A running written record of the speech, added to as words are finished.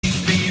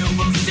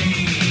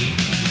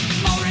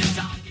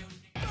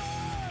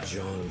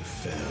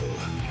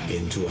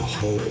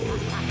hole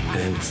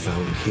and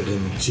found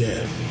hidden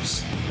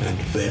gems and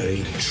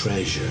buried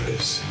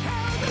treasures.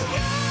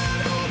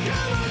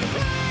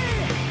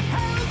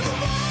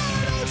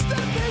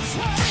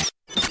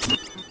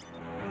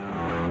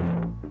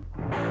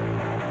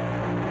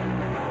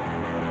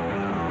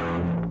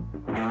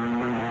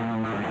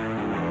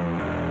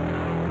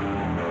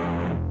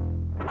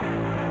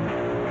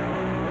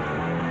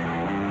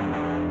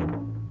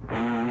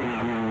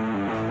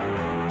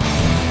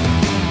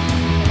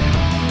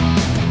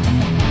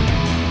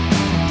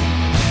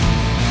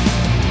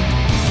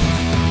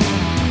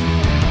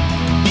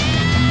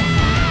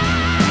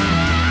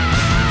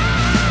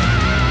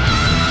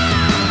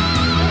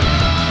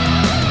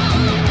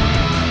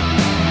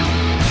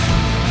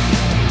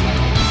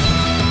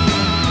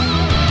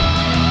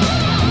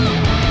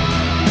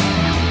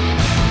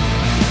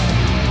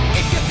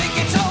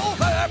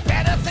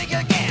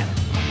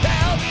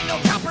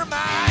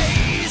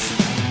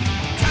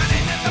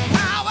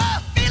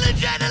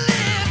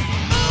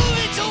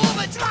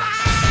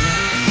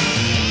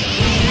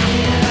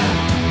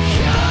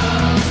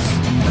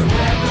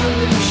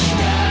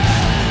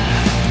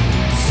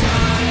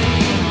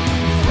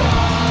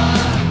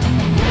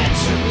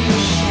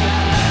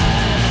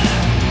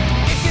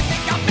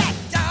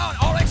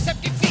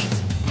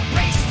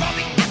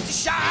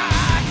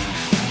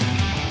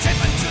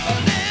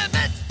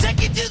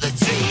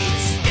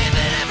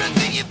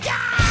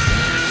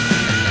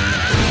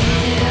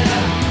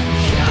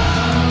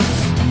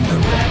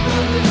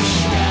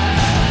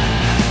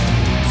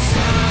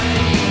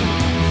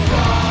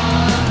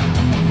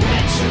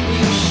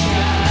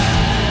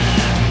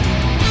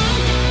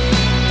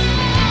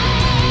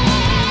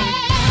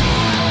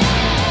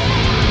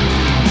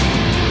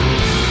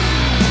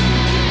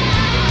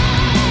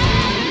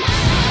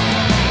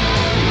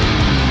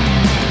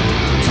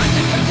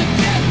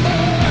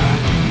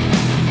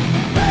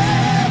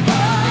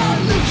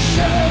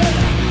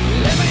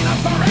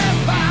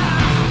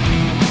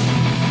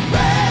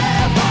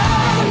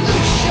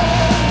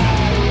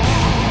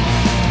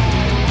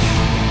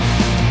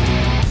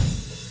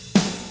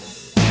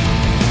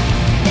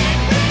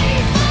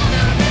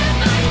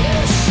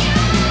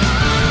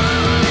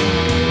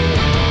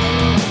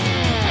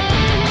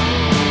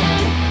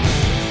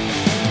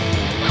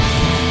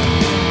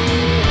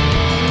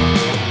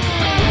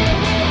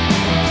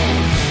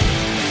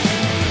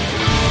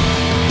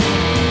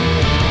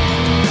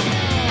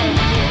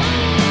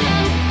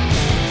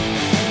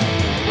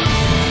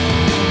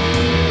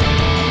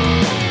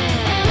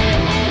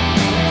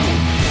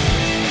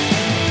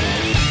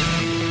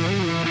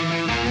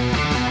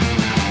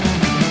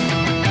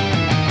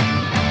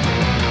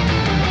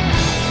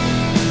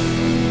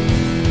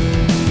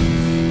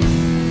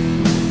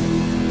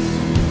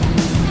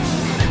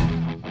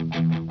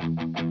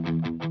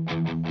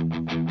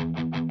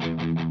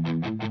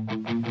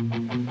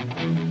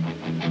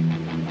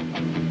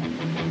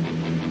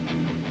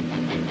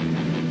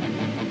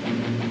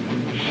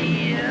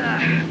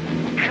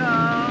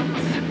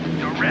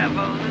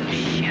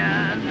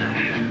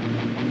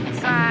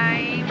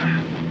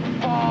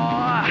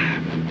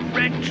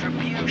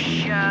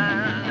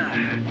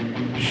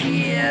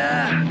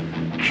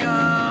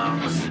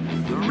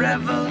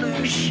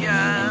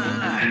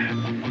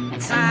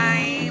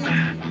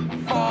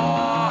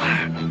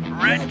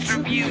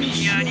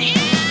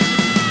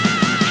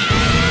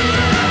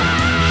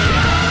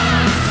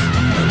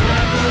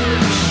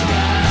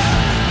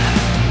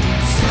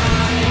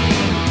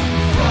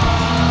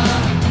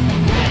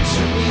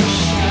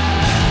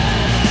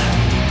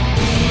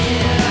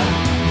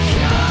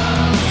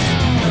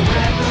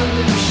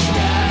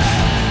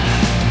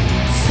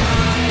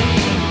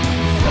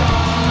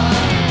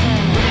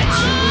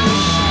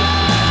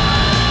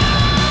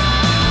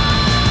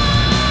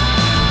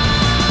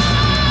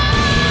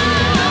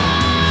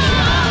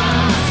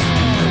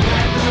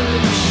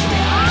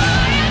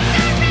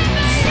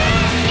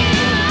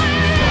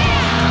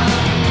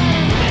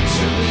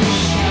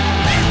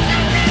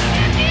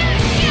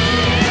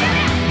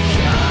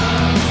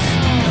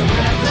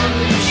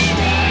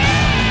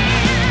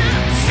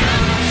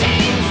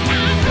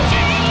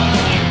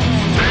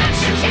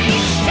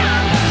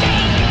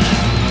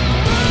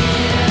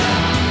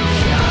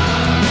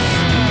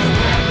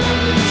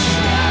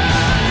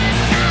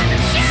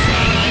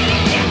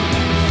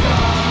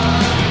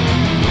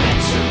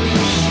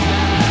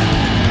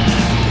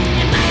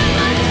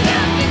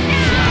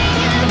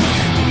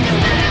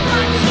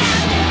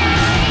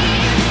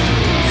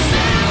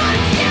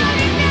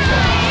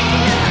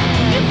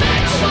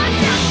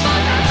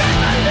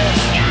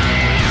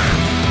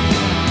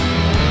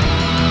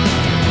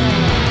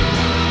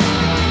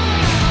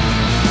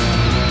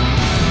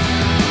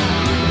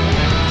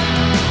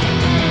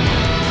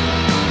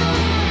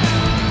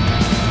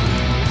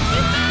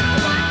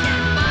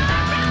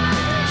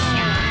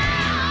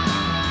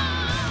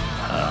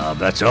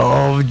 That's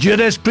of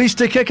Judas Priest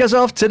to kick us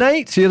off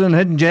tonight here on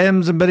Hidden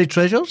Gems and Buried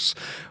Treasures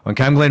on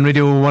Camglen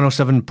Radio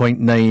 107.9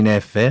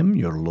 FM,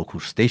 your local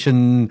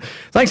station.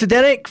 Thanks to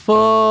Derek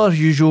for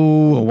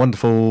usual a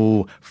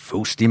wonderful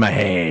full steam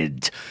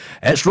ahead.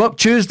 It's Rock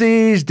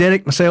Tuesdays,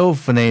 Derek,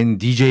 myself, and then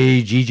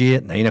DJ GJ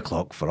at 9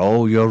 o'clock for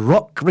all your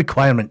rock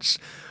requirements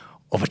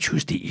of a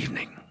Tuesday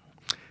evening.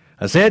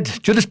 As I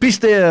said, Judas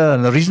Priest there,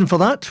 and the reason for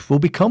that will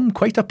become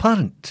quite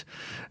apparent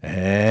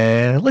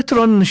later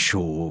on in the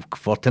show.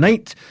 For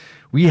tonight,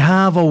 we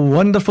have a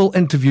wonderful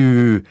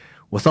interview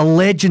with a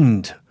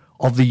legend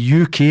of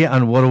the UK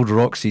and world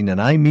rock scene,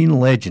 and I mean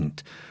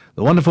legend,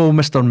 the wonderful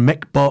Mr.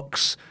 Mick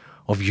Box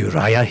of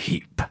Uriah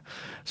Heep.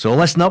 So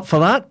listen up for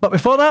that. But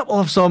before that, we'll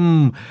have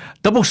some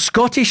double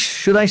Scottish,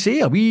 should I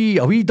say? A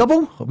wee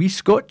double, a wee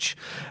Scotch.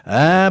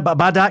 But a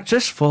Bad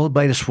Actress, followed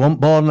by the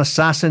Swampborn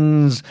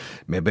Assassins,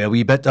 maybe a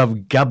wee bit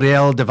of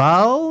Gabrielle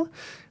Duval,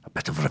 a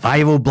bit of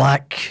Revival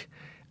Black,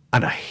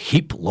 and a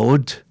heap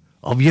load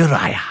of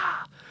Uriah.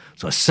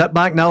 So sit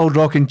back in that old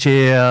rocking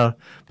chair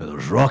with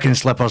those rocking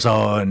slippers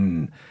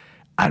on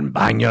and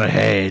bang your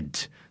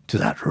head to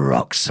that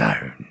rock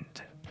sound.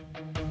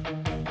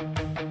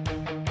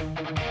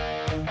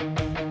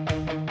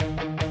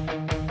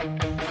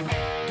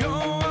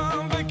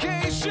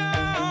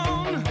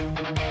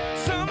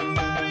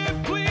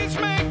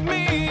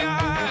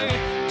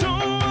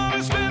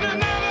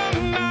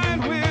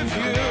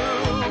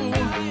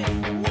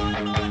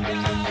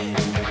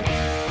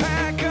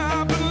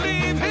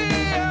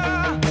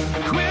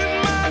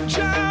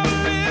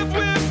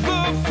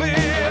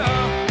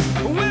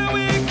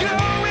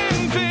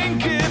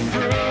 Think it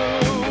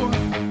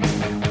through.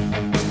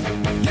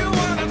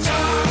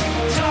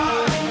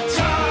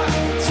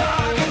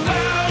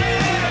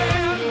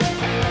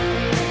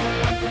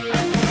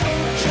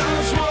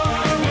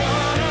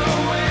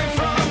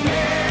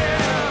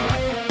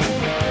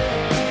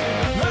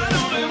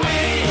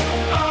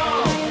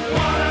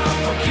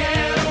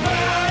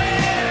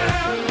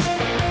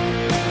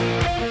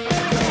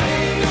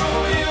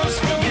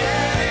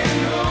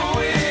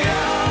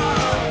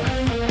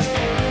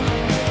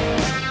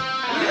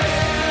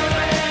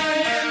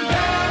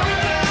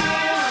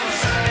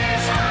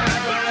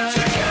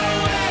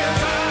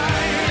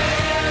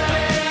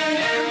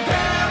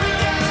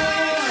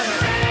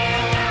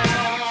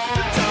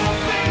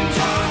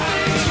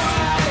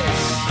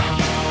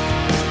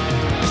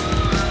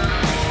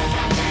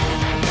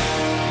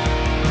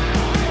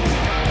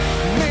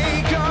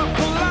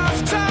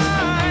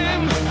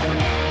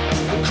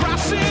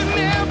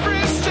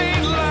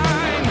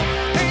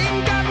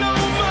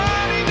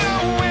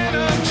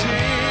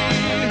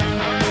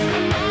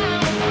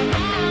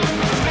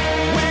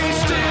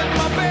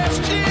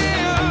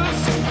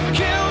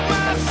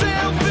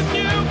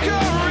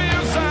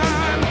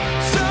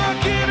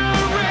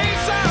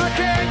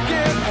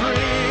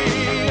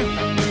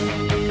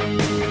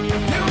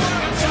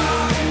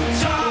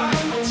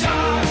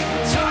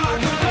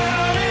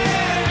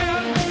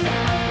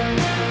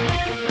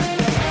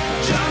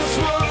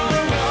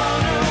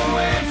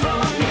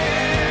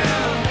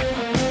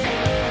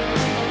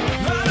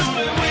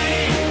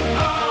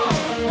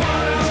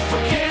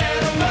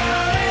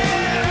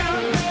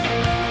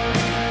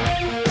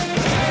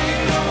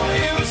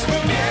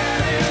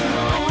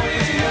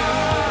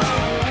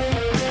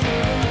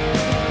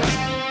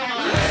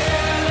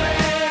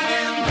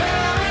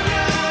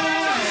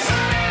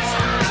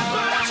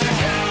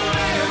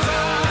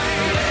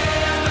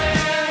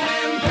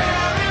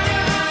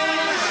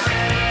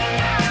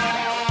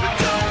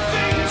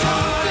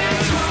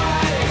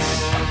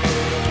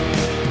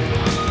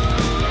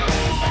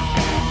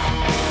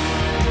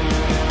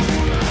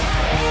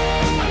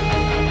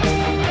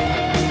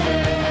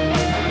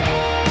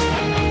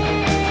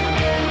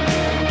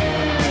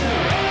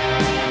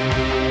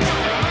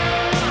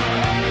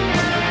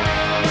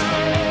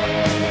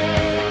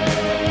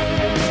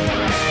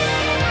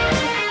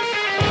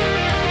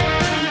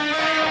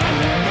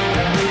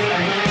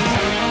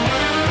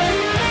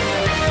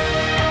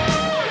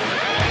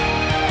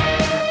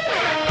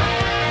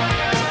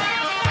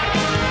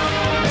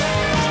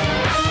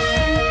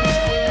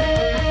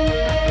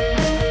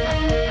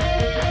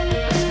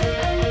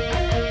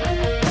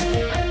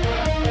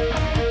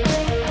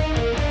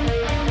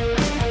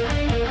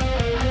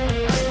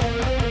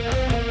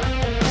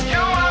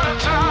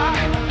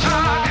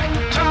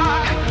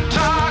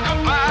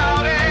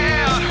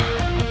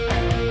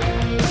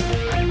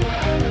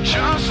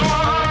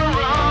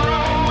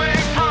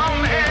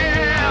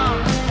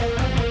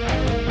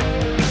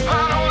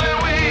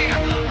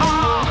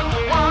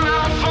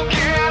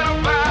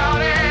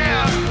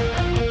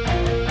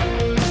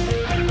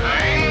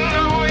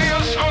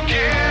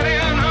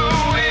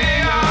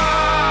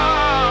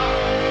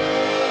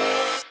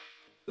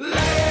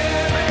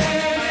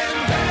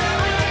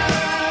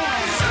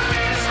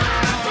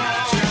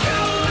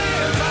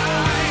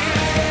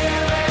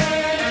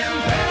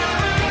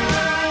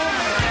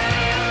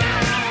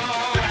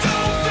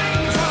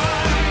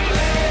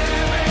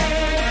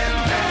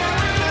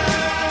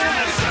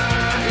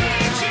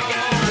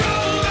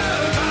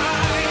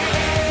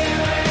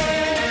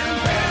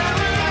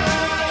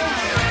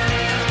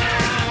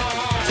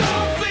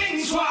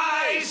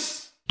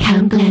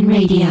 Cam Glen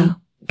Radio.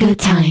 Good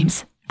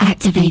times.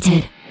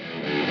 Activated.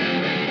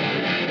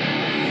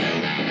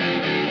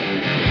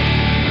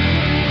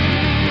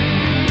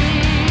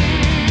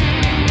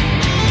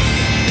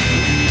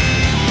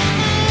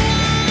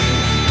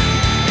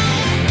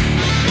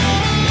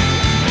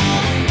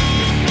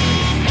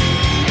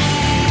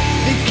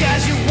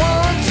 Because you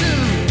want to,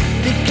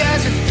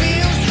 because it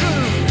feels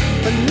true,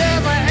 but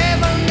never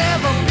ever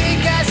never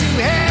because you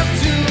have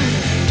to.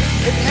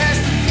 It has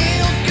to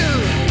feel good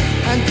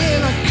and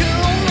in a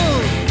cool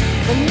mood,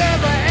 but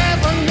never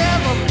ever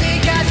never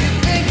because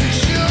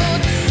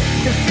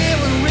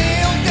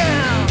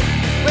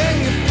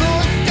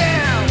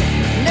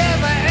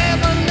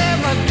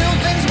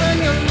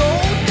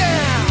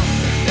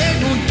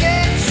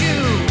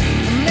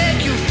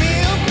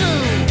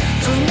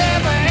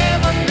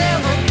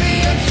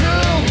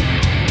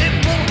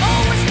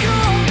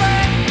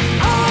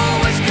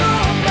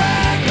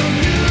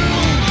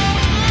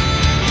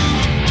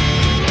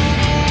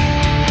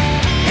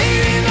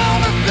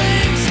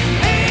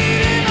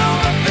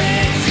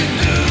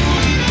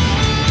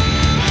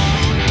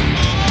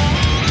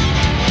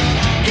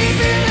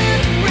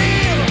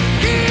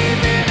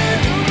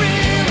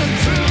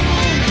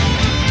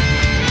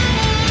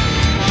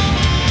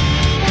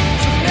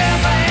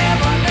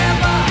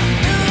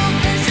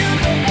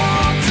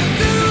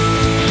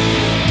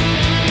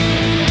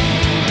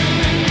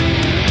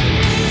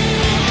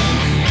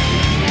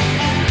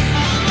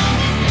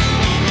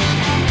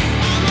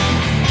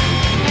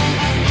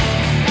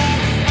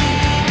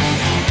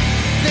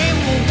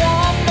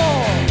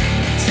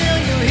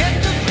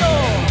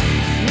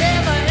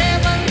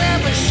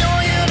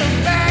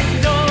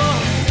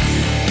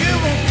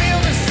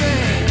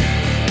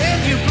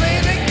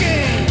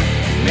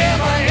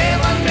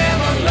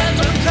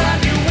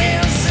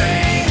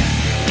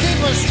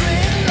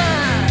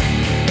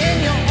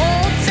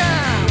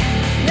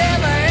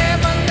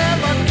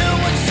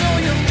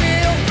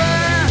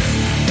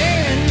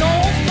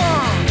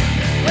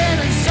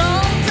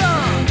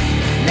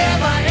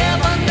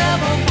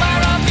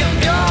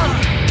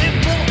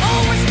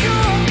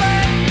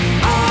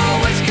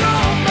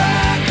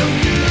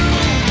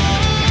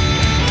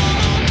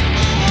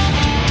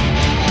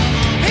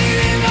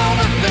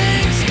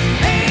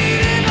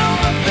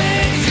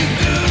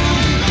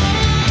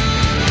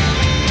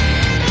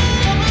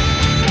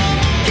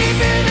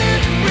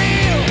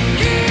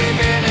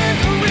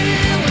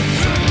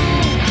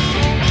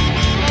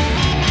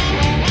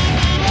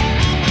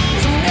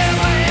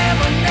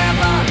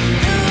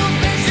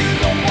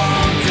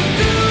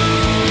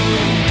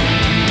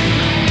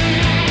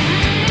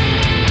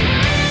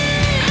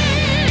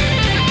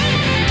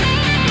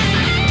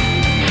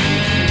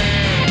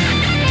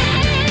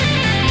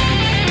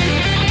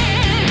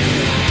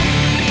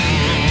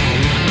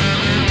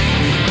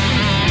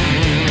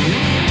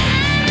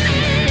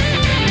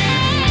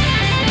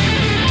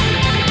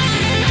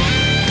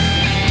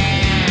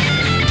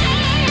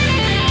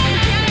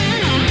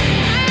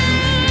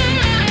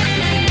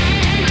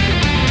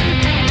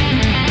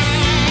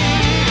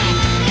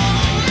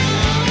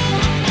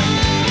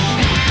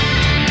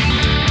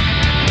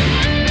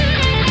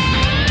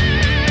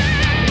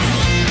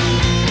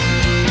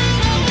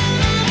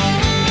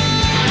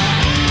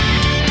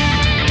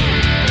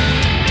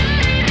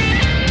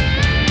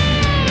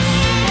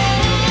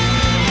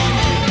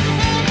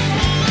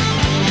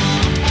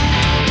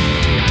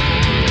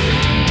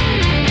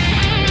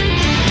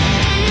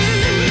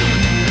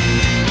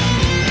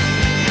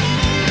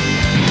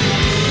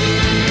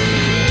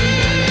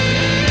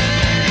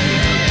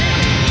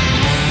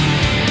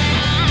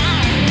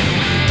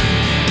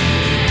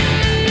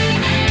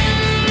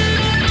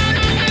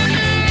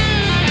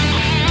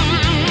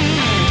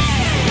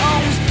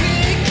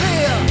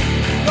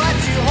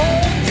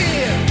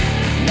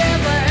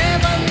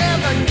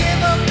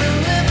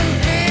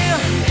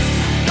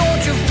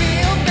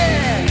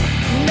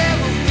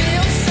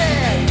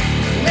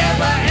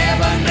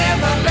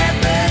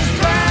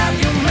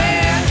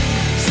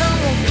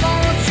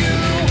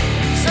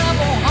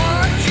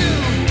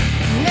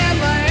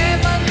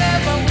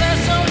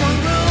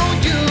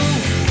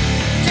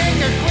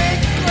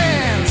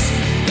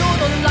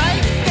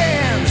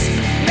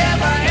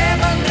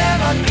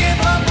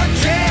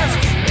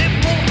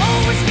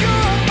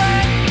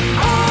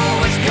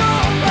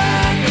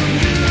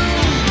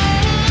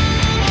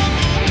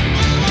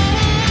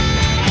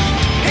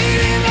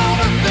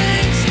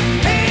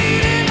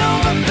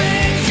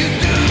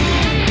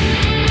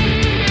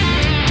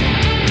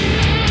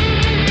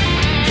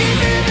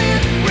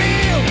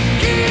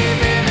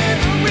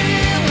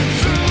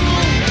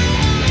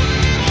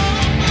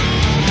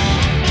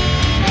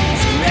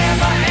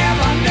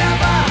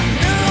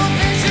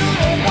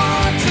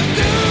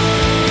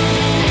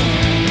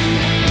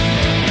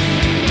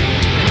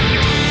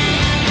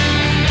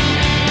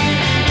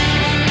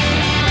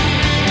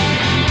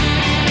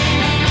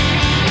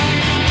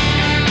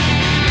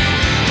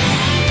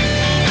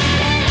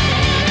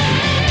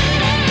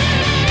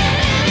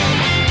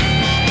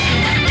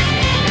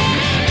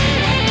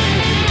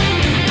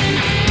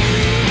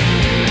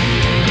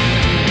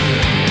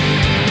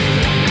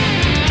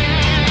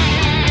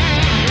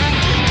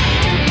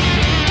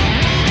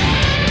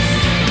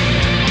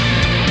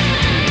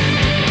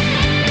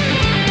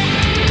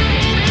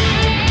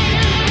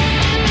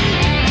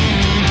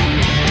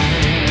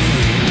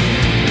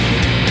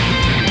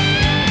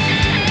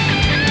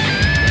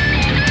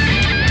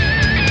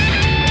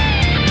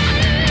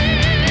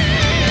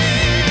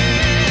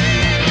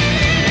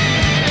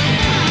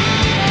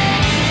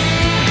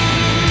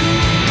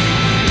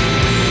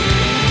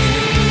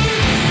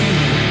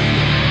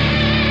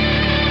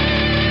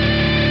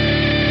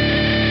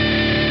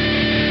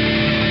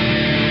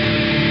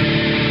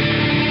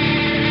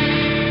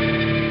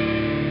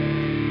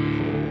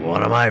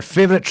my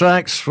favourite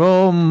tracks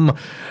from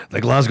the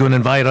Glasgow and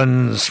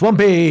Environs,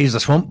 Swampies, the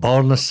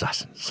Swamp-Born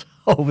Assassins.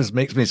 Always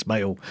makes me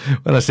smile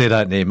when I say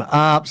that name.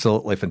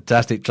 Absolutely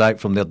fantastic track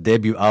from their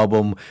debut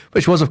album,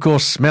 which was, of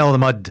course, Smell of the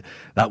Mud.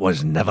 That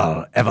was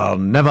Never, Ever,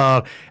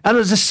 Never. And it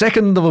was the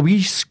second of a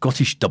wee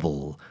Scottish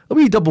double. A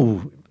wee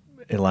double,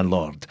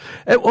 landlord.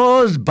 It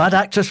was Bad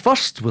Actress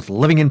first with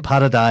Living in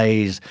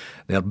Paradise.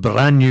 They're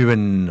brand new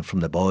one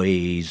from the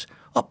boys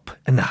up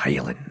in the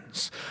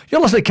Highlands.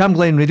 You're listening to Cam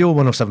Glen Radio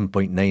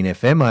 107.9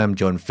 FM. I am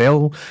John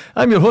Fell.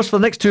 I'm your host for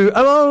the next 2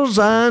 hours,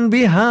 and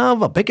we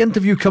have a big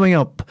interview coming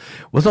up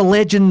with a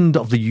legend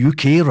of the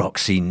UK rock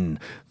scene,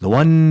 the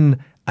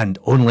one and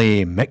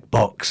only Mick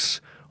Box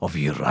of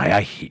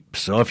Uriah Heep.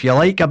 So if you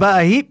like a bit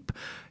of Heep,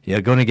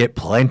 you're going to get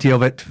plenty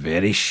of it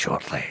very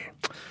shortly.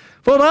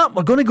 For that,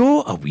 we're going to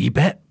go a wee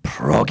bit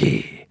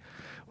proggy.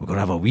 We're going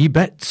to have a wee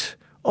bit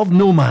of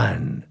No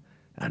Man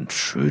and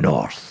True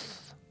North.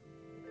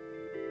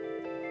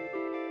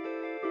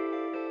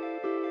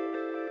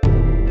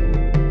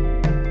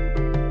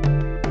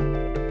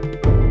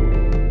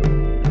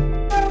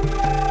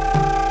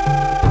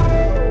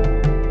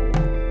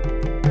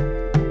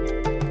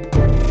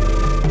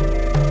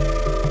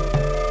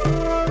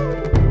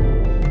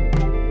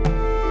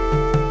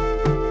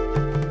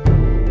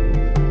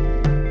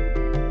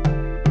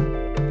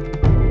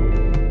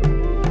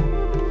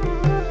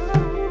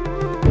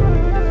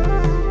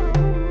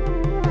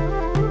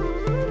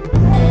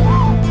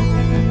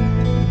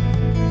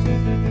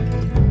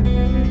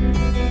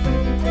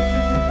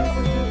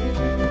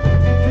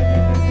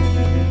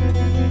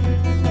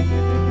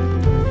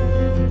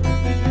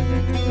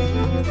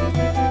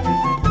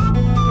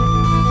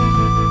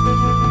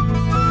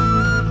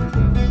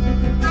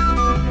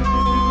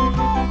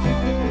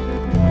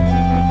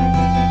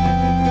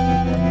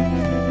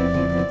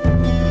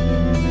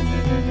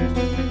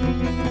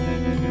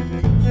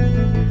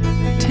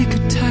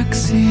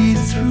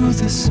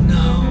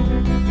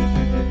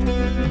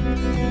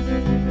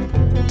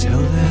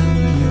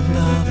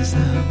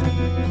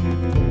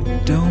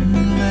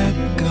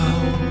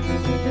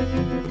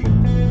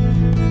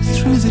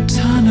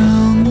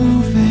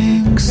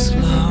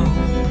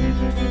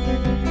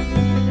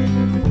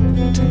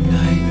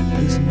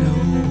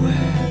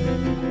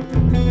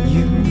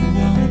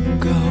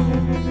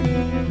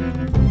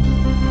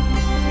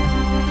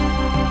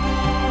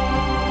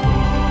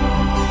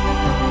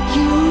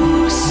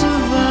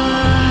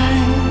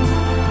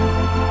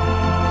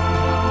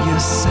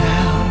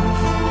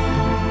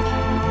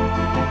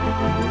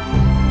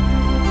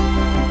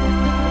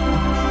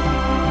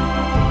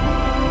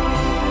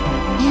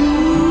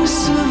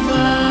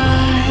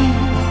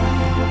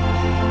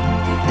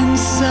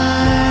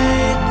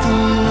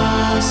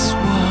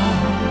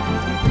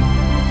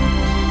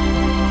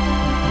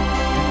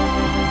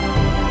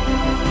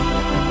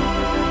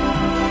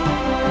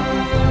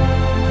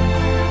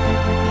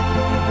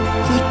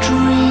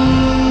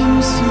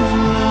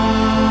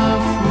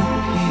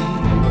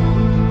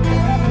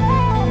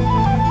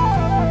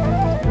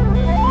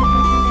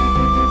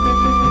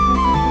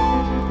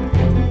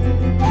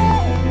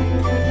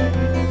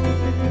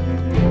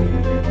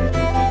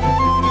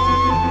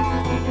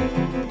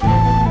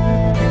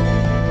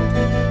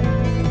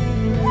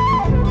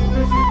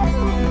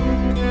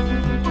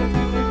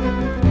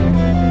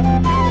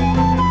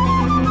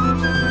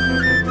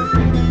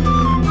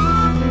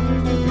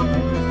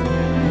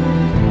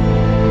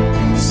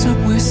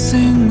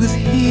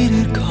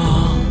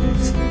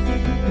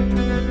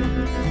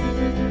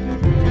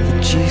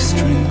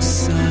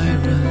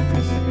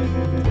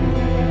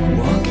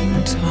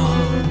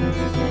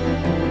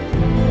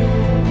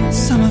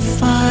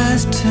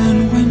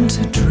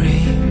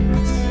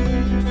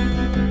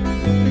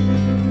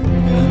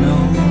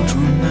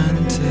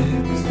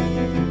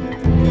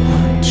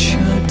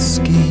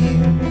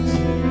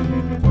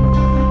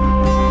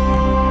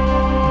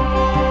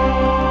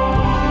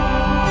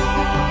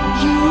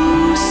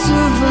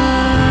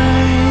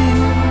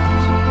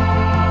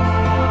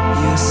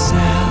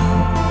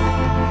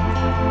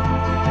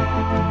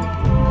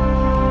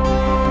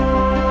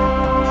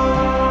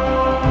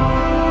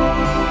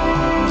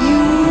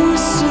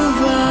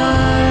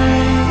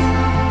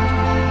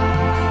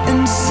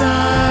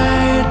 Inside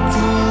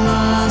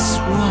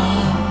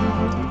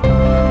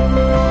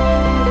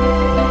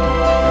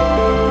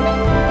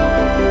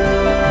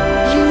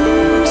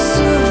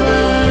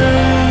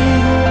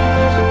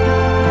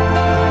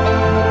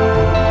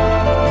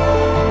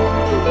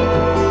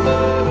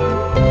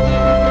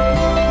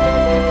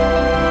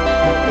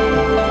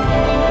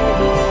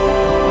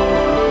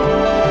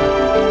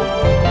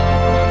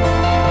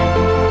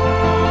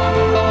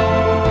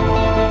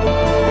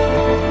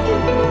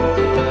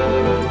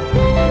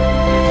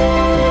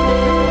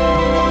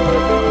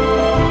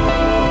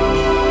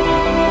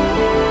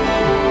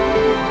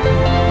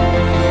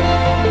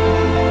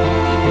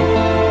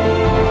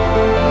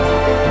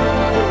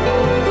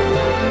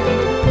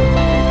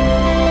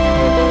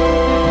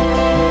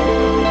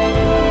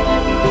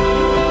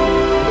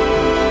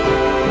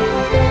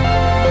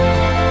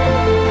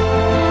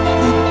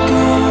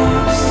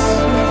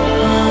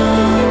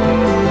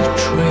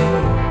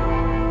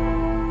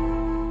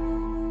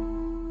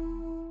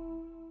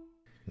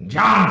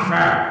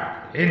transfer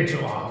into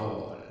a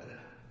hole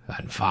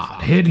and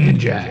found hidden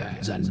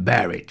gems and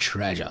buried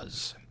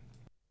treasures.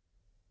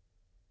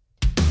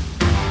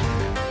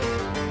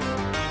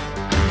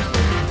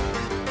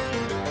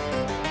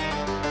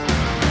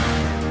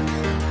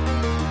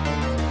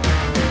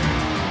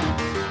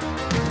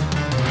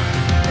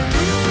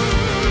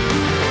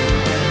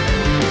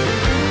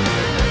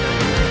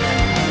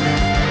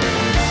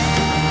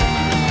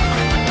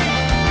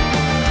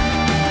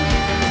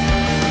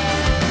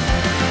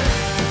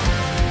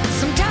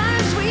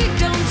 Sometimes we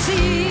don't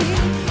see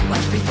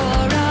what's before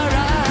our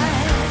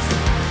eyes.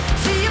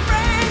 See a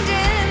friend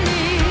in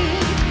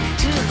need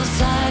to the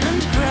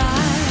silent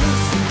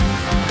cries,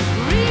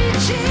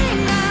 reaching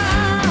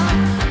out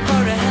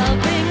for a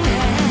helping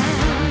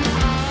hand,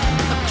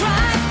 a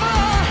cry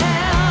for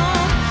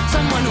help,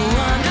 someone who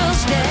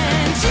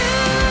understands you.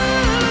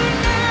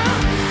 Now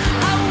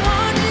I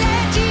won't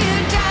let you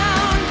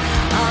down.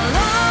 I'll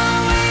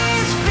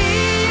always be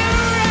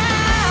around.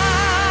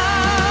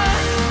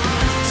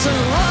 So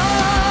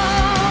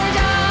hold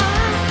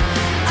on,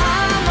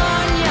 I'm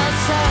on your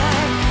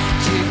side.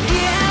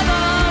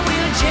 Together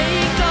we'll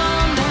take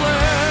on the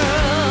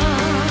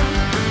world.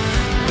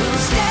 We'll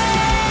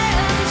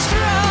stand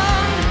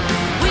strong,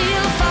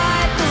 we'll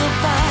fight the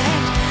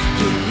fight.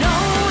 You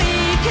know we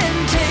can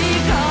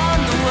take on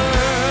the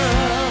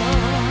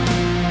world.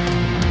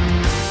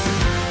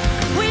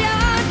 We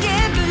all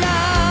get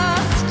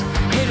lost,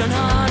 hit on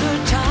harder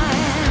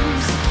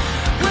times.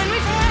 When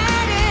we've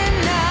had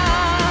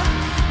enough,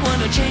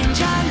 wanna change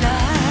our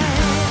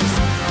lives.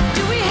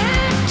 Do we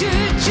have to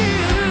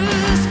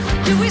choose?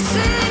 Do we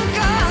sink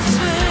or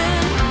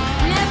swim?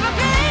 Never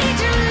play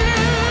to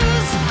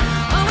lose,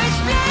 always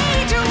play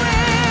to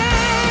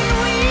win.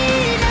 We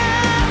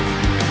know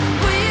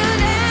we'll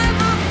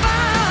never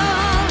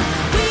fall.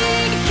 We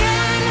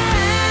can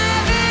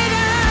have it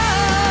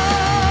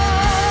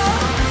all.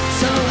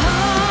 So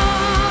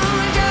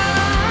hold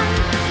on,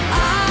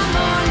 I'm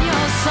on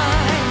your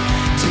side.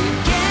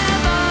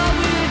 Together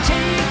we'll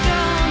take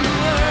on the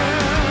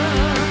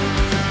world.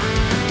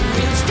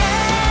 We'll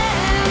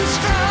stand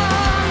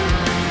strong,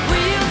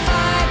 we'll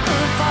fight the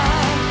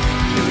fight.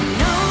 You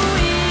know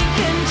we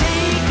can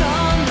take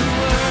on the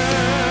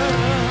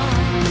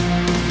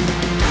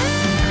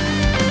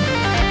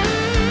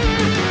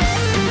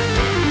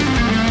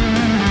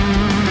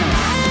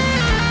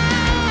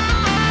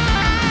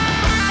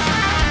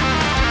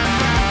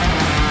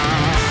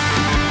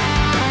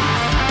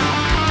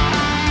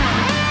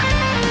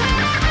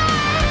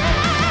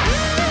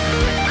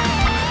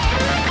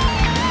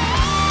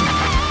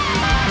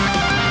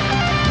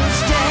We'll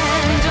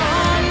stand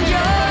on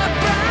your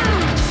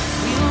ground,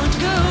 we won't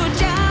go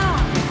down.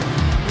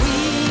 We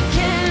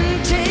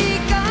can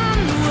take on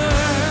the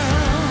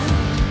world.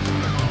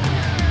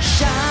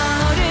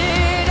 Shout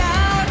it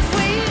out,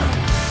 we'll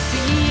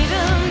beat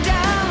 'em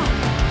down.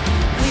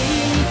 We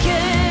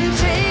can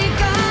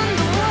take on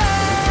the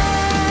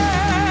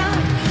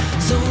world.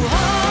 So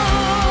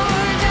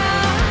hold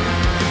on,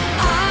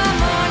 I'm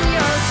on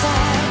your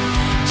side.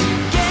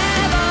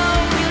 Together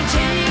we'll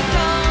take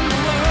on the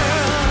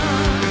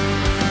world.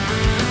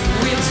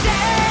 We'll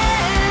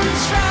stand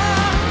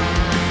strong,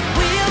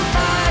 we'll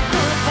fight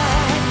the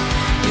fight.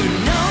 You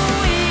know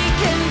we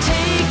can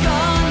take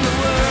on the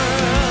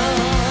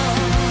world.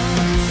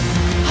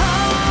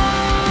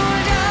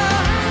 Hold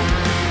on,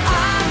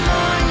 I'm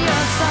on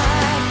your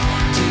side.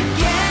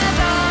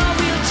 Together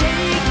we'll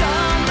take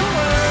on the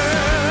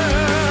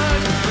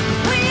world.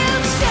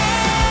 We'll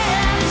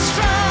stand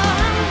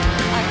strong,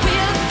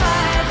 we'll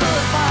fight the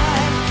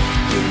fight.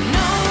 You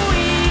know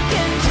we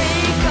can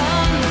take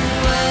on the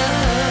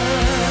world.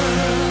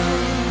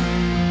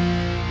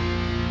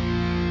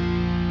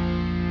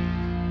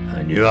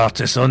 A new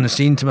artist on the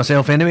scene to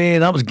myself anyway.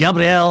 That was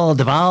Gabrielle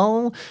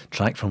Duval,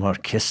 track from her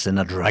Kiss in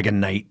a Dragon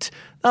Night.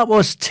 That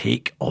was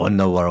Take on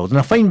the World, and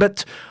a fine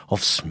bit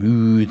of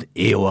smooth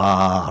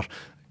AOR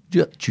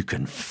that you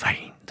can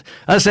find.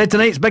 As I said,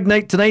 tonight's big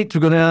night tonight.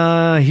 We're going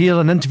to hear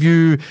an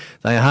interview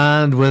that I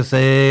had with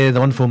the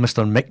wonderful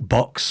Mr. Mick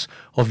Box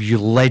of You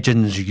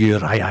Legends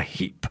Uriah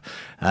Heep.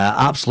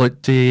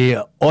 Absolute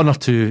honour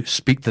to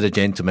speak to the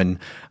gentleman,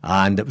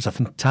 and it was a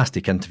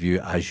fantastic interview,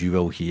 as you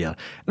will hear.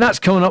 And that's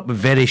coming up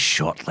very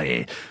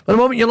shortly. But the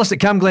moment you're listening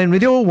to Cam Glen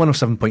Radio,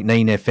 107.9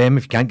 FM.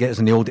 If you can't get us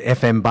on the old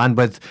FM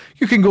bandwidth,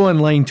 you can go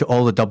online to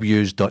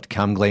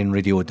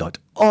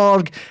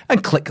allthews.camglenradio.org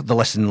and click the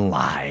listen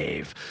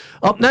live.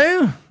 Up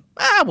now,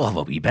 we'll have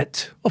a wee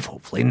bit of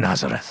Hopefully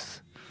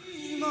Nazareth.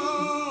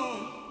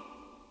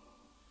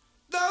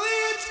 Though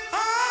it's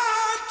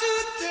hard to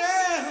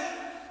tell,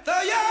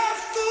 though you're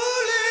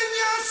fooling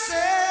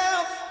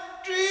yourself,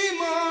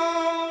 dream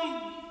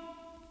on,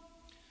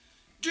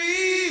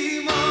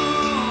 dream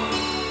on.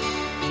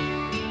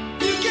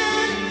 You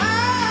can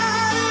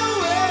hide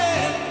away,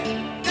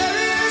 there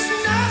is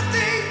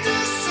nothing to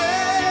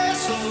say,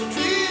 so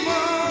dream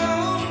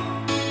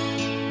on,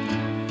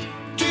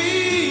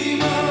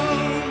 dream on.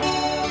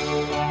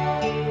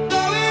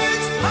 Though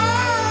it's hard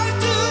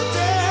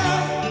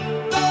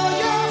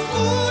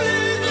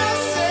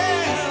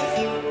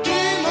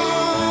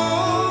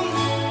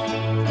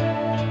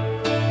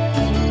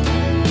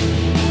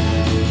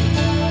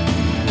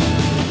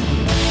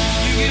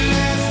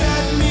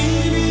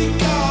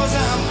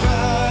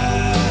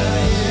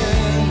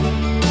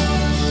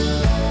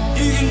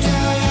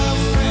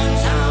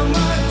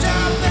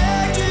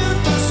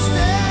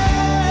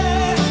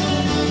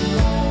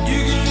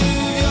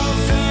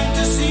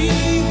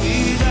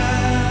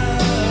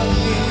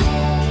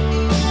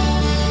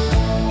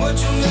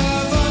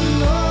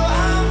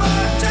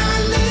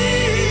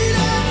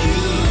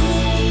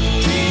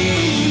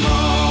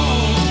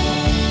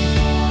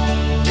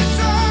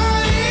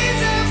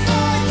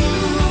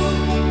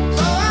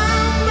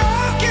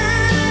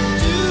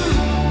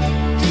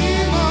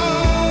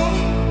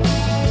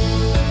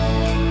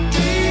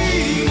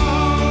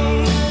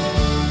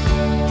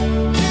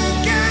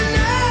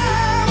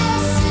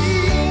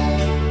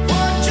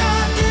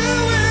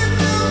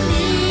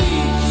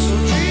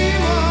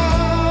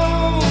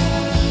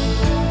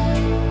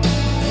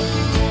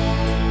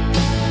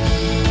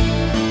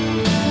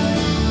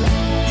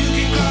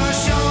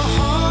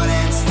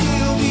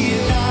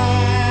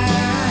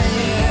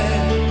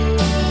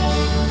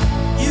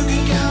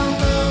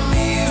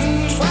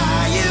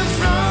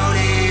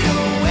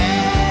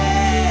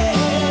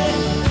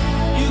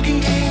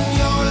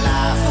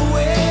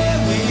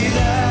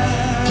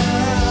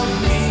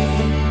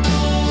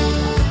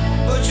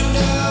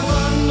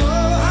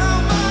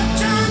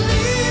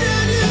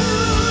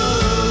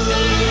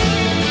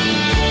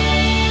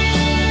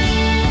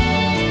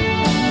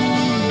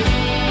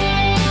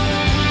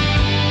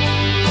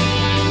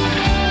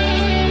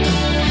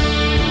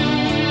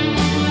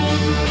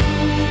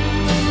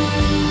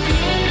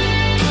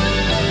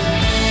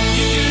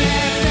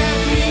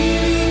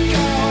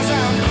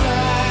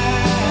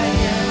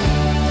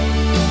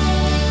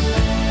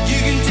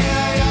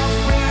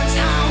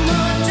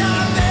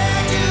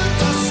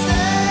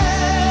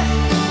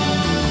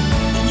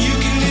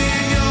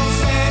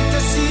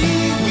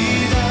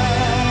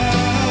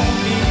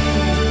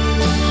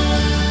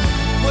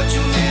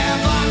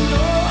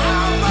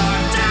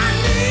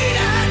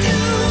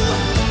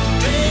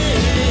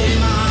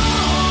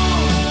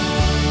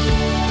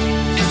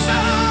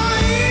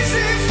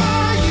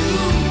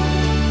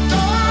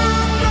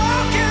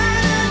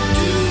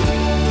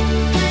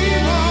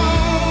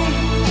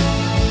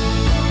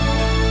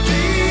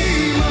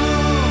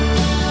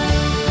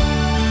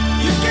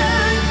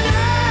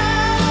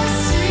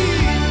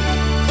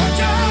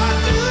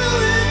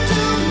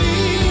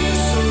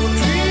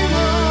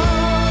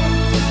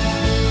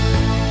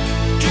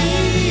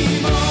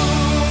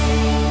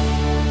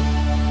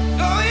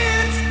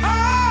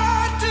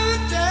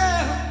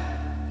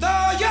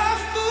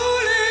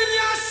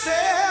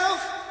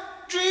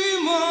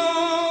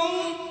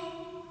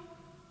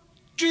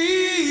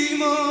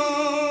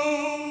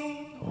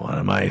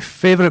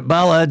favourite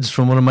ballads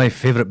from one of my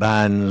favourite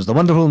bands, the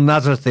wonderful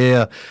Nazareth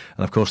Air,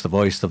 and of course the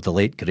voice of the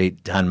late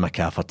great Dan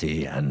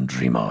McCafferty and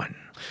Dream On.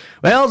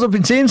 Well, as I've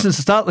been saying since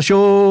the start of the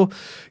show,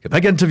 a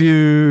big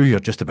interview you're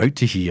just about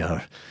to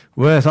hear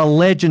with a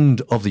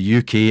legend of the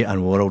UK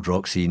and world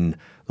rock scene,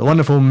 the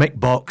wonderful Mick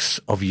Box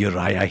of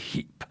Uriah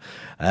Heep.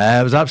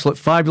 It was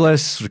absolutely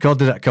fabulous.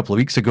 Recorded it a couple of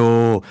weeks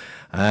ago.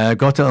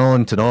 Got it all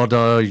into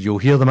order. You'll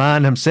hear the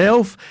man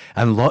himself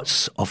and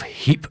lots of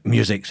Heep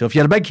music. So if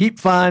you're a big Heep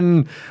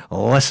fan,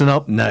 listen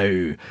up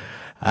now.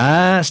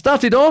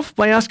 Started off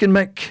by asking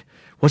Mick,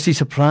 was he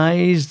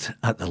surprised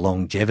at the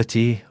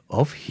longevity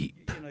of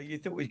Heep? You know, you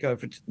thought we'd go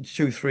for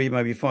 2, 3,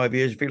 maybe 5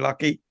 years if you're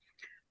lucky.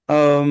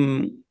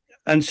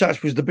 And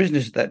such was the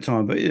business at that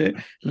time. But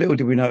little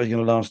did we know it was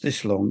going to last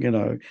this long,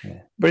 Yeah.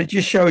 But it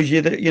just shows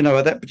you that,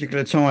 at that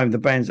particular time, the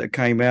bands that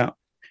came out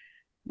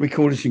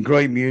recorded some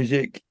great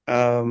music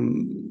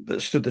that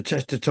stood the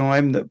test of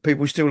time, that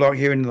people still like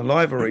hearing in the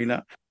live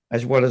arena,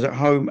 as well as at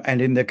home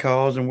and in their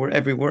cars and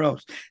everywhere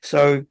else.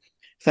 So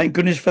thank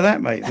goodness for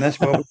that, mate. And that's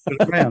why we're still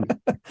around.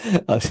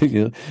 I think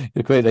you're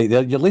quite right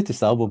there. Your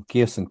latest album,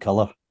 Chaos and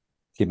Colour,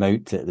 came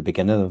out at the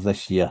beginning of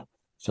this year.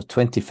 It's your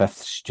 25th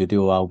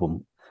studio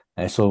album.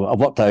 So I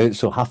worked out,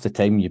 so half the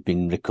time you've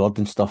been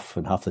recording stuff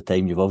and half the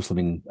time you've obviously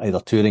been either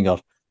touring or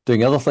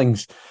doing other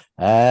things.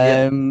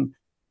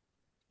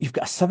 You've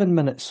got a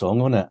 7-minute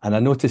song on it, and I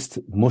noticed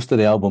most of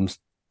the albums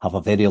have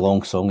a very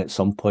long song at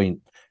some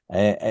point.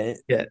 Were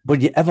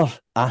you ever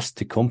asked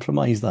to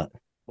compromise that,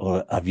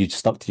 or have you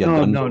stuck to your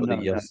guns over the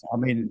years? I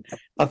mean,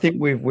 I think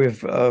we've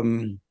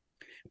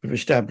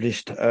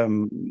established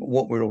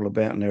what we're all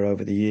about in there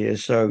over the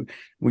years. So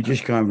we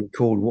just go and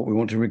record what we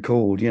want to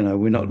record.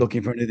 We're not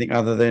looking for anything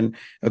other than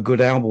a good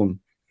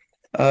album.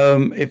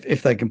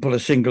 If they can pull a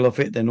single off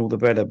it, then all the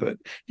better. But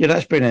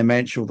that's been our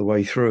mantra all the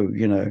way through.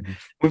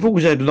 We've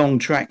always had long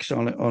tracks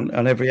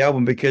on every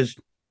album, because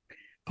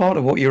part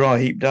of what Uriah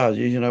Heep does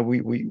is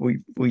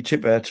we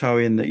tip our toe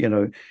in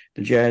the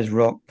the jazz,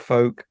 rock,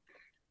 folk,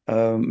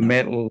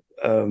 metal,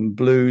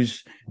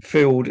 blues,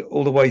 filled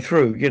all the way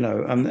through.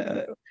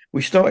 And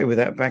we started with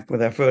that back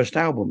with our first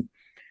album,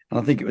 and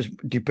I think it was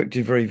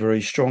depicted very,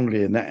 very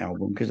strongly in that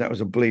album, because that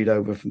was a bleed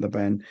over from the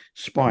band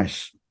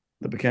Spice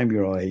that became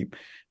Uriah Heep.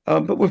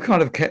 But we've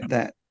kind of kept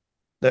that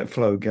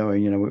flow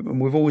going, and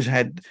we've always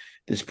had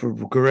this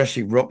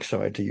progressive rock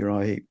side to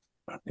Uriah Heep.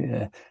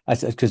 Yeah,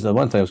 because the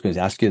one thing I was going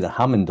to ask you, the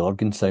Hammond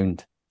organ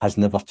sound has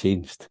never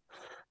changed.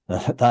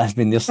 That has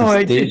been there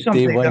since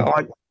day one.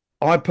 That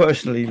I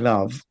personally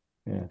love,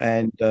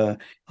 and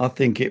I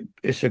think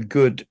it's a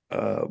good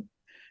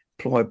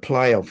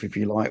play off, if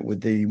you like,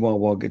 with the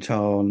wah-wah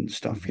guitar and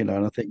stuff, and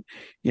I think,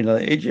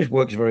 it just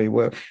works very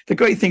well. The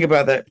great thing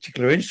about that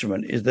particular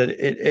instrument is that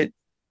it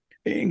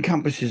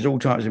encompasses all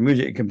types of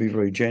music. It can be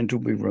very gentle,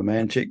 be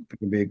romantic, it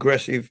can be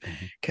aggressive,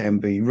 can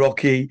be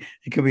rocky,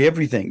 it can be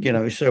everything,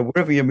 so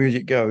wherever your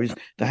music goes,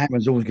 the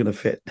Hammond's always going to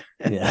fit.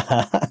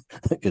 Yeah,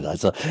 good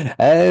answer.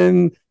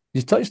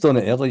 You touched on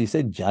it earlier, you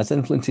said jazz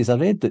influences. I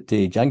read that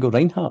Django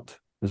Reinhardt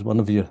was one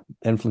of your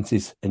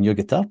influences in your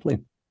guitar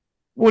playing.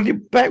 Well,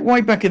 way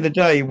back in the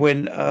day,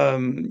 when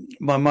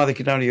my mother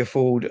could only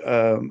afford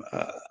a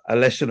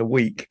lesson a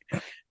week,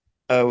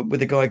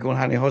 with a guy called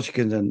Hanny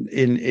Hodgkins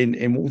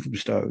in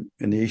Walthamstow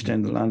in the East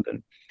End of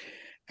London,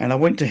 and I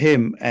went to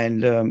him,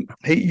 and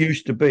he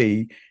used to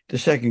be the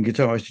second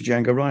guitarist to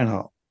Django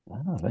Reinhardt.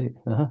 Ah, right.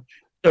 Uh-huh.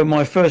 So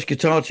my first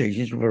guitar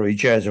teachings were very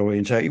jazz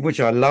orientated, which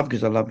I loved,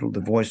 because I loved all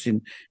the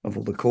voicing of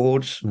all the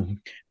chords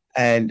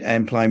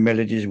and playing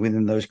melodies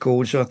within those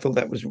chords. So I thought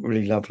that was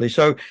really lovely.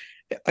 So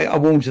I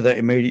warmed to that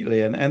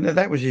immediately, and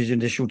that was his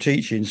initial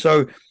teaching.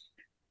 So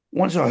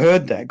once I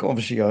heard that,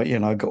 obviously,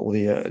 I got all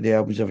the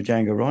albums of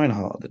Django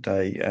Reinhardt the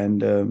day,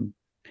 and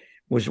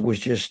was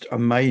just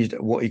amazed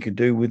at what he could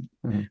do with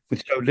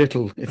so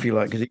little, if you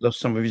like, because he lost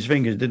some of his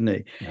fingers, didn't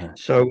he? Yeah.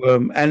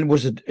 So and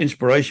was an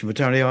inspiration for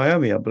Tony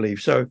Iommi, I believe.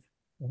 So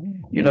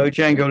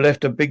Django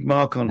left a big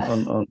mark on.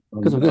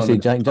 Because I'm going to say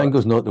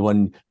Django's not the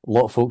one a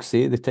lot of folks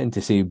say. They tend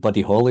to say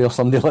Buddy Holly or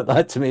somebody like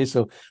that to me.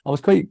 So I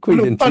was quite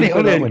intrigued. Buddy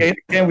Holly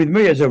again with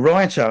me as a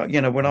writer.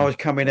 When I was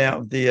coming out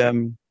of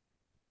the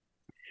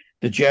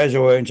jazz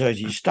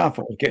orientated stuff,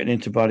 I was getting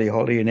into Buddy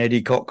Holly and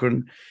Eddie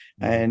Cochran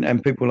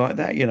and people like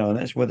that. And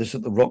that's where the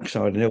sort of rock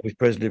side, and Elvis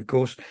Presley, of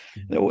course.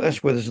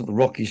 That's where the sort of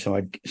rocky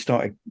side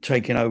started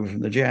taking over from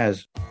the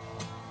jazz.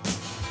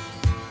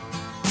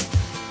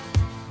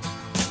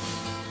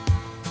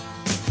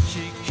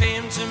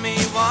 To me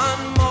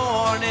one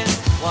morning,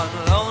 one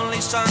lonely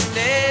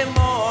Sunday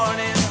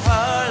morning,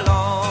 her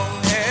long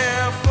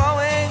hair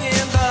flowing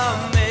in the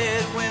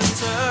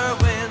midwinter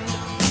wind.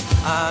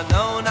 I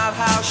know not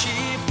how she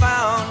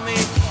found me,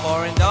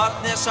 for in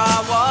darkness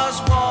I was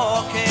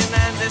walking,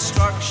 and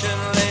destruction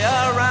lay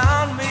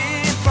around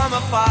me from a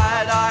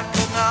fight I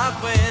could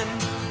not win.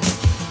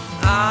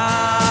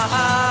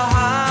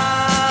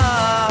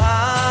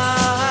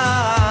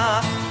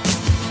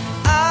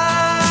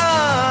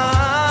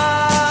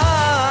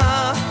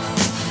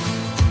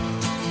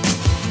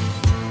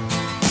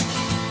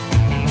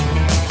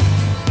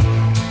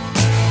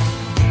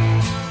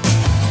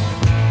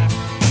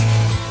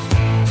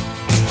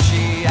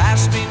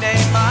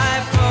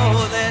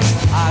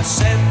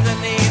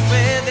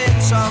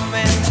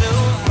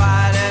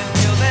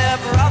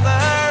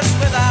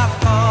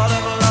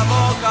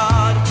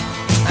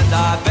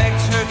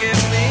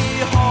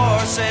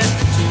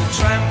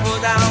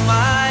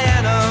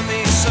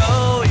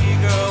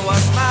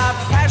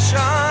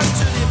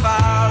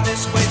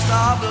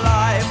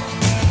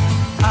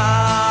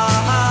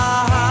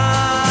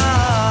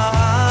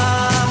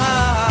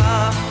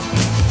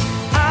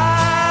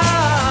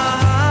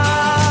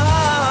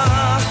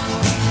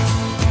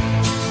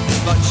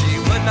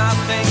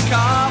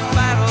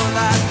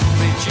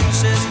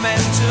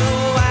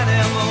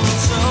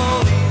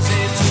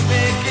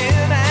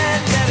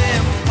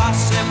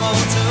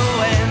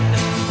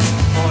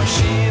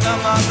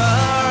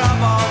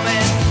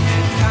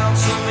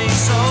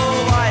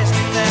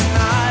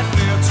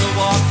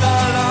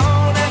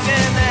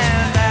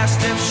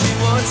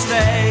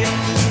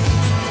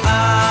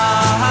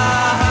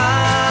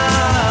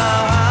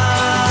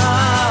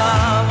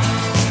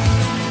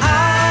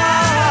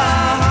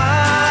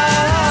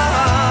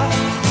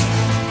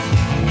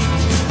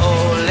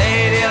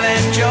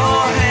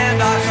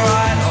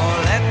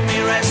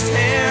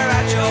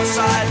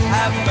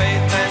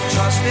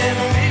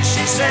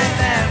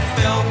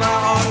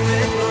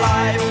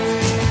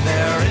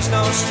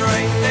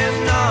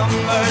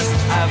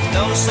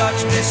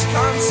 such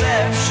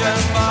misconception.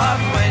 But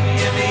when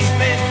you need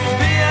me,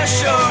 be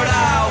assured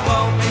I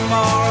won't be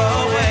far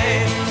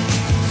away.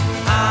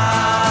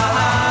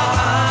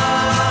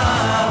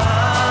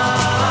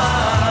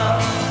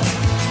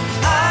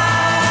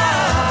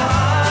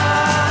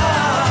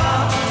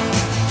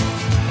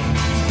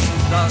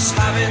 Thus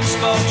having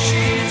spoke,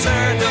 she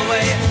turned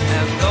away,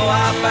 and though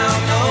I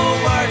found no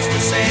words to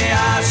say,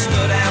 I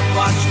stood and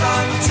watched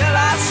until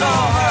I saw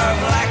her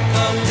black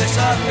cloak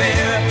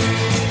disappear.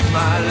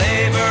 My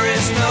labor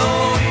is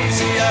no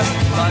easier,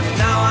 but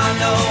now I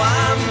know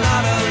I'm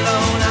not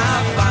alone. I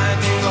find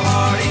it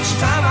hard each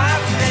time I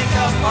think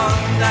upon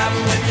that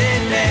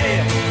windy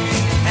day.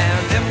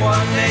 And if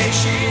one day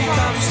she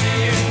comes to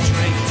you,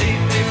 drink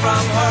deeply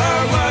from her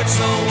words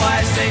so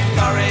wise, take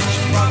courage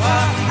from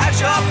her at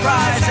your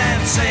prize,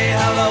 and say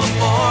hello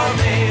for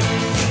me.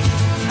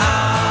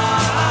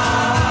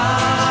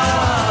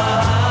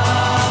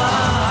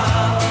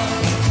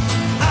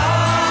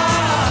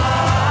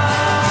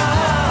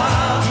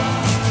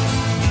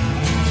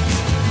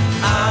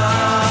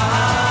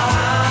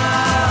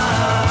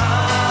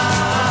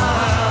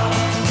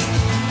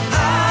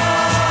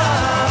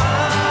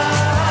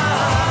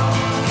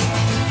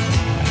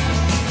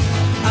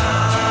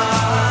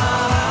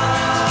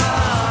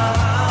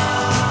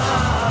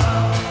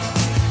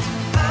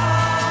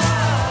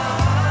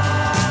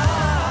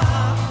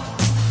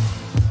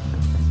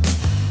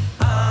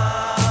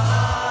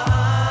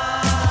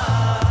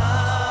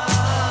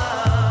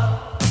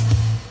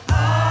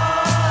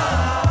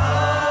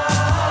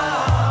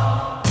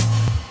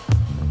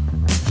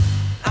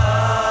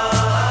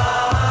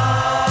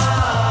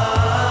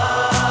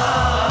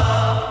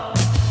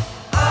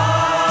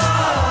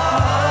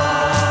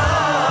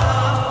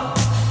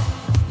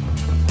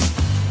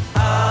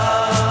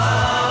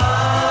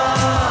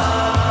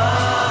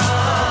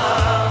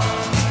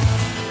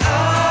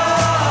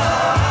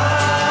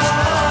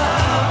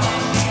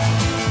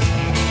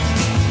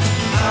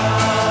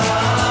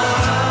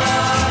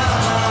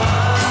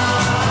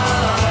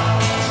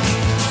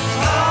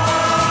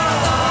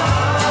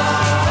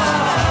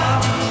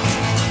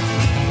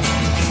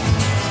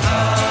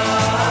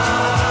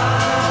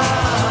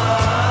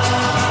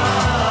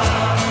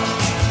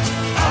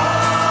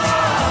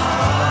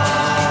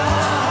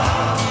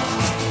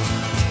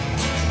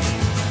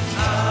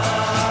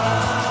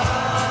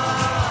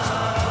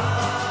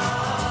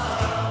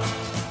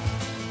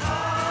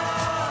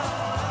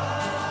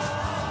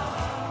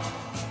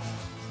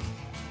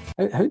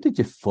 How did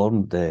you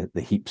form the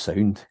Heap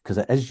sound? Because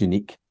it is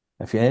unique.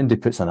 If anybody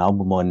puts an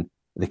album on,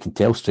 they can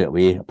tell straight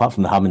away, apart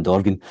from the Hammond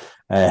organ,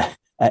 it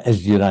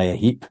is Uriah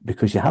Heep,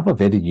 because you have a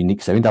very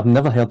unique sound. I've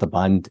never heard a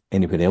band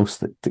anywhere else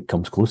that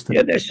comes close to it.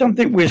 Yeah, there's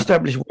something we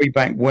established way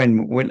back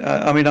when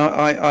I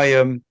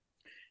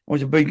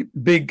was a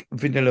big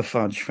Vanilla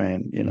Fudge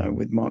fan, you know,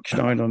 with Mark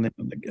Stein on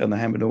the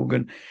Hammond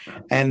organ,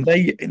 and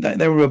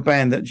they were a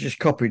band that just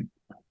copied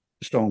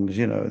songs,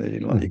 you know. They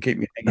did like "You Keep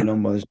Me Hanging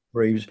On" by the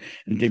Breves,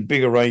 and did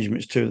big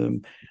arrangements to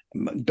them,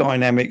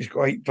 dynamics,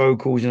 great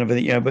vocals and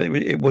everything, but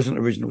it wasn't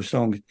original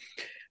songs.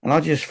 And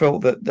I just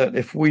felt that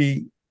if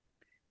we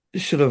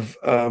sort of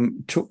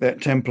took that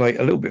template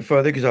a little bit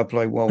further, because I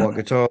play wah-wah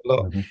guitar a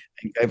lot, and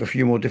gave a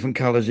few more different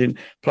colours in,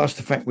 plus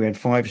the fact we had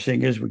 5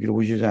 singers, we could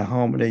always use our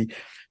harmony.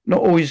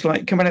 Not always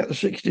like coming out of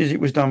the 60s, it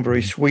was done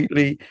very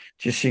sweetly,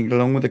 just singing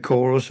along with the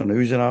chorus on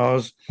oohs and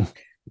ahs.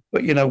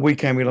 But, you know, we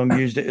came along and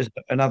used it as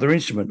another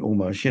instrument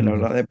almost, you know,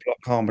 like that block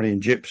harmony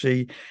and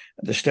gypsy,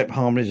 the step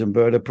harmonies and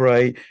bird of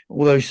prey,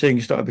 all those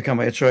things started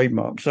becoming a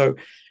trademark. So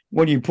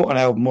when you put an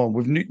album on,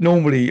 we've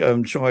normally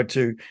tried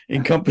to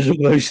encompass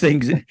all those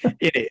things in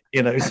it,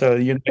 you know, so,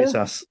 you know, it's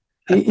us.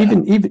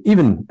 Even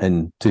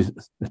in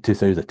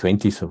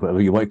 2020s, or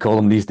whatever you want to call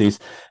them these days,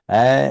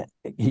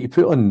 you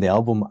put on the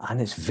album and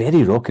it's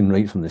very rocking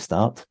right from the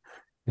start.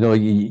 You know,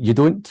 you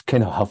don't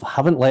kind of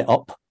haven't let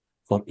up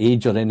for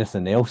age or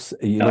anything else.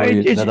 You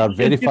know, there are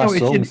very fast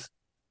songs.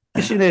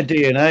 It's in their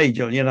DNA,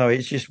 John. You know,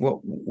 it's just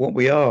what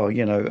we are.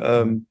 You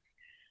know,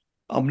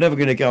 I'm never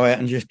going to go out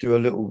and just do a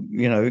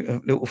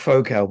little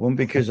folk album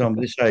because I'm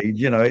this age.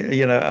 You know,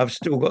 I've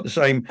still got the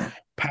same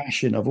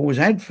passion I've always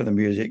had for the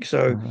music.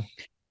 So,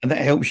 and that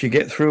helps you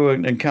get through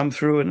and come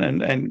through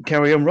and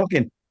carry on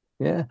rocking.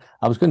 Yeah,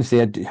 I was going to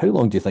say, how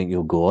long do you think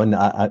you'll go on?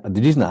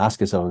 The reason I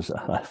ask is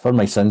for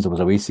my sins, I was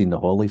away seeing the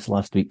Hollies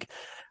last week,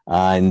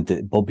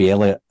 and Bobby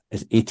Elliott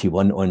is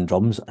 81 on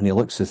drums, and he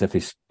looks as if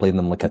he's playing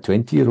them like a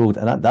 20-year-old.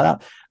 And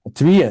that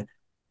to me,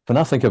 when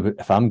I think about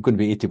if I'm going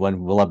to be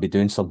 81, will I be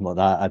doing something like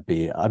that? I'd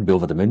be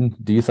over the moon.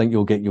 Do you think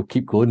you'll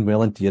keep going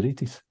well into your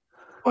 80s?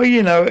 Well,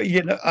 you know,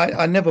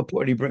 I never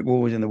put any brick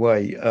walls in the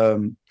way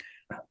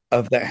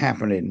of that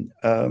happening.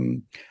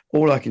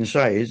 All I can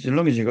say is, as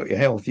long as you've got your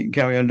health, you can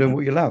carry on doing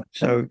what you love.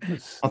 So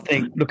I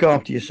think look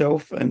after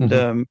yourself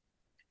and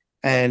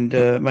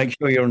make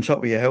sure you're on top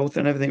of your health,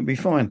 and everything will be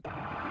fine.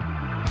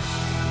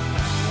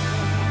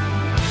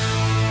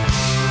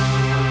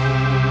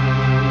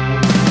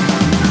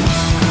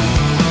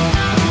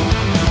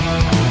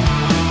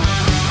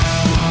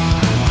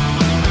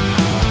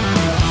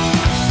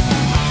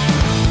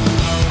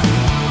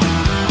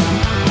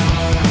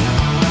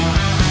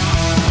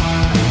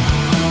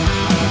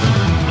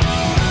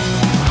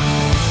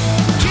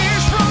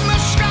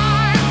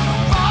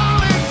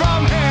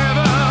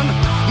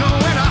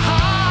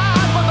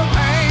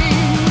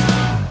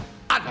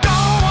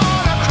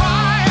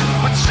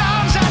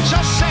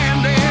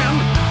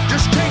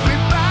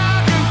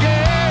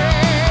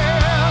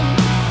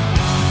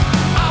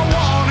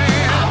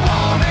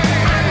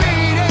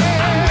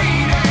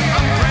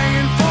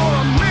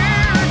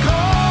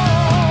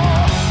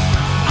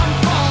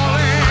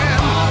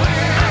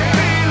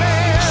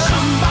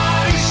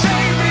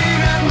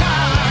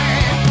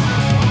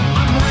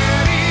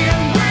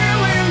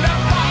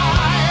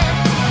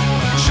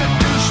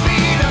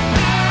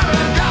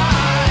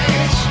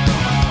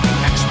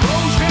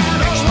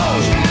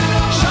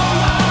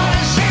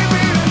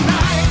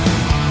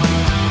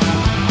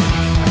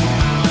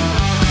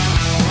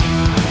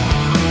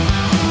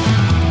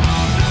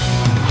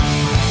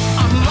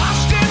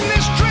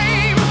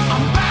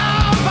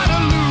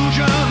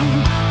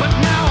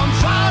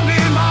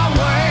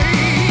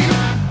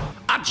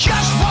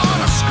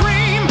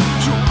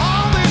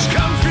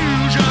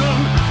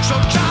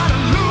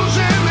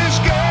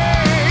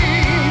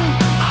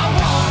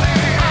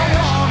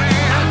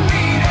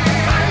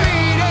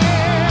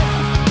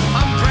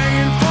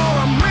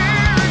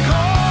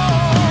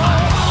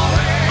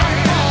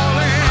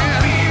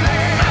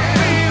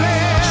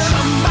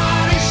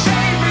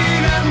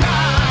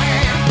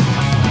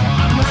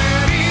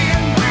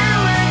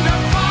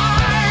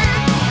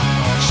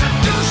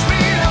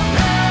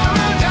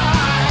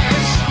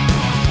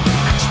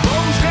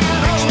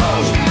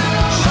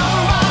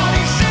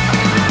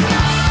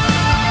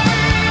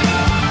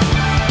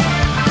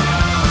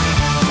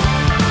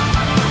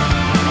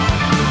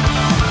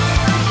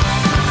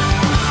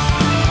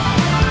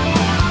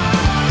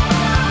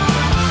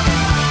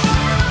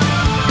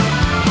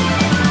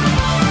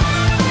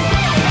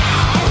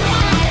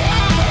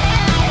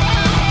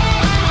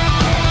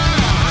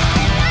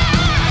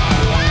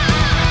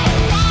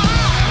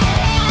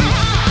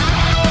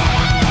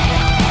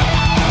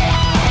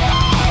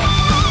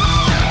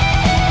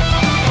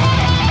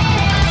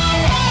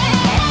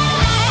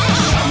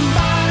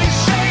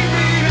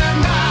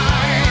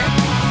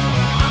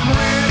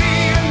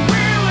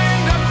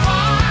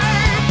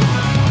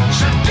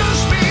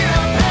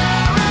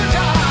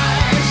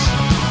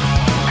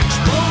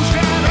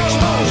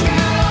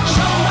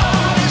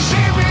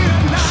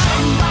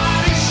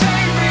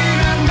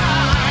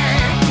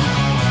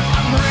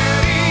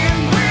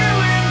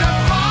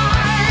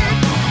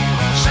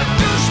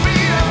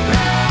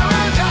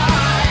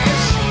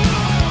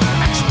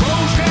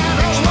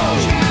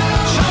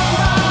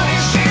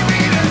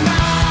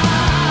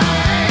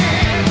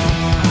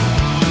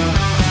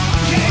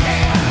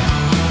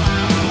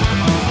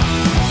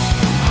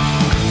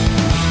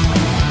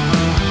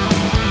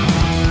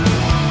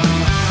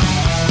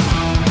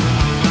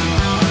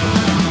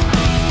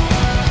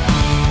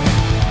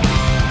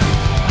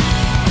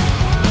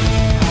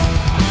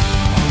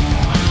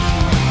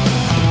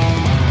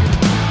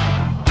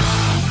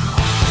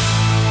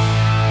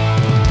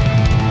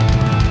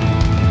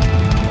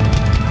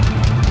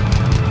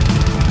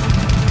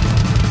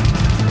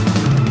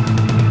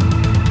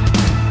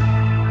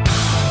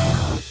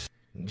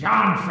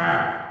 down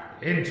further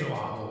into a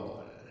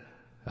hole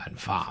and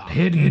found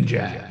hidden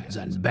gems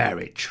and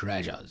buried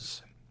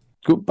treasures.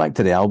 Go back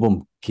to the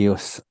album,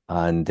 Chaos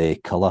and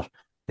Colour.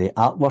 The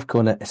artwork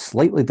on it is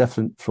slightly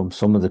different from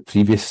some of the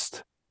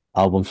previous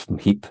albums from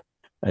Heap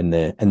in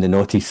the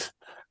noughties,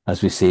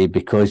 as we say,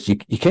 because you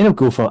kind of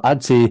go for,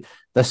 I'd say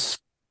this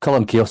Colour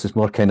and Chaos is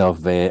more kind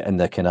of in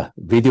the kind of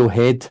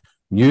Radiohead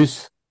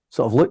news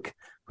sort of look,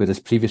 whereas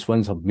previous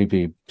ones have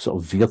maybe sort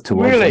of veered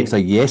towards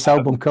like Yes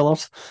album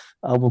covers,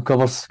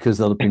 because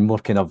they've been more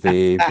kind of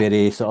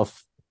very sort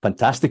of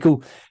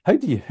fantastical. Who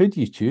do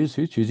you choose?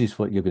 Who chooses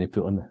what you're going to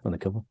put on the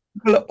cover?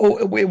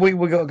 Well,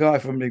 we got a guy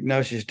from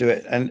Hypnosis do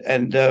it,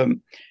 and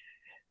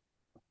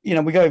you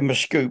know, we gave him a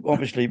scoop,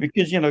 obviously,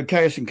 because, you know,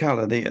 Chaos and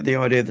Colour, the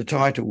idea of the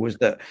title was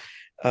that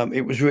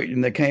it was written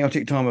in the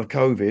chaotic time of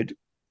COVID,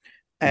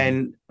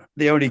 and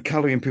the only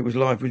colour in people's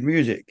life was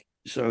music.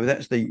 So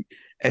that's the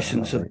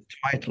essence of the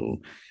title.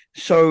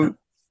 So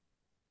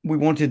we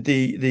wanted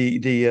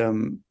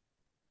the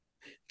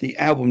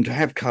album to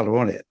have colour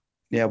on it,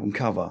 the album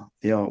cover,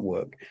 the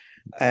artwork,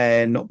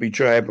 and not be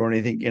drab or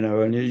anything, you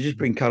know, and you just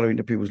bring colour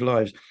into people's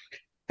lives.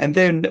 And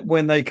then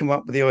when they come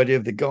up with the idea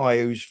of the guy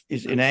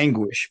is in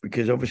anguish,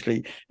 because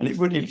obviously, and it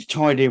really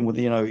tied in with,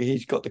 you know,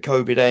 he's got the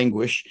COVID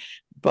anguish,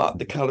 but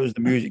the colours,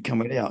 the music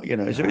coming out, you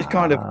know, so it's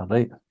kind of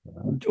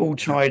all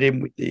tied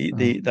in with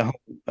the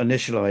whole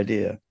initial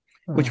idea,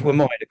 which were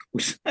mine, of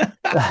course.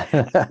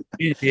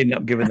 Usually end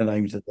up giving the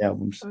names of the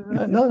albums.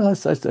 No, I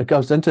was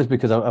interested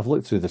because I've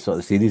looked through the sort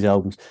of series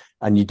albums,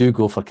 and you do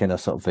go for kind of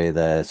sort of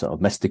the sort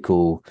of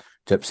mystical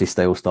gypsy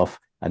style stuff,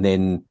 and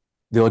then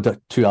the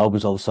other two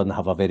albums all of a sudden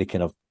have a very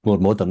kind of more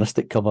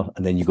modernistic cover,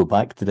 and then you go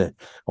back to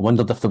I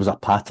wondered if there was a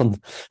pattern.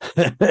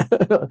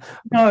 No,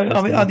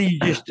 I mean, I think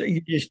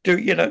you just do,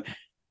 you know,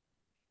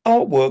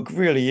 artwork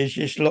really is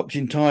just locked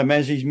in time,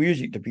 as is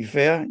music, to be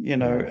fair, you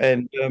know,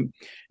 and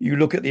you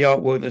look at the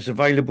artwork that's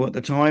available at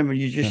the time, and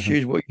you just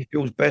choose what you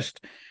feels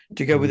best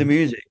to go with the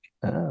music.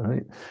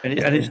 Right. And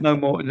it's no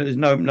more, there's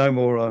no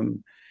more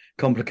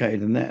complicated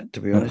than that,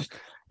 to be honest.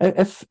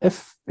 If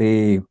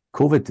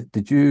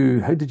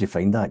COVID, how did you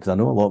find that? Because I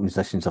know a lot of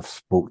musicians I've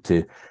spoke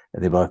to,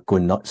 they were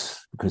going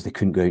nuts because they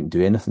couldn't go out and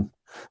do anything.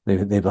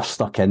 They were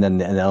stuck in,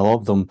 and a lot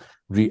of them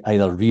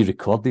either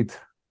re-recorded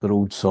their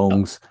old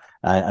songs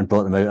and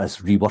brought them out as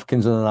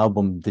reworkings on an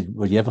album.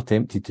 Were you ever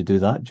tempted to do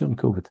that during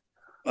COVID?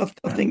 I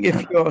think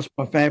if you ask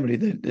my family,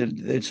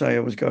 they'd say I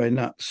was going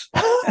nuts.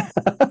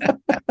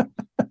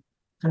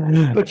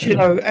 But, you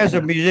know, as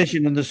a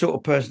musician and the sort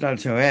of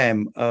personality I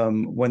am,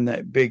 when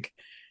that big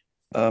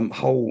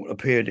hole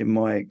appeared in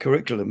my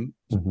curriculum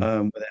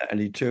without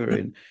any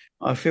touring,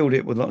 I filled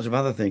it with lots of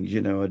other things.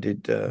 You know, I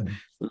did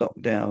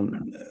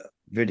lockdown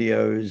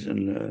videos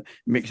and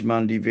Mixed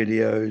Monday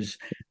videos.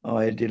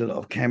 I did a lot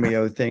of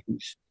cameo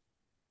things,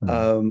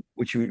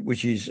 which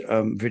is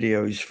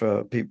videos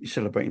for people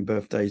celebrating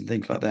birthdays and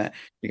things like that.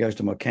 It goes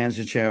to my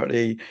cancer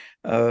charity.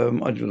 I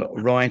did a lot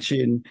of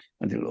writing.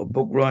 I did a lot of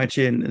book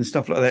writing and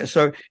stuff like that.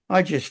 So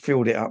I just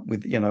filled it up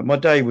with, you know, my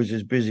day was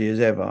as busy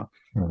as ever.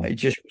 It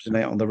just wasn't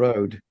out on the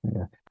road.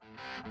 Yeah.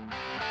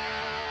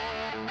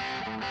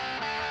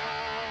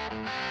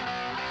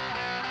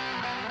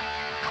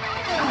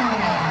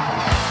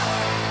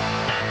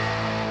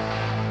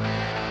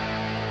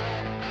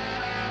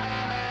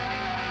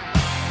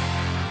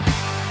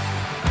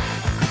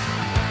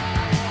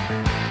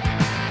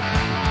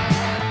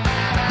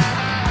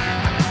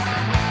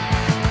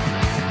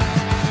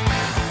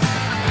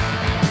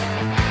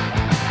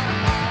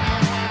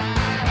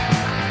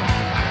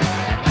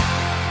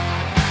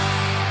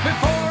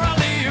 Before I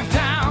leave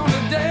town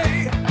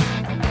today,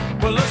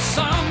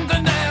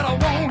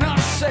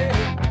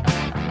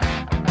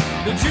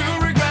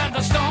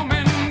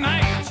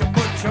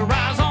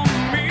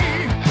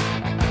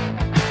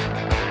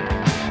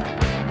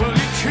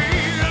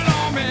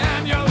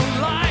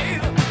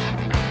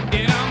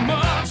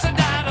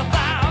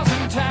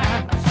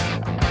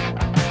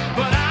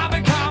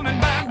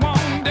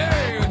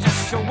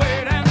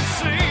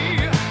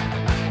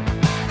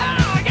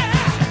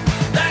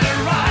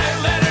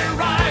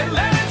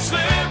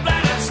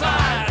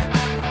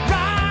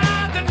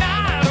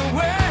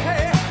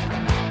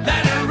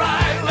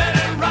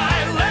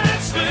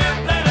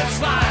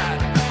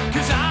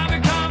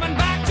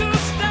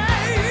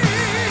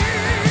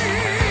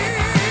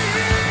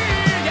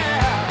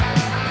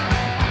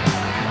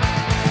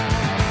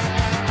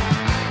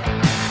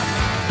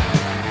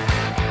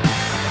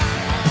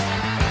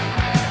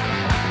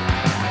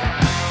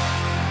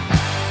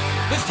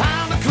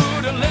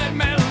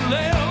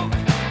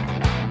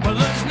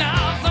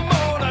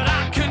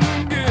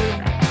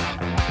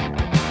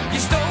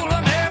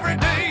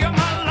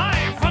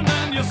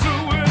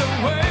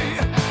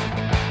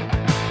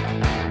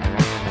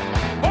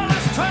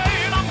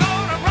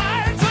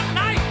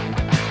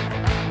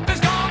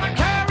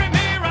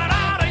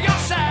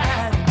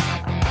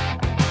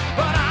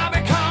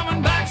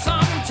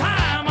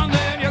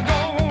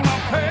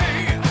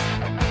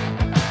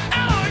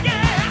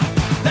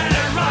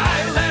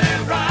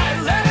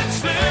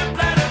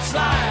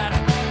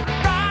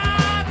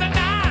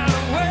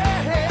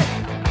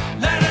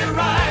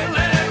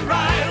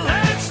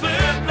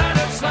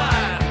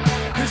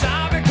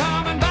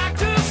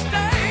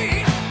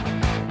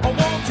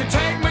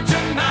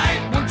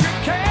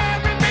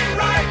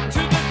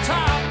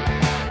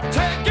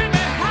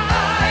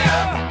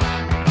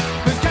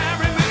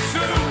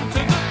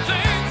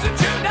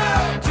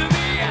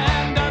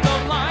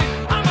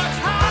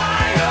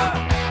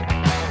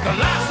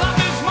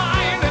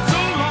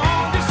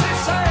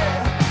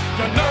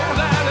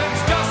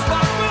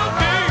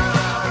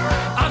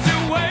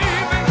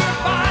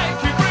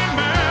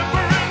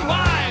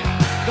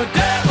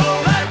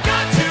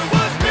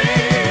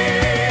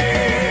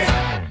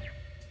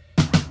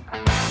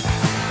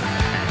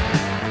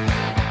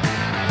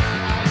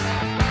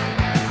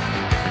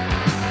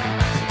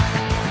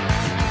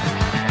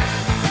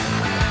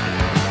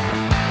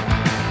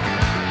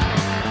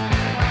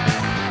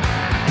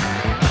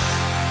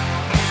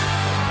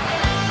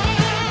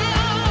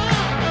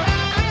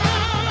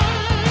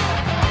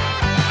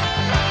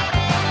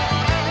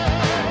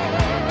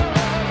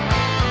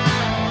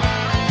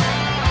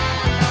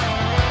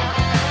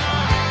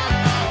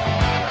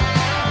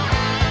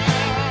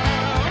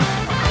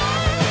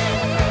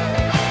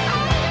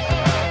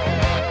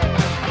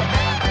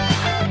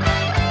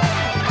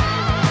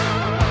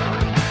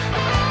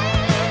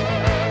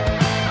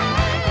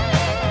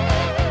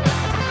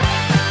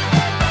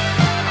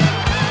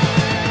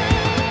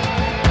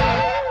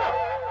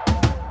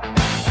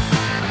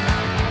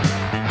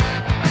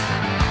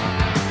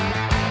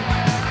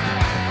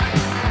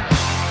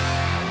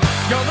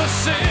 of the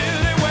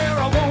city where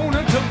I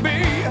wanted to be,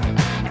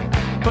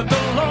 but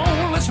the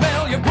lonely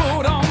spell you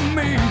put on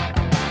me.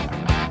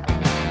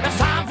 It's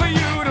time for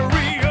you to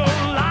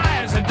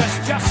realize that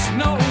there's just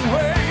no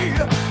way.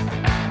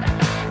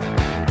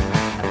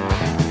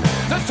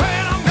 The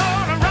train I'm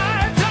gonna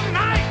ride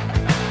tonight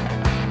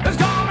is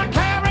gonna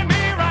carry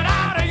me right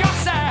out of your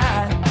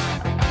sight.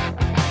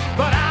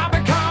 But I'll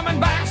be coming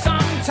back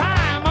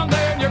sometime, and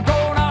then you're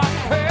gonna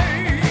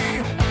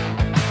pay.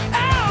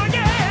 Oh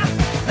yeah,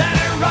 let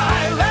it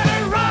ride, let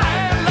it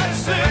ride, let it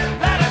slip,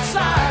 let it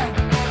slide.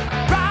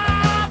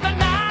 Ride the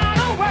night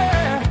away.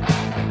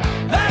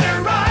 Let it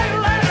ride,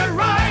 let it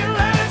ride,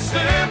 let it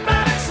slip,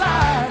 let it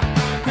slide.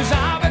 'Cause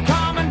I'll be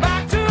coming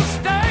back to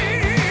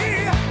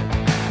stay.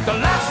 The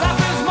last lap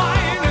is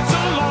mine, it's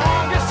the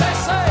longest they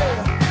say.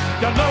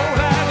 You know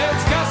that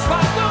it's just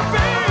what to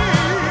be.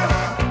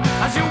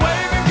 As you're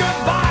waving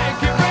goodbye,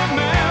 keep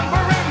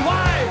remembering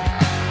why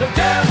the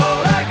devil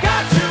that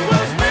got you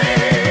was me.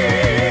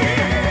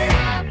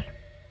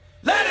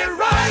 Let it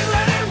ride,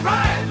 let it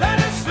ride, let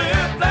it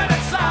slip, let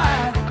it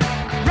slide.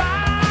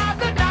 Ride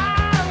the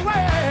night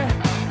away.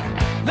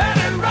 Let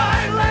it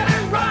ride, let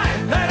it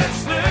ride, let it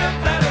slip,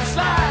 let it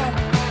slide.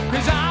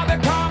 'Cause I'll be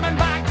coming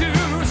back to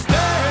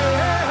stay.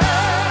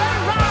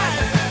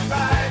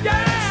 Ride,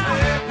 yeah,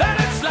 let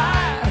it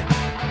slide.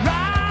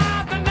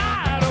 Ride the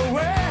night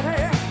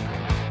away.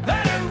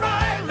 Let it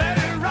ride, let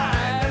it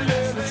ride,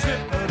 let it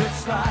slip, let it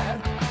slide.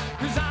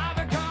 'Cause I'll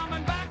be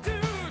coming back to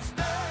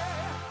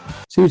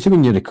stay. See,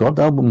 when you record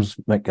albums,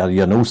 Mick, are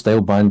you an old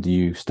style band? Do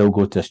you still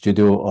go to a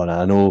studio? Or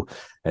I know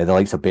the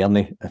likes of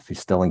Bernie, if he's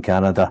still in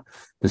Canada,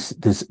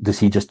 does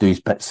he just do his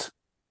bits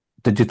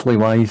digitally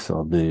wise,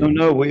 or do?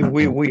 No,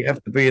 we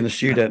have to be in the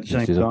studio at the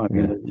same Studio, time.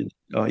 You know.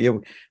 Oh, yeah,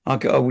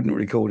 I wouldn't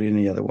record it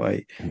any other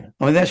way.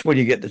 I mean, that's when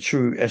you get the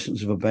true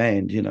essence of a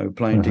band, you know,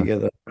 playing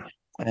together,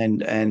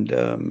 and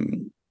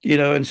you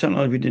know, and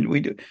sometimes we do.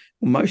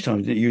 Well, most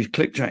times we didn't use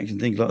click tracks and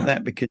things like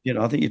that because, you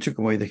know, I think you took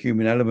away the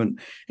human element.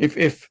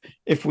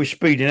 If we're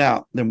speeding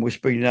up, then we're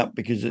speeding up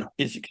because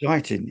it's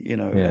exciting, you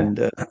know,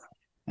 Yeah.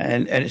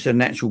 and it's a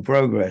natural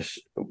progress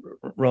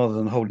rather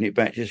than holding it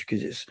back just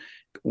because it's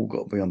all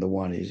got to be on the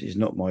one is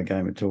not my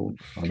game at all.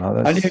 Oh, no,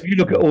 And that's, if you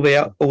look at all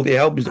the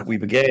albums that we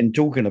began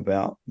talking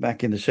about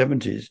back in the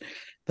 70s,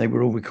 they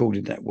were all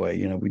recorded that way.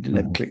 You know, we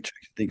didn't have click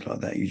tracks and things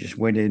like that. You just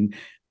went in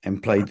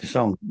and played the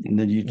song, and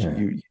then you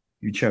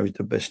chose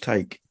the best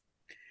take.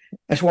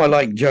 That's why I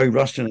like Joe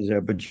Ruston as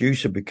our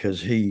producer,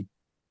 because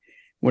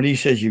when he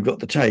says you've got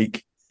the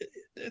take,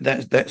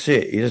 that's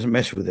it. He doesn't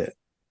mess with it.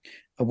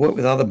 I work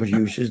with other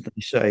producers.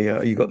 They say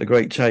you got the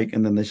great take,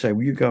 and then they say,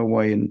 "Well, you go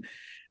away and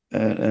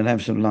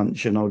have some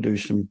lunch, and I'll do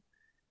some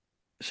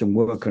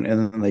work on it."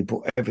 And then they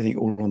put everything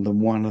all on the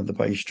one of the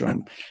bass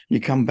drum. You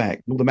come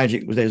back, all the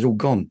magic was there's all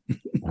gone.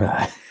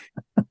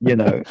 You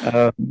know.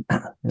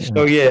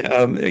 So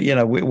yeah, you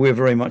know, we're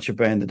very much a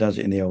band that does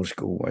it in the old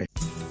school way.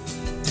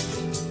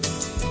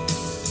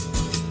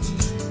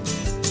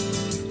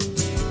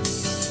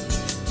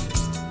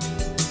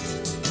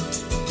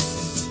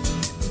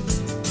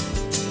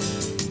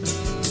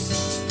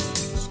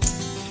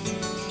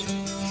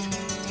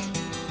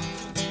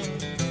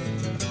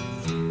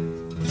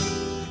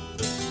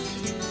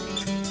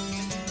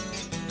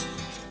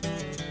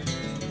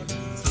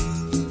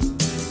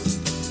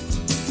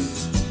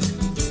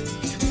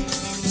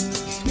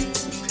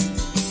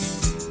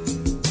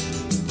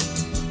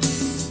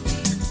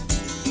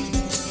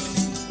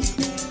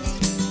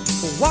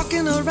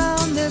 Walking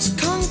around this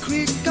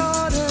concrete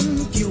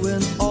garden,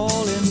 viewing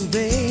all in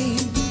vain,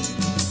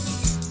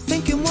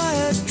 thinking why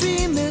a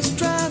dream is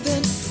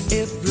driving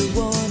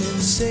everyone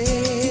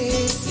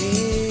insane.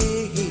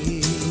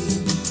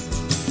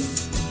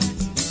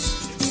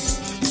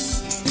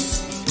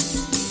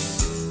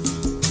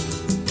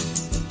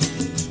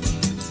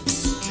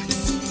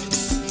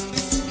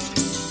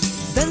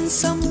 Then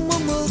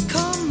someone will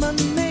come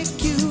and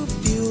make you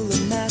feel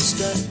the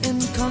master in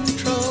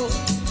control.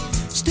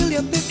 Still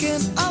you're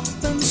picking up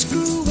and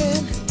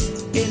screwing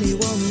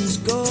anyone's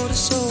got a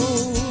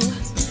soul.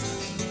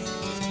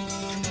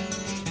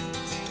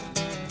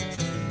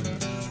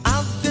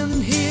 I've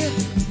been here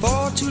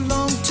for too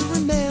long to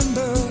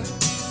remember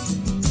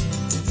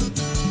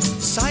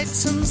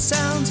sights and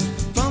sounds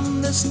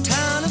from this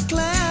town of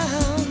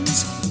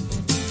clowns.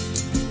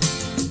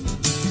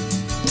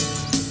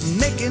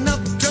 Making up,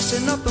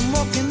 dressing up and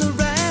walking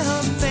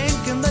around,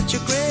 thinking that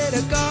you're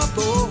greater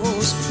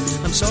gobbles.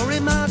 I'm sorry,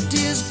 my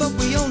dears, but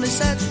we only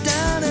sat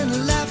down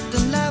and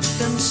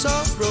laughed in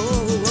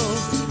sorrow.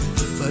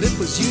 But it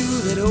was you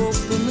that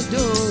opened the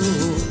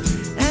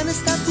door, and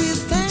it's that we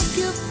thank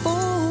you for.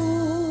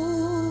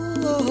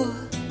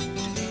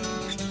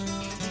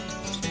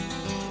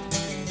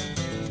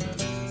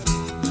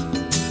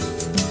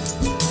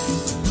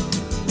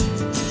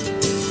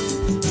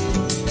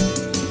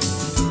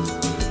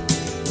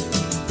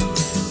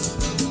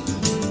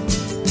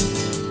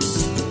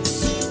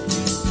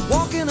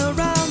 Walking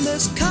around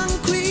this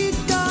concrete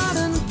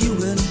garden,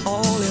 viewing all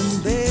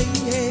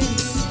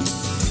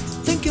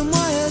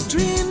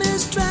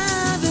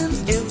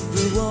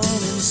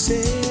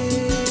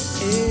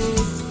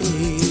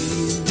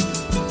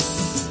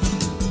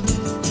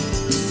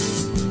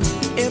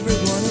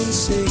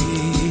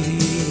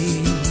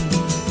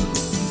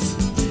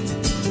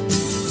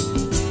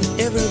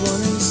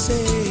everyone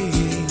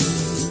insane.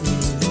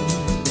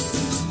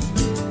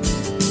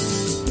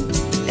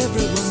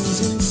 Everyone's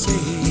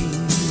insane.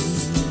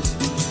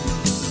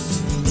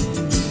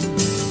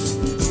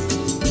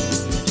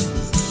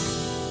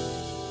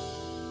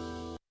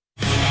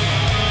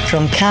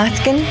 From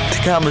Cathkin To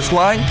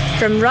Cambuslang,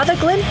 from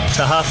Rutherglen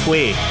to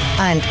halfway.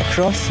 and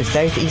across the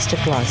southeast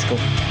of Glasgow.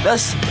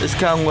 this is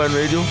Camglen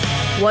Radio.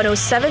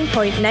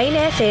 107.9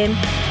 FM.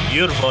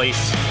 Your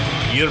voice,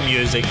 your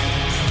music,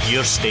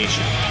 your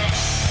station.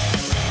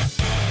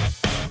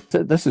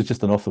 So this is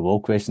just an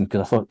off-the-wall question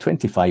because I thought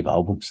 25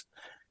 albums.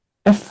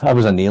 If I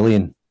was an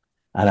alien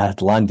and I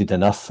had landed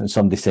on Earth and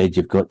somebody said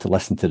you've got to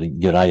listen to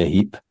Uriah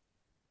Heep,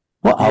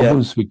 what Yeah.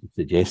 albums would you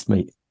suggest,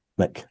 Mick?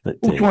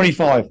 That,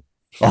 25.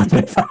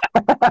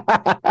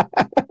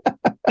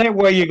 That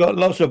way you got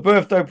lots of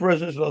birthday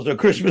presents, lots of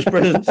Christmas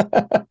presents,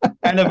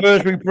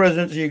 anniversary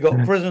presents. You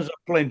got presents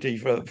aplenty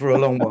for a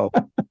long while.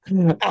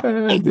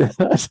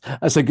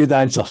 that's a good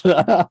answer.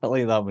 I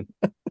like that one.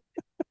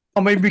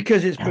 I mean,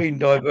 because it's been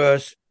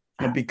diverse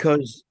and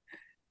because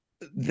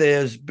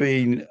there's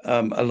been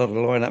a lot of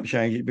lineup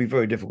change, it'd be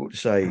very difficult to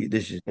say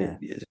this is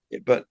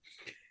it. But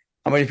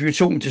I mean, if you're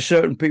talking to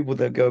certain people,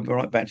 they'll go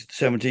right back to the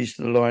 70s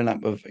to the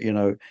lineup of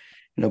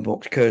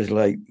Box,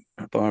 Kerslake,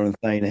 Byron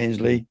Thane,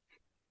 Hensley.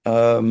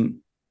 But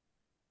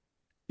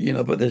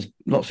there's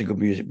lots of good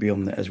music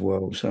beyond that as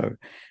well. So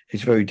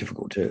it's very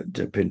difficult to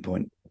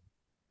pinpoint.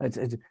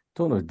 It's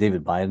talking of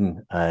David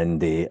Byron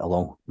and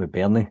along with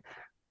Bernie.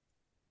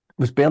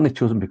 Was Bernie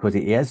chosen because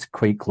he is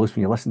quite close?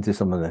 When you listen to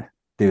some of the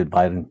David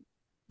Byron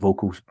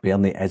vocals,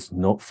 Bernie is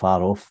not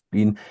far off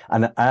being.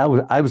 And I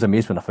was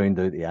amazed when I found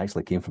out he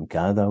actually came from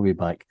Canada way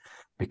back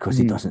because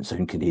he doesn't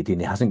sound Canadian.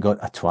 He hasn't got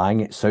a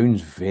twang. It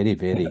sounds very,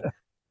 very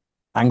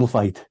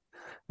Anglified.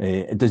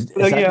 Is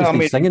that just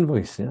his singing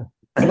voice? Yeah.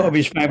 A lot of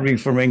his family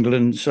from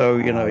England, so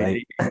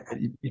right.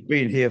 he's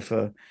been here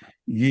for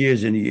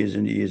years and years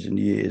and years and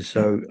years.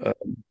 So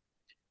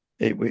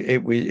it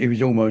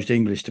was almost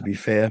English, to be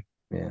fair.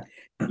 Yeah.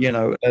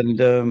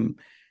 And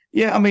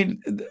I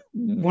mean,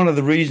 one of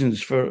the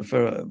reasons for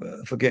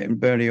getting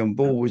Bernie on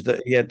board was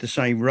that he had the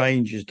same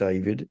range as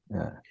David,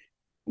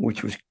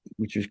 which was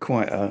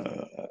quite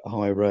a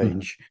high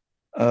range,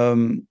 or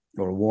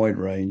a wide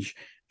range,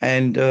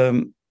 and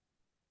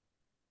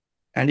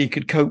he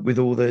could cope with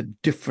all the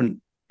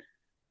different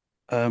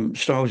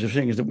styles of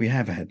singers that we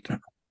have had.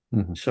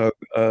 Mm-hmm. So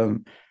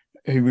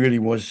he really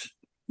was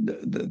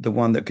the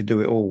one that could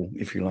do it all,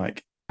 if you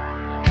like.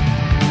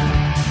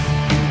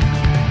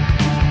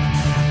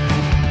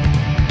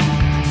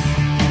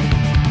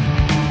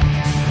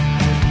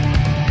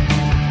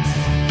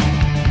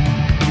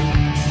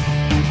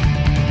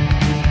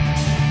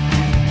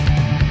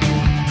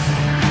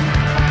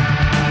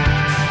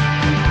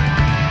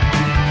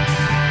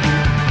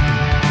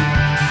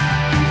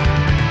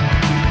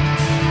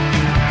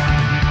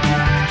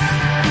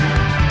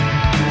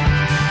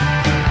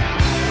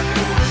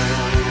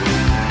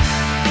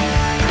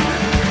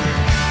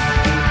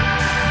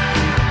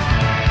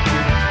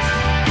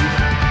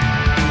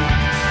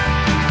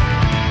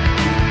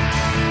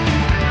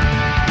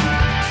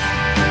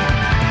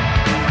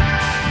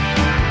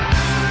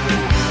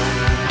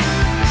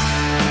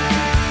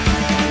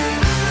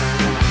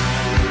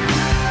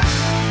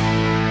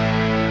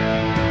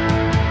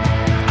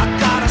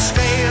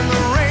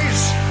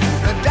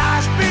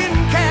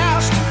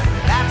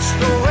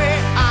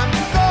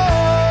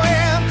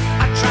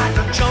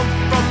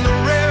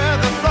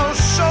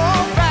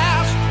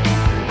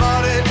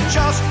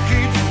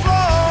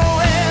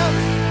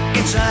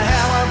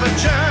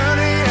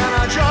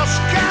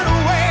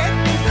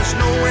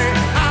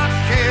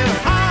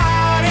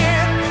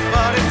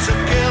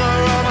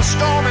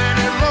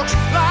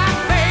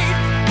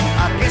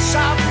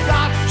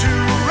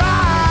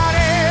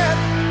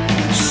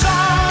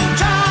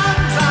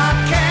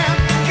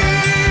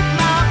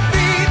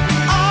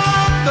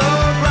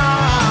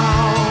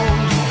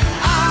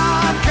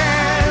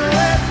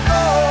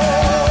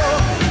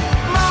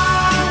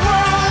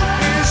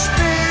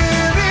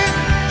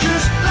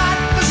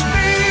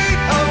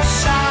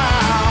 Of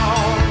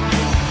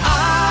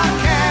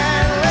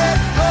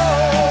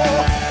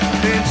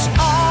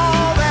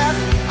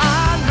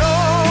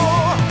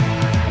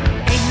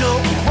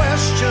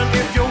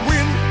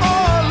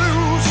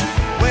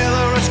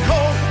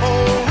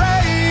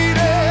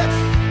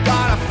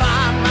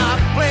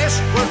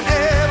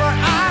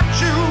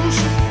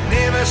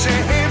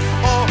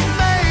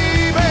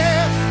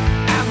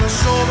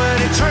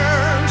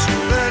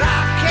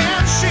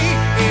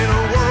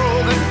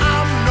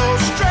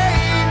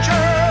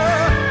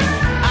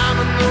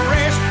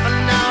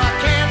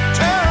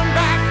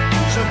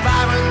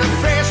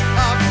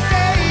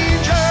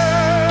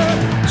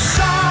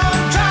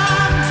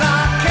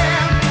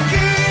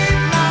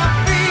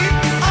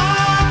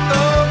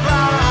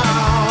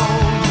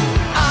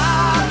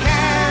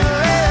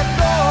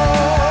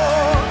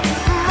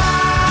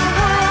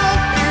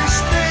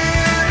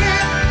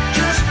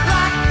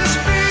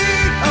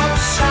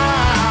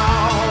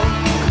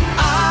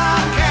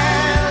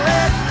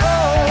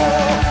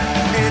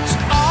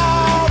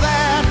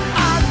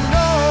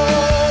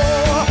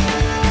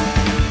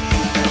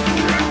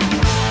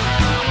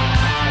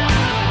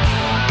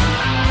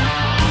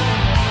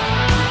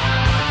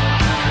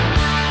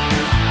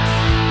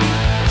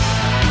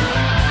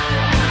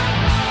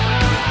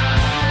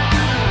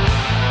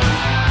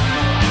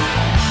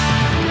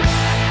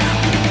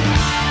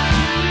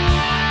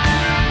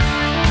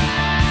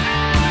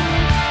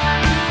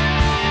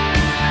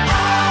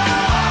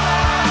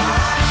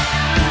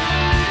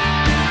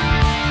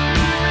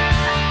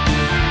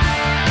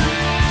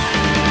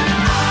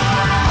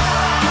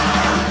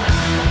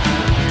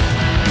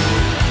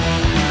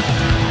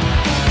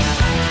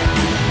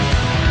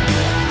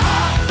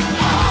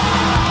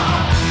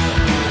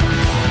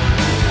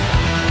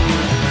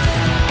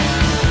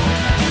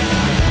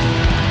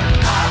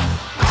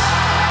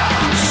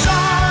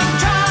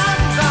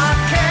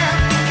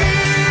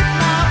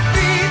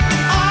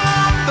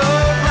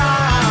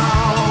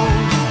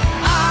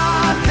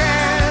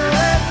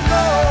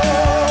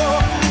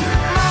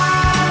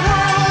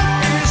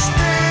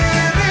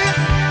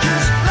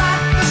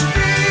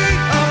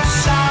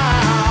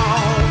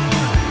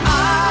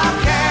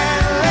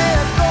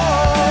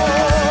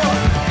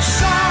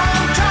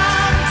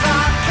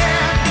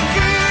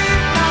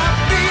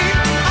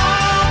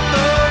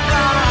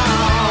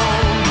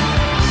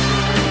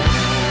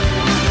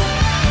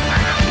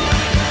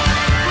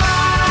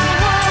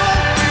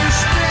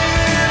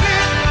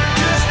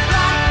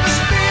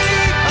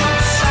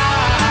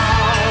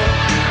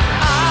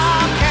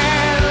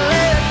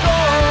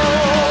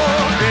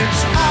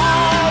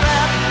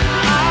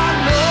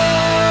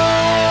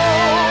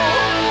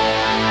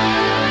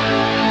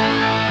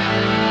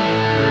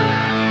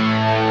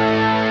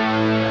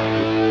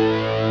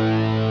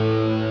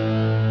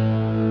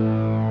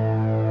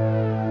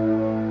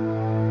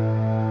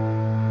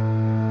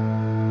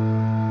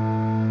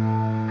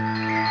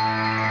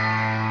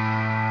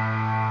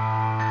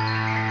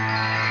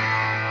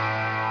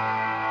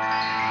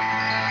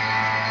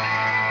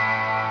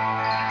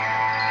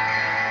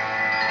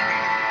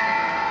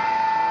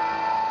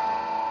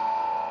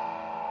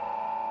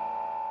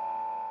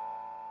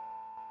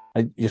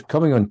You're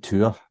coming on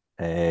tour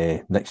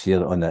next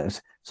year on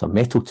it. It's a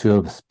metal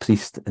tour with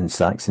Priest and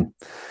Saxon,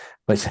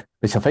 which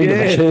I find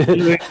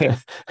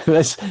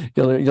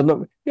you're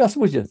not. Yeah, I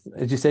suppose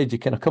as you said, you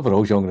kind of cover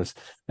all genres,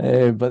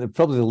 but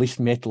probably the least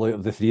metal out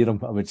of the three of them,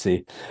 I would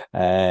say.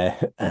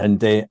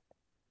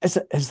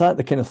 Is that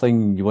the kind of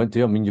thing you want to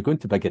do? I mean, you're going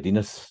to big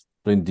arenas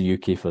around the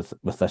UK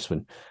with this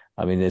one.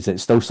 I mean, is it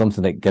still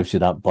something that gives you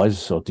that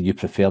buzz, or do you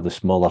prefer the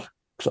smaller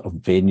sort of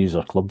venues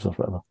or clubs or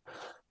whatever?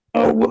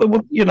 Oh,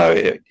 well,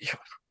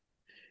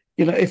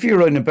 if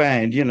you're in a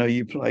band,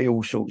 you play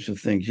all sorts of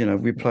things.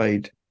 We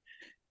played,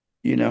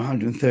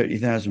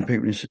 130,000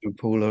 people in Sao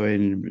Paulo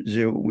in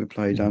Brazil. We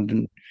played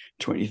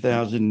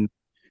 120,000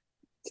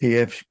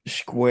 Kiev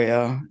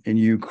Square in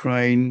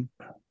Ukraine.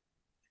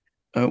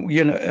 And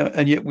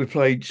yet we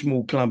played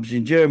small clubs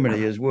in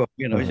Germany as well.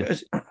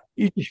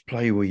 You just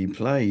play where you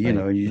play,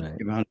 and you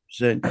give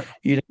 100%.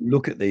 You don't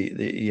look at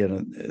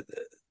the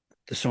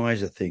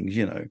size of things,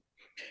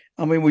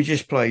 I mean, we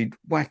just played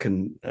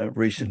Wacken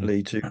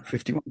recently to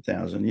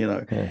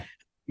 51,000,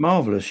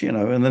 marvelous,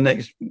 and the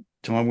next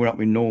time we're up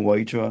in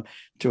Norway to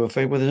a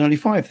fair where there's only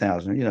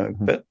 5,000,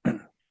 but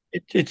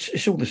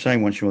it's all the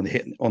same once you're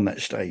on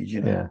that stage,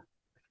 Yeah.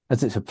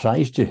 Has it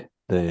surprised you,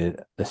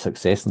 the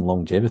success and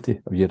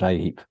longevity of Uriah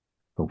Heep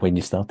from when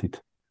you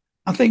started?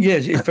 I think,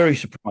 yes, it's very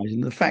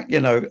surprising. The fact,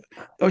 I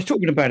was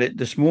talking about it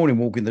this morning,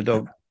 walking the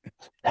dog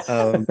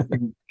in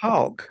the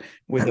park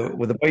with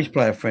a bass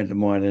player friend of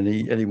mine, and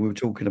we were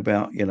talking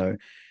about,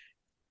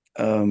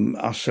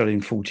 us selling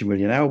 40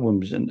 million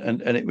albums, and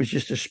it was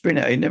just a spin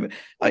out.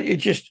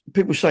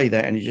 People say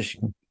that, and it just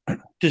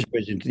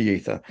disappears into the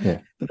ether.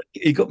 Yeah.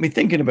 It got me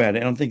thinking about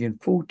it, and I'm thinking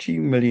 40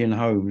 million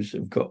homes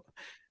have got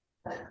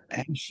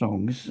our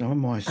songs, some of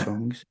my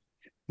songs,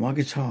 my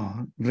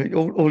guitar,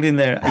 all in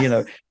there,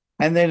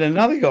 And then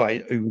another guy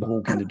who was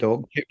walking the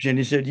dog chipped in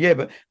and said, "Yeah,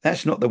 but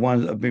that's not the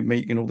ones that have been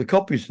making all the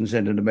copies and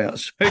sending them out.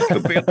 So it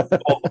could be."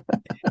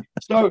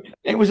 So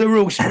it was a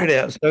real split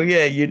out. So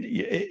yeah,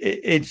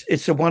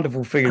 it's a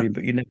wonderful feeling,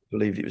 but you never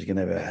believed it was going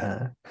to ever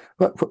happen.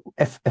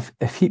 If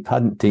Heep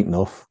hadn't taken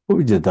off, what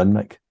would you have done,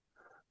 Mick?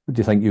 What do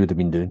you think you would have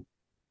been doing?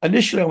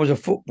 Initially, I was a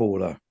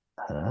footballer.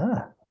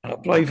 I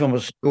played for my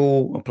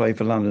school. I played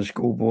for London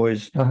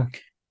Schoolboys,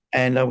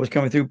 and I was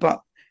coming through.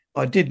 But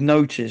I did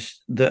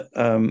notice that.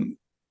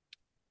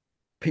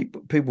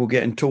 People were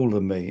getting taller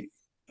than me.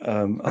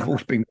 I've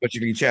always been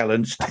virtually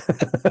challenged.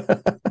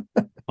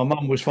 My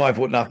mum was 5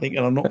 foot nothing,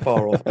 and I'm not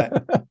far off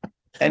that.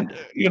 And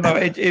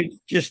it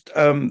just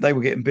they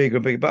were getting bigger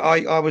and bigger. But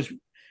I was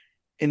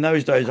in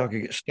those days I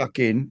could get stuck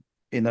in.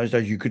 In those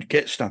days you could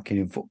get stuck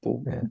in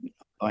football,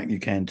 like you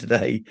can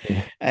today.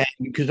 Yeah. And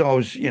because I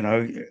was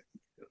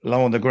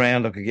low on the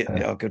ground,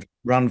 I could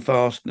run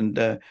fast,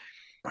 and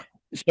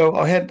so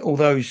I had all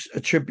those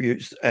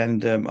attributes,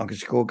 and I could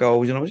score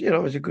goals, and I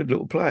was a good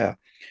little player.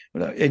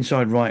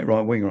 Inside right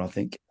winger, I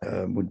think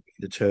would be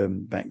the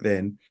term back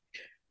then.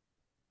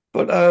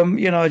 But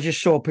I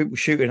just saw people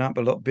shooting up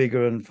a lot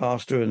bigger and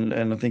faster, and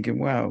I'm thinking,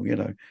 wow,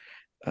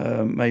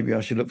 maybe I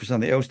should look for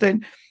something else.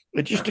 Then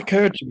it just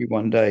occurred to me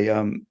one day,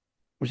 I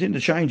was in the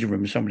changing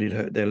room, somebody had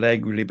hurt their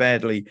leg really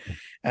badly,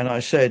 and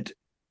I said,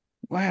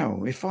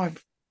 wow, if I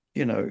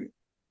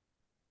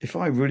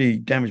really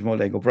damage my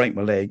leg or break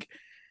my leg,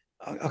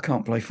 I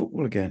can't play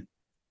football again.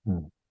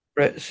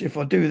 But if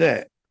I do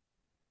that,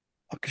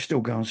 I could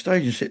still go on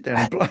stage and sit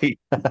down and play.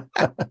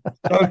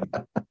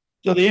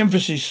 So the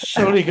emphasis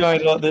slowly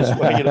going like this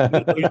way,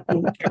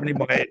 coming in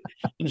my head,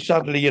 and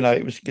suddenly,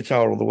 it was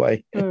guitar all the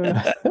way.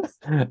 That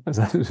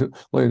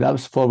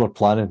was forward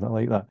planning. I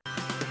like that.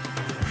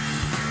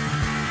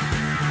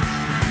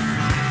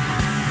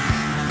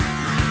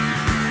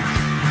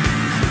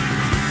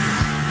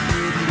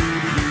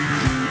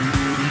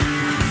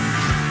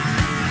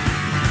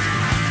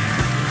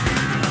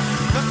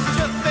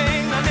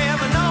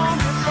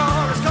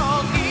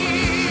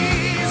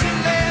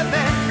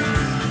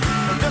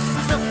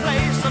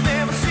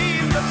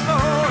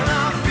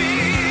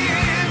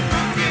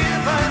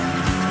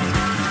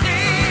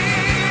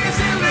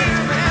 Easy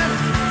living,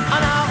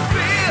 and I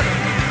feel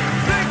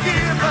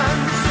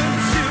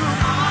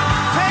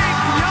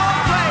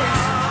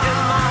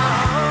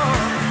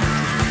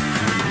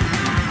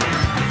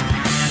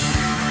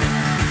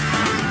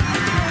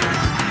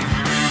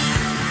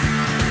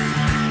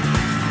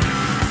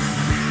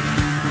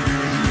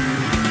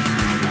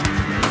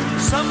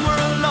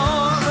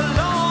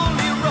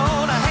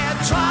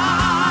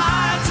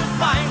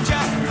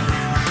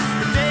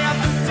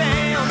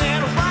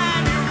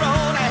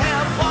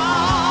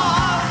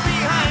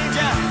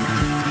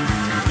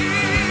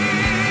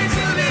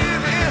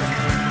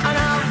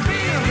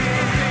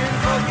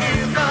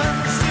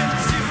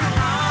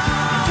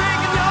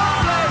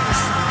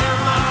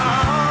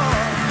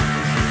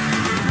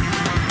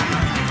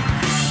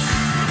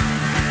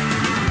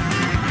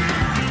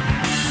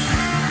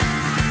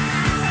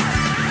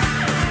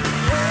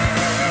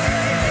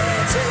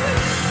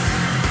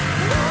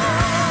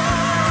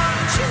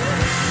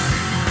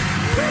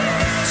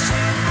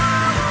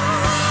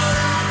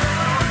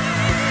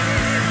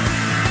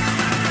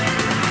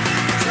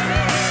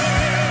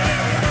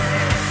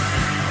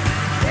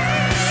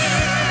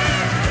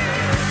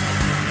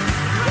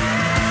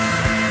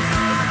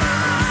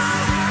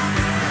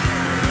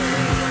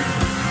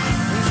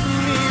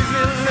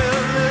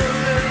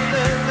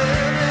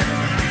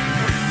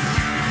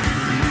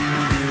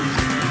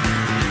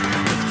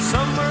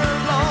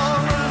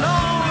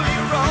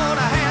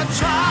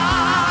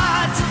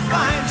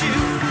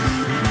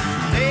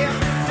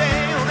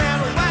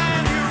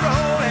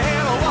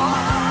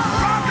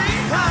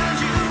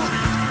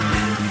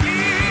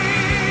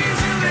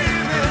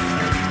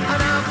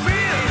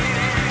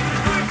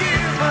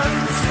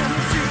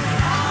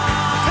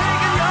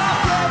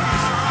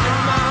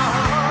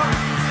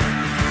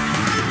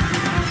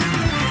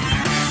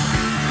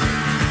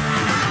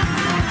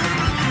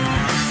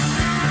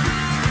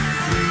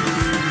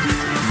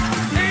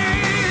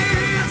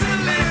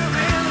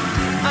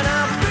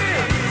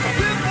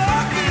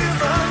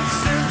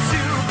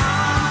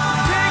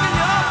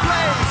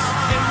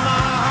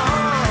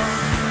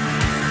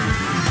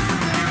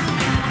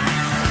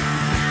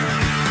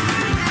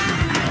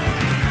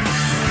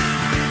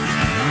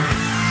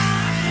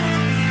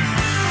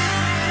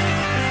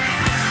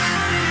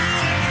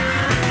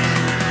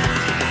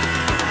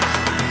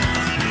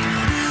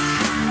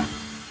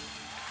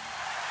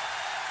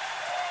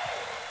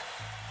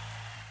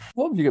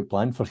have you got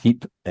planned for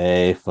Heap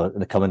for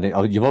the coming?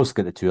 Oh, you've also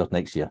got the tour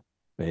next year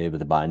with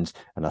the bands,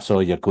 and I saw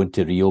you're going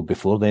to Rio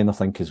before then, I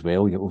think, as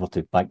well. You're over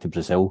to back to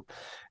Brazil.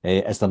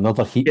 Is there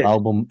another Heap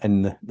album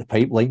in the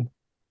pipeline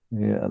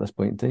at this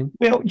point in time?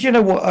 Well, do you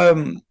know what?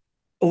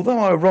 Although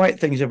I write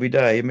things every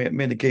day, me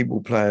and the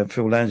keyboard player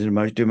Phil Lansing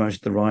do most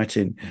of the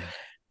writing.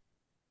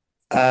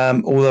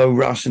 Although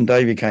Russ and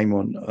Davey came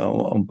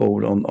on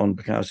board on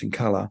Percussion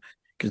Colour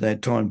because they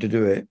had time to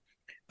do it.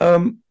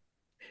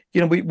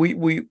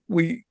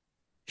 We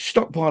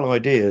stockpile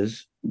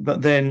ideas,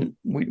 but then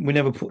we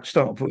never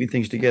start putting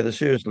things together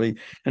seriously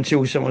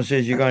until someone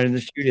says you're going in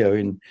the studio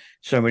in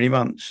so many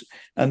months,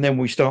 and then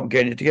we start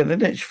getting it together.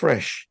 And then it's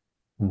fresh.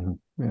 Mm-hmm.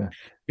 Yeah.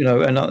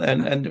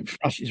 And for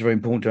us, it's very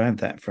important to have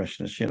that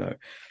freshness.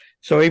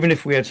 So even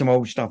if we had some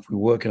old stuff we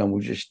were working on,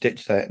 we'll just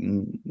stitch that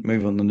and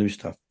move on the new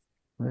stuff.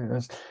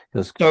 Right,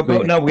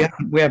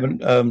 we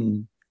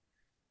haven't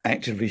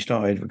actively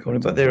started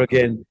recording, but there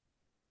again,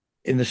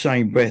 in the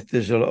same breath,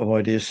 there's a lot of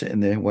ideas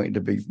sitting there waiting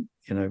to be,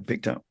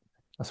 picked up.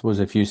 I suppose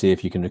if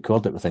you can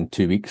record it within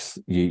 2 weeks,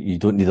 you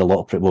don't need a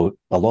lot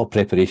of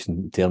preparation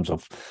in terms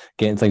of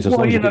getting things. As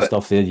long as you've got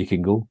stuff there, you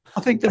can go.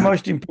 I think the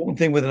most important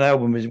thing with an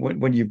album is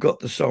when you've got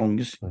the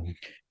songs,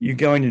 you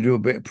go in and do a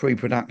bit of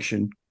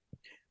pre-production.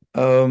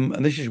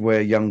 And this is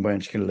where young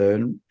bands can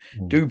learn.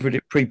 Do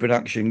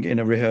pre-production in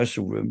a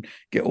rehearsal room,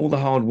 get all the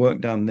hard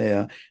work done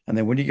there, and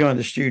then when you go in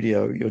the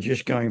studio, you're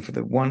just going for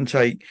the one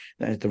take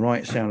that has the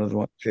right sound and the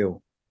right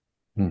feel,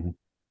 and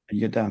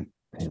you're done.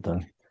 You're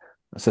done.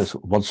 That's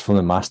words from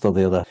the master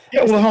there.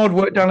 Get all the hard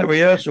work done at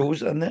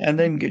rehearsals, and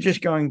then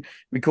just go and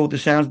record the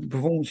sounds of the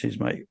performances,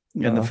 mate,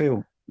 and the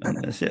feel,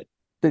 and that's it.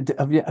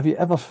 Have you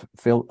ever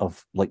felt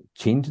of like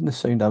changing the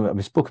sound? I mean,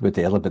 we spoke about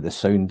it earlier, about the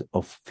sound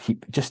of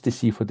Heap, just to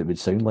see what it would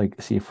sound like,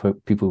 see if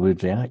people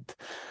would react,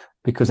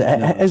 because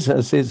it is, as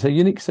I say, it's a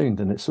unique sound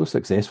and it's so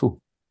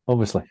successful,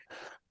 obviously.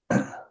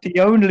 The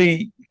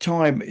only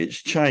time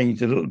it's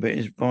changed a little bit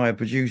is via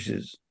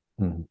producers.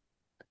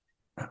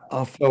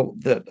 I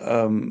felt that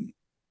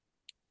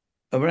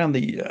around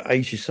the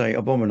 80s, say,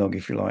 Abominog,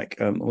 if you like,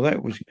 although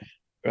it was a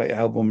great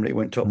album, it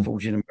went top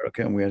 40 in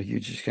America and we had a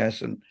huge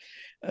success, and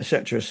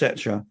etc.,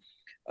 etc.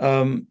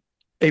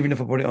 Even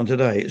if I put it on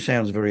today, it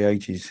sounds very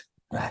 80s.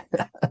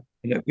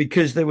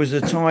 Because there was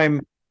a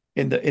time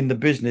in the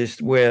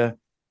business where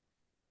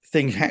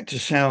things had to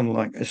sound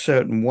like a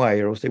certain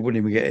way, or else they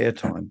wouldn't even get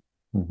airtime.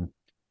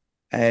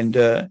 And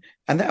that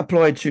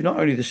applied to not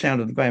only the sound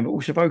of the band, but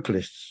also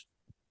vocalists.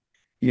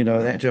 They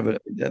had to have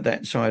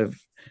that side of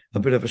a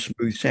bit of a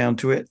smooth sound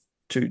to it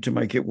to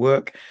make it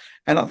work.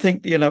 And I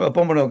think,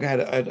 Abominog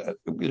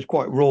it was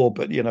quite raw,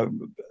 but,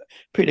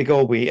 Peter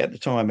Golby at the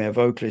time, our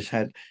vocalist,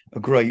 had a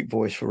great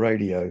voice for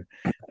radio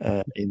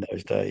in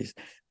those days.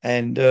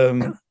 And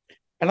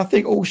I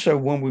think also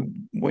when we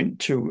went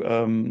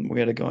to, we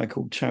had a guy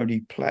called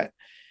Tony Platt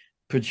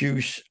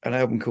produce an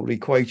album called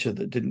Equator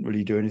that didn't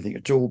really do anything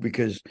at all,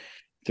 because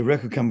the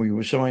record company we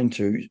were signed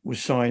to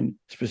was signed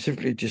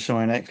specifically to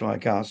sign acts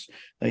like us.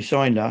 They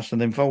signed us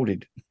and then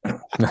folded.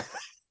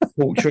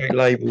 Portrait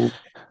label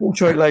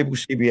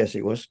CBS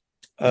it was.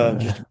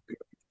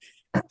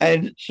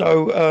 And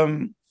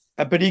so,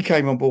 but he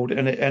came on board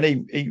and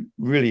he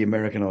really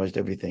Americanized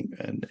everything,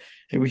 and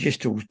it was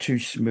just all too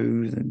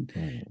smooth. And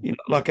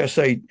like I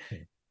say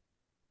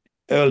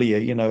earlier,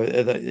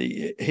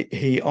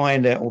 he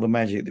ironed out all the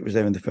magic that was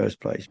there in the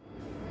first place.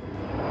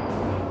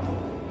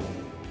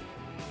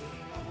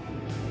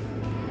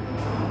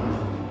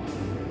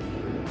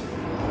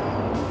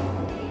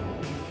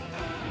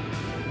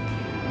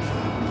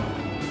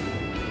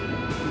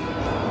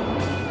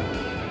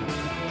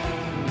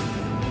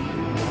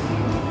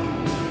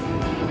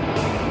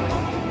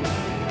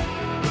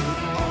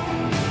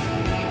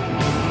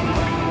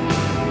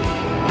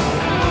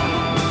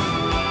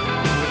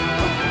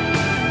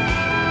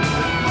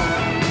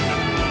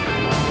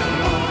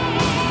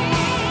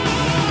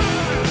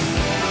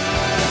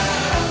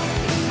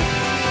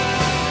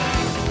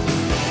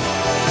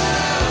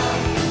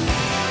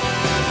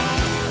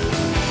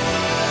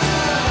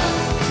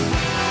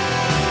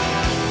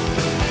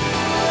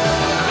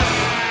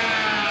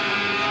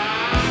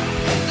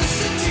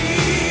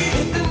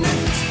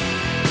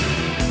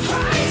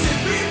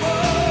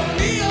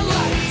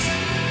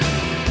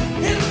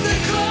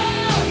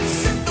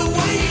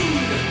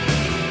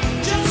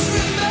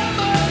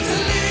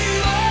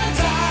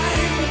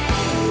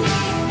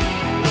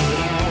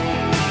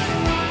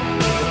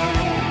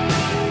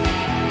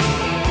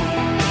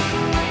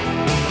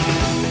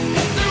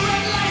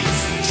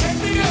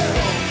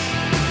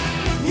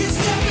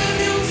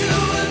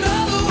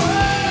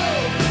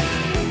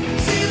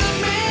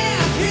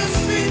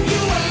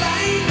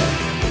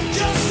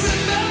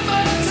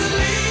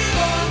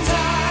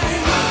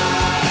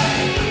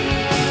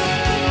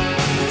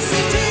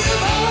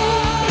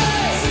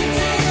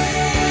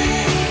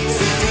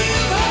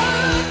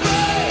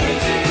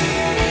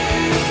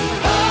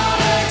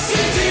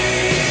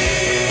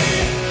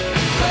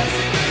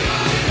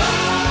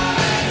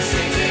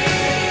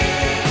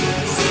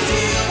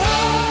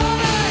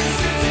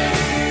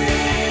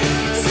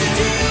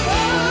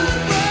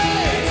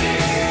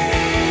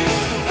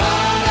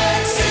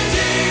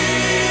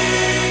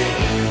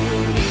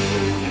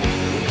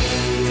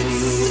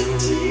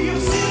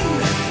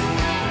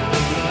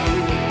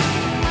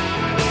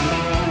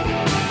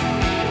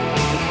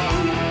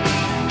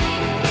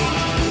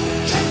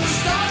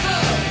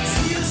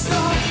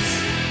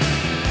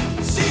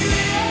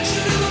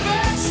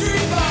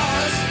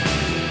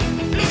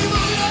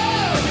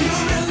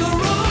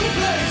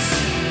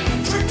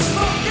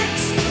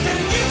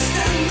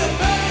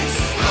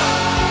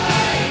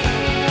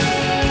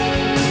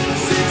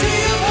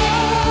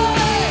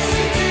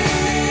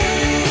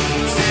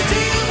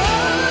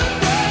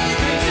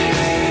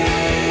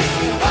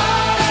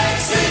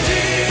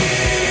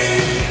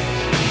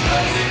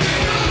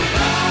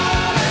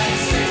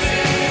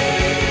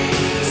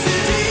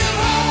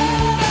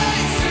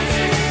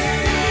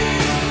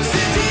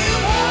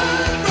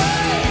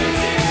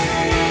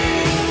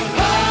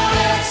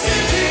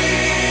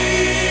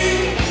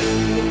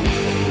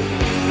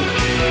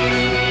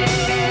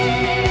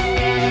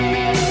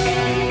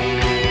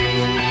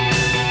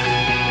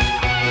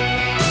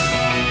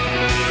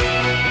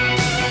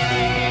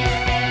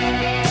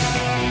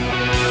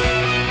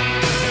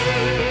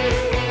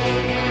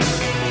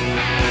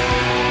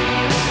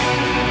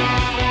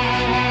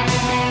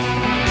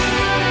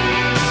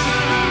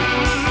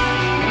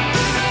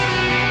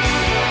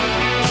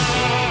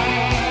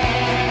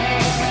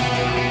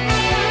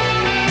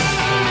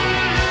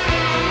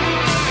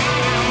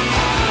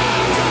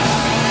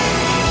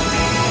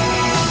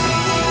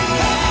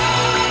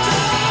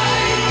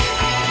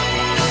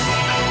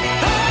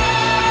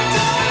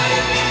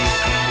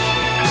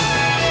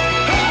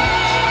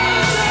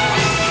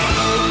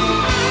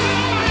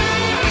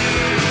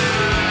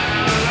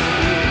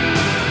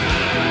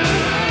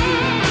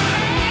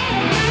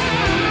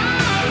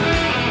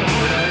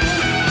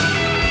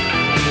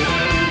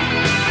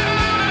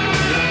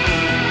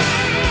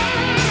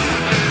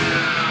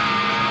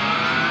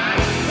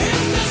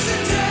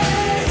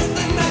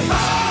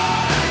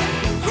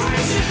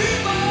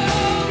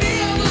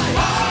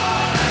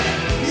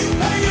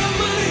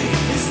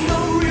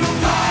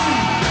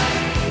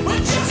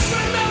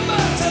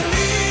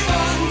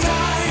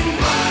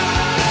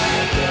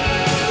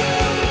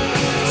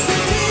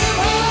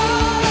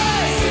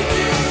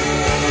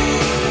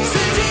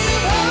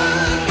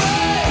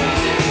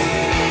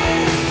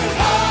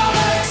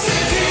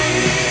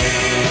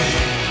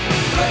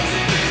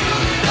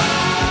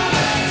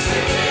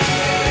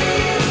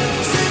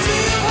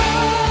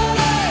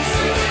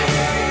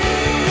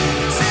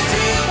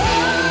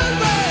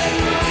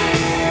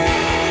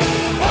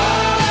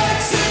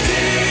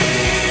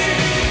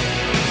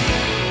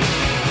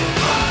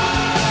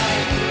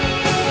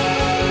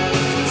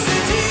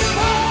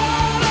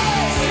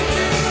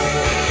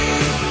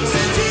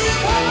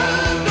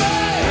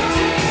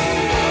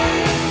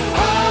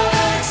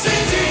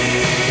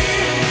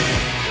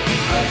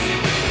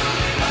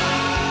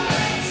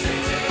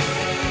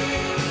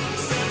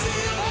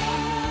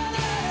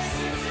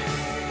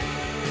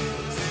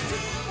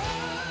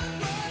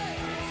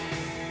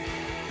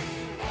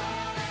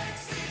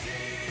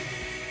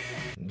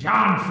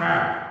 John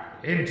fell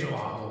into a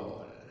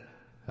hole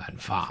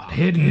and found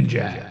hidden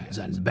gems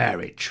and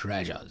buried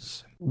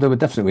treasures. There were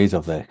different ways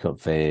of the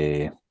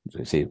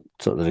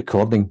sort of the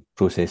recording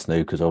process now,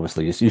 because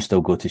obviously you still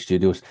go to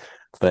studios,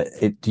 but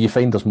do you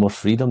find there's more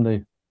freedom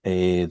now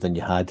than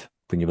you had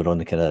when you were on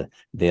the kind of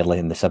the early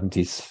in the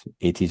 70s,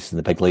 80s, and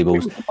the big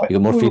labels? You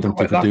got more freedom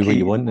to do what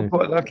you want now. We're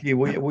quite lucky.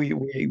 We've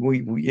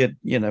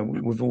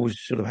always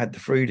sort of had the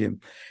freedom.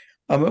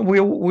 We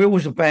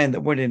always a band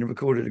that went in and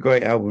recorded a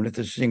great album. If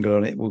there's a single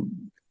on it, well,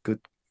 good.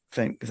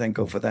 Thank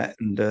God for that.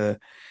 And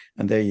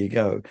there you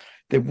go.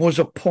 There was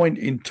a point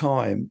in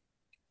time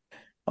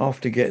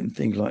after getting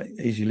things like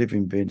Easy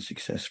Living being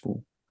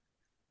successful.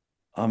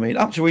 I mean,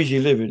 up to Easy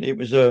Living, it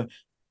was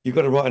you've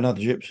got to write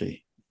another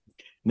Gypsy.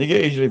 And you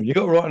get Easy Living, you've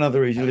got to write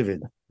another Easy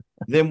Living.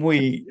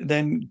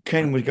 Then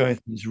Ken was going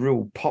through this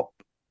real pop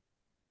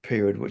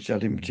period, which I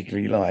didn't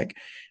particularly like.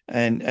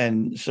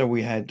 And so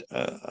we had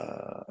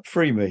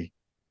Free Me,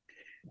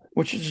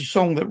 which is a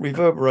song that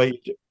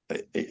reverberated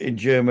in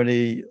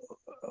Germany,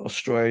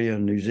 Australia,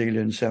 New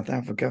Zealand, South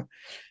Africa,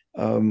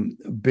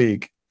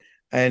 big.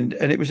 And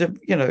it was a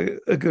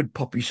good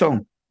poppy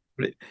song.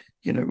 But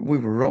we were a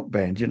rock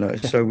band,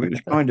 so it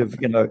was kind of,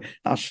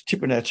 us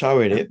tipping our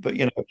toe in it. But,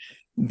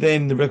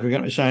 then the record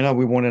company was saying, oh,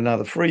 we want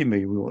another Free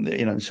Me. We want,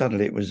 and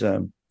suddenly it was,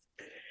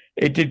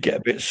 it did get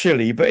a bit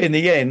silly. But in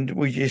the end,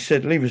 we just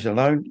said, leave us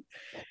alone.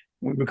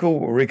 We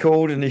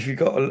record, and if you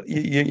got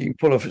you can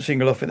pull off a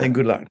single off it, then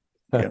good luck.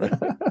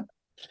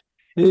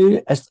 Is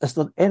there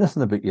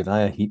anything about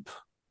Uriah Heep,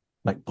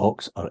 Mick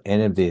Box, or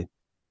anybody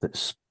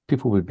that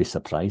people would be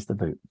surprised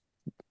about?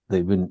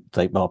 They wouldn't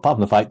like, well, apart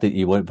from the fact that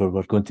you were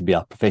going to be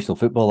a professional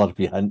footballer if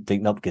you hadn't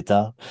taken up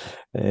guitar.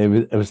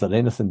 Was there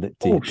anything that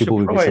people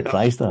would be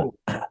surprised at?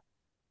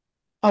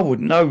 I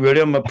wouldn't know, really.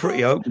 I'm a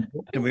pretty open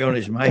book, to be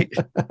honest, mate.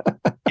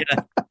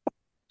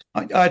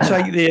 I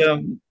take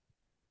the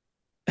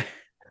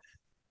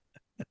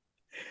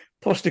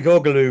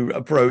Postecoglou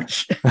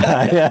approach.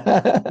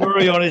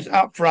 Very honest,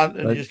 up front,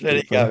 and just let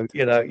it go.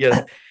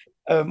 I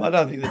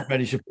don't think there's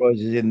many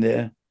surprises in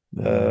there.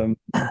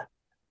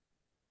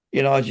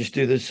 I just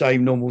do the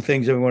same normal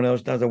things everyone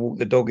else does. I walk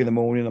the dog in the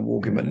morning. I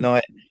walk him at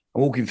night. I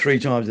walk him 3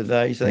 times a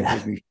day, so that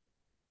gives me.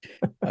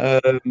 I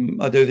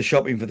do the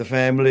shopping for the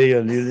family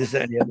and do this,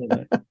 that, and the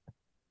other.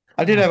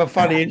 I did have a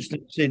funny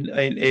instance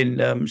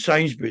in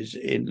Sainsbury's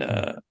in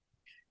the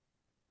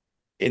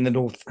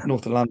north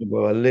of London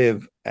where I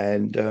live,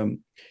 and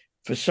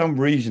for some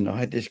reason I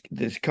had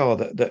this car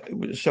that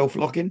was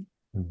self-locking,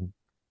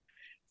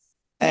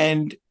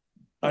 and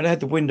I had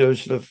the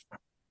windows sort of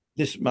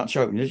this much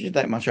open, just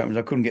that much open,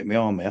 I couldn't get my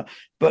arm out,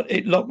 but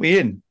it locked me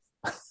in.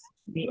 I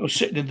was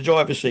sitting in the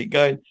driver's seat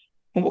going,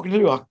 well, what can I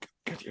do? I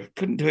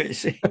couldn't do it.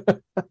 See?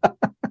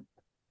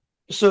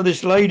 So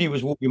this lady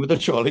was walking with a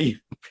trolley,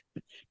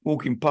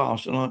 walking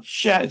past, and I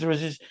shouted to her,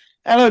 says,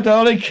 hello,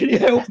 darling, can you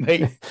help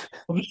me?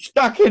 I'm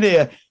stuck in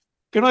here.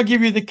 Can I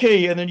give you the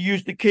key and then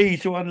use the key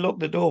to unlock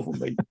the door for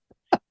me?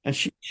 And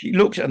she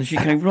looks at it and she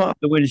came right up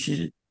the window. She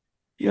said,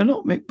 you're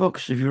not Mick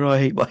Box if you're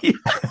right, are you?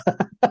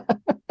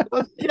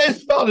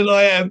 Yes, darling,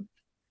 I am.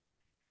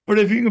 But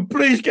if you can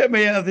please get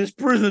me out of this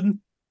prison,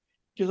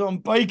 because I'm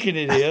baking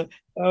in here,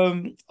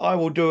 I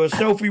will do a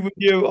selfie with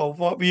you. I'll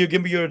fight with you.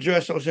 Give me your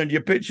address. I'll send you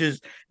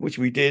pictures, which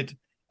we did.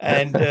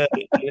 And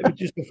it was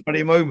just a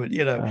funny moment,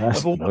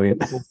 of all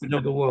people in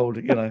the world,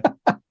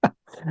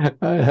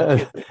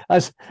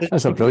 That's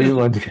a brilliant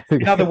one.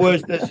 In other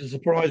words, there's a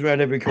surprise around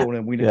every corner,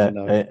 and we never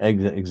know.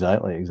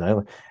 Exactly. Is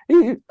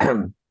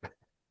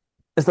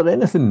there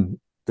anything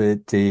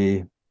that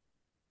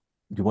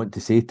you want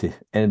to say to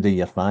any of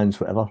your fans,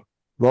 whatever?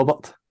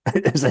 Robert? I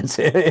always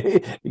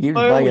say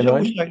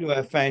to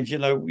our fans,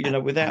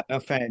 without our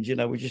fans,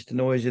 we're just a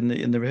noise in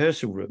the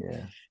rehearsal room.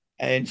 Yeah.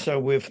 And so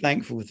we're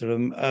thankful to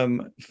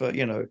them for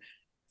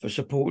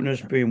supporting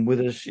us, being with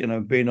us,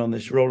 being on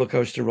this roller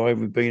coaster ride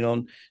we've been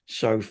on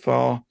so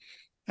far,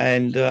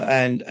 and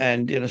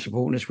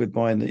supporting us with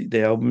buying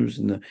the albums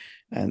and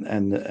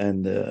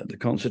the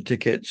concert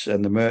tickets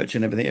and the merch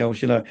and everything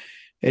else.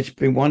 It's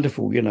been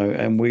wonderful,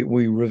 and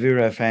we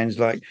revere our fans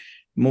like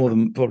more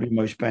than probably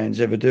most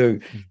bands ever do.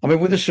 I mean,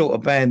 we're the sort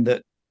of band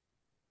that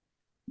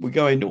we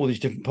go into all these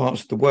different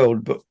parts of the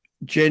world, but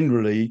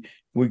generally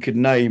we could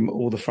name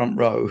all the front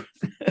row,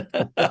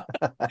 because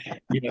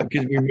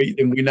we meet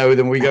them, we know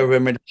them, we go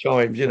around many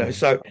times,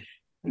 so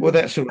we're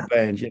that sort of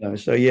band,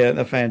 So yeah,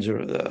 the fans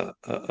are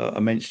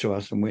immense to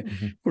us, and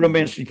we're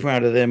immensely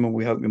proud of them, and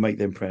we hope we make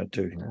them proud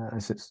too.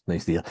 It's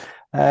nice to hear.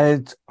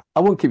 I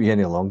won't keep you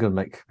any longer,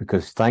 Mick,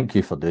 because thank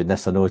you for doing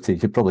this. I know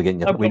you're probably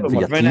getting your waiting for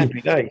your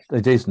tea.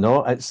 It is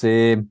not. It's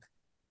been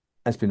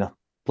a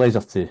pleasure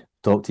to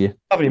talk to you.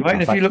 Lovely, mate.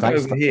 And if you look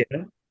over here,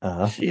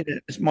 see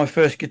that it's my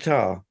first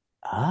guitar.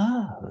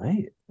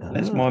 Right.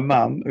 That's my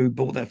mum who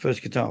bought that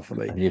first guitar for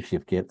me. And you've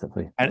kept it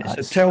for you. And it's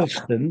a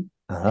Telston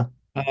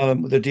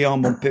with a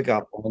Diamond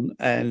pickup on,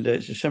 and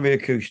it's a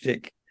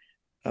semi-acoustic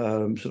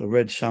sort of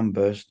red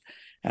sunburst.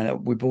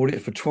 and we bought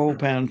it for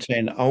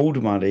 £12.10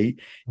 old money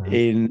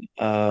in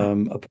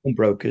a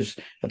pawnbroker's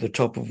at the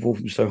top of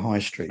Walthamstow High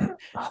Street.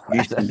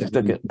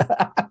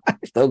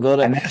 Still got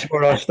it. And that's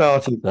where I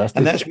started.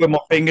 That's where my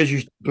fingers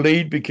used to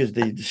bleed because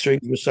the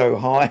strings were so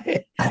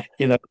high,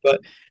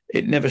 but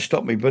it never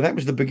stopped me. But that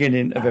was the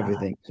beginning of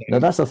everything. Now,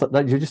 that's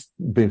that you just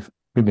made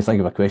me think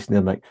of a question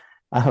there, Mike.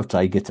 I have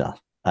tried guitar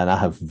and I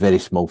have very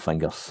small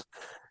fingers.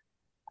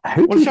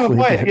 How do so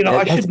play?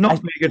 I should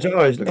not be a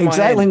guitarist. Look at my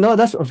Exactly. hand. No,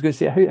 that's what I was going to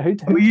say. How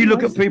you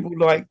look at people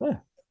like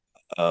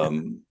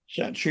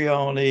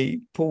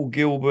Satriani, Paul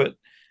Gilbert,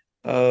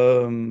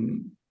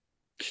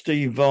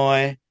 Steve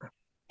Vai.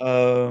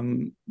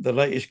 The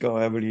latest guy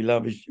I really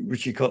love is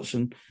Richie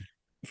Kotzen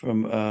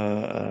from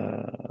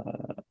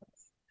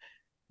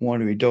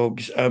Winery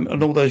Dogs,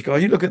 and all those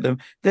guys. You look at them;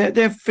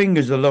 their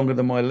fingers are longer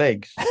than my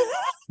legs.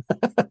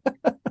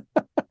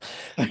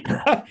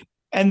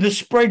 And the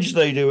spreads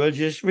they do are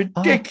just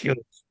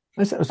ridiculous.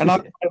 And I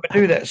could never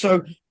do that.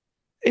 So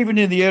even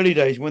in the early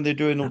days when they're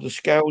doing all the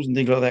scales and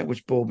things like that,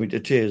 which bored me to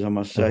tears, I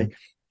must say,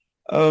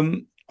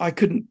 I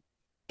couldn't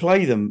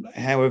play them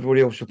how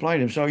everybody else was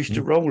playing them. So I used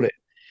to roll it.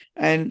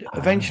 And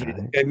eventually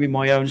they gave me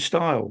my own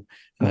style.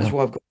 And that's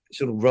why I've got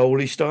sort of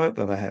rolly style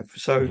that I have.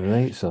 So,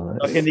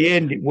 in the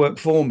end, it worked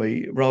for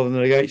me rather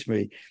than against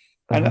me.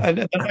 And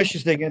the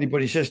nicest thing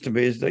anybody says to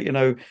me is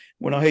that,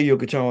 when I hear your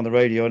guitar on the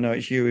radio, I know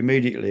it's you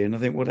immediately. And I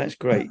think, well, that's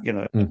great.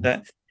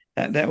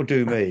 That'll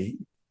do me.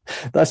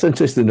 That's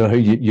interesting to know how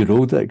you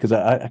rolled it, because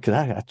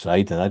I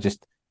tried and I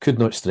just could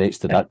not stretch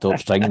to that top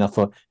string. And I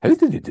thought, how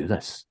did you do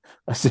this?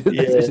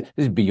 This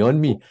is beyond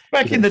me.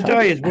 Back in the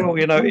day as well,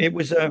 it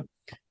was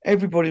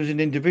everybody was an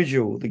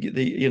individual.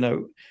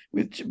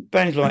 With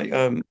bands like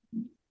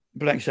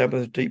Black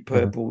Sabbath, Deep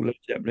Purple, Led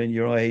Zeppelin,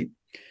 Uriah,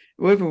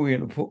 whoever we were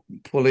going to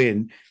pull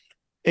in,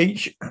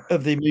 each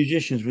of the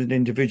musicians was an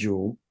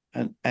individual,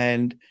 and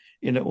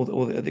all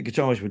the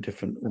guitarists were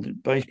different, all the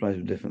bass players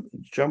were different, the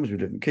drummers were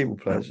different,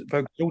 keyboard players,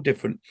 vocals all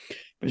different.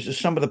 But it's just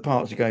some of the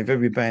parts that gave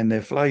every band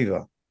their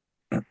flavour,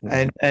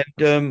 and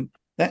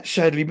that's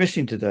sadly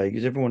missing today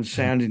because everyone's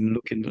sounding and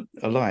looking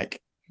alike.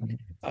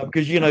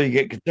 Because you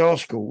get guitar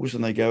schools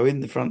and they go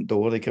in the front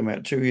door, they come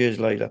out 2 years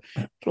later,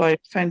 play a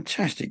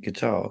fantastic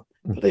guitar,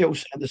 but they all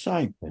sound the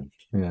same.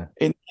 Yeah.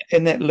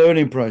 In that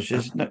learning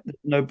process,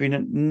 no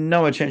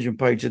attention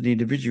paid to the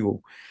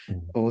individual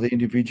or the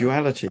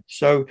individuality.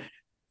 So,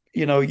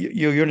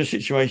 you're in a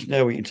situation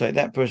now where you can take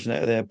that person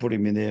out of there, put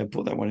him in there,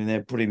 put that one in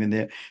there, put him in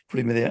there,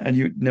 and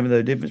you never know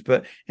the difference.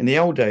 But in the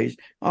old days,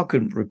 I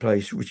couldn't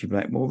replace Richie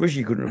Blackmore.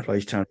 Richie couldn't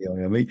replace Tony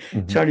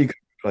Iommi. Tony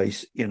couldn't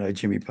replace,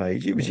 Jimmy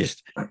Page. It was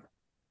just,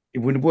 it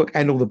wouldn't work.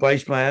 And all the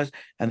bass players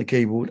and the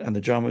keyboard and the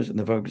drummers and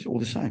the vocals, all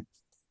the same.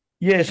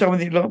 Yeah, so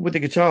with the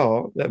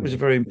guitar, that was a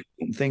very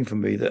important thing for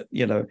me that,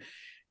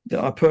 that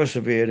I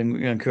persevered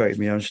and created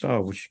my own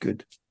style, which is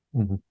good.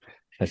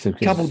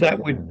 Coupled that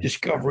with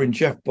discovering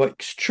Jeff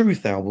Beck's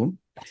Truth album,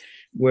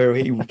 where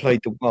he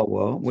played the Wah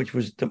Wah, which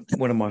was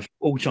one of my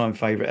all-time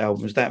favourite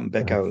albums, that and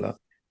Beckola,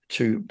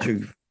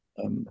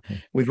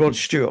 with Rod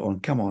Stewart on.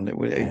 Come on,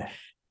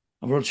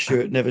 Rod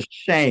Stewart never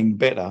sang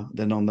better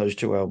than on those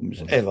two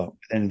albums, ever,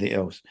 anything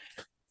else.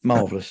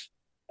 Marvellous.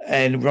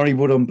 And Ronnie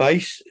Wood on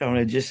bass,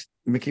 just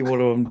Mickey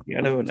Waller on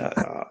piano, and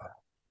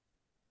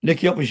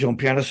Nicky Oppish on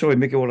piano,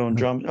 Mickey Waller on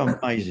drums,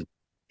 amazing.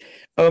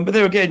 But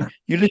there again,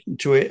 you listen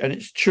to it and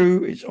it's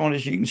true, it's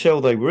honest. You can tell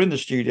they were in the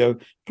studio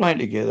playing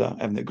together,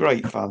 having a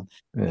great fun,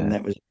 and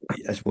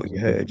that's what you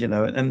heard,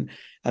 and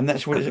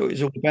that's what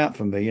it's all about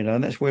for me,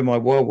 and that's where my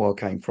Wah Wah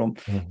came from,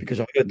 because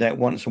I heard that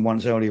once and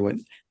once only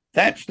went,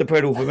 that's the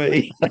pedal for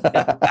me.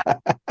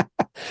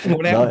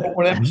 What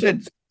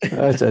happened?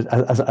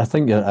 I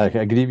think I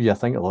agree with you. I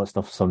think a lot of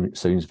stuff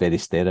sounds very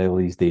sterile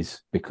these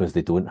days because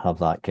they don't have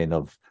that kind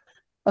of,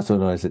 I don't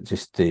know, is it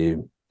just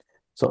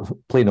sort of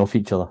playing off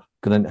each other,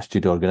 going into a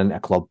studio or going into a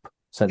club,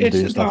 sitting and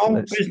doing stuff. The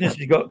whole business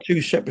has got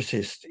two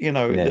separatists,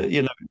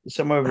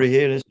 some over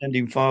here are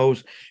sending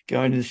files,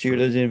 going to the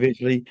studios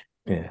individually.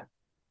 Yeah.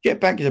 Get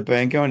back to the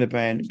band, go in the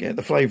band, get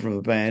the flavour of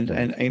the band,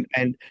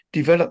 and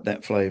develop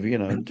that flavour,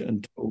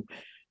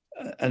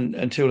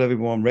 until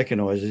everyone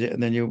recognises it,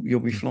 and then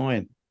you'll be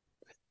flying.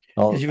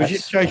 Because if you're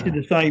just chasing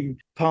the same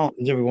part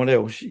as everyone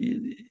else,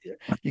 you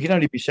can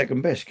only be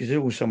second best because there's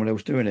always someone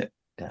else doing it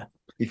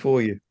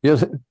before you.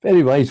 Yes,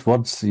 very wise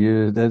words.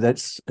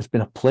 It's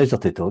been a pleasure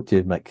to talk to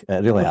you, Mick.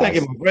 It really has. Thank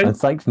you, my friend.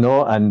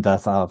 And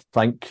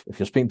thanks, if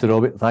you're speaking to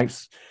Robert,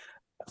 thanks.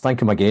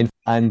 Thank him again.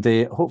 And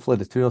hopefully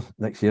the tour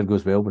next year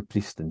goes well with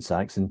Priest and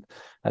Saxon.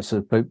 That's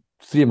about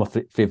three of my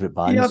favourite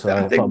bands.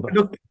 Yeah, I think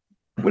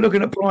we're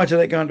looking at, prior to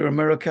that, going to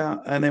America,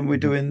 and then we're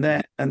doing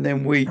that, and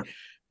then we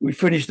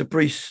finish the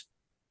Priest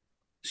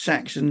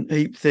Saxon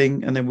Heap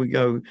thing, and then we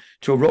go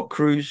to a rock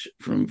cruise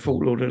from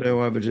Fort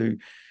Lauderdale over to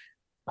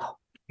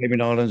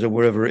Cayman Islands or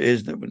wherever it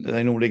is that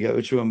they normally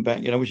go to and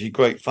back, which is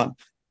great fun.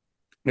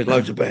 There's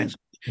loads of bands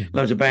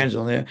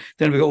on there.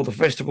 Then we've got all the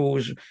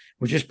festivals.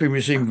 We've just been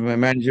receiving from our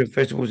manager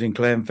festivals in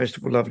Clem,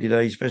 Festival Lovely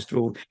Days,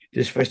 Festival,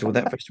 this festival,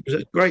 that festival.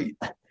 That's great.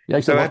 Yeah,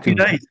 so happy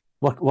days.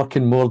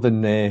 Working more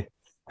than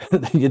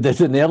you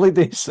did in the early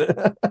days.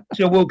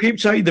 So we'll keep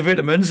taking the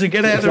vitamins and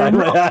get out there and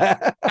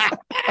rock.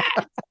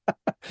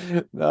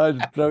 No,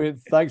 it's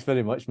brilliant. Thanks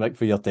very much, Mick,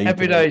 for your time.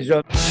 Happy today. days,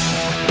 John.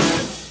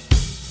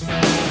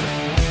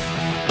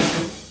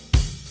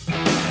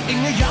 In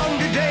your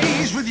younger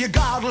days with your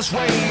godless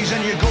ways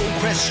and your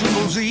Goldcrest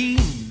limousine,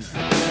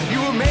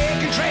 you were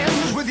making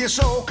trends with your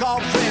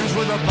so-called friends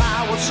with a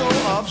power so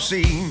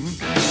obscene.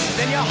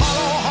 Then your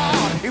hollow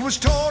heart, it was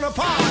torn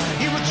apart,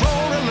 you were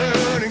thrown a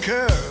learning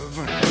curve.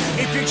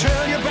 If you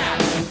turn your back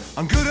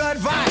on good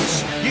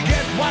advice, you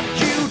get what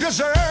you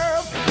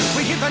deserve.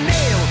 We hit the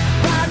nail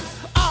right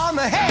on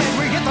the head,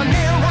 we hit the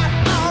nail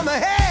right on the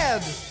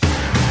head.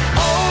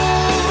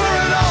 Over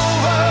and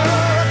over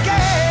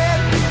again.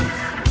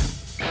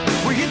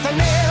 We hit the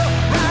nail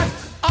right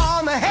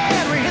on the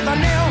head, we hit the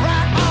nail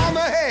right on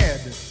the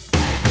head.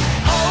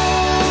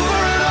 Over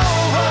and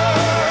over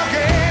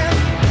again.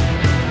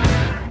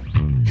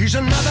 He's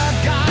another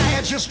guy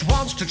that just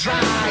wants to try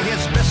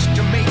his best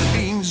to make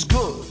things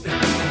good.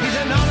 He's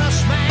an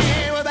honest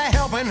man with a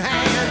helping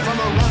hand from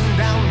a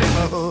rundown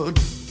neighborhood.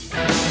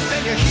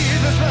 Then you hear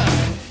the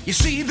thud, you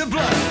see the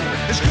blood,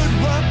 his good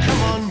work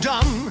come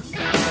undone.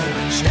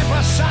 Step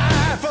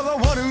aside for the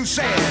one who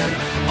said,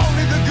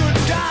 only the good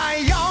die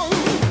young.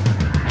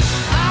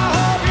 I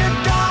hope you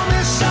don't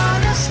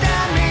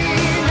misunderstand me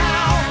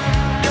now,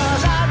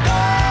 'cause I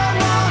don't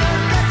wanna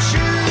let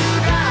you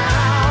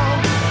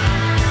down.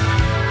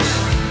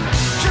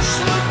 Just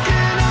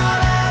looking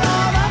out at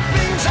all the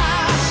things I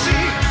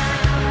see,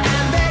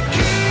 and they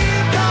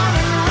keep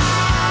coming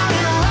round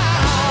and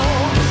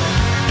round.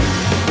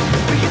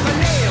 We hit the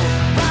nail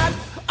right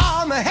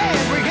on the head,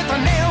 we hit the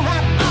nail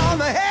right on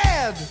the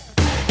head.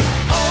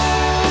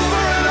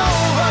 Over and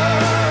over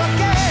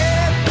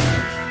again.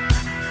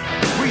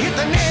 We hit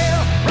the nail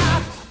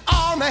right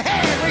on the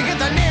head, we hit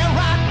the nail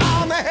right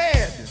on the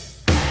head.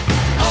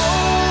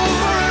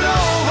 Over and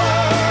over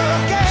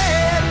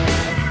again.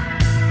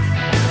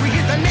 We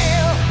hit the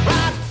nail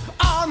right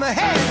on the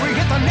head, we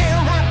hit the nail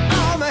right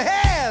on the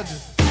head.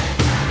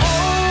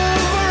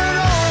 Over and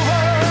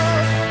over.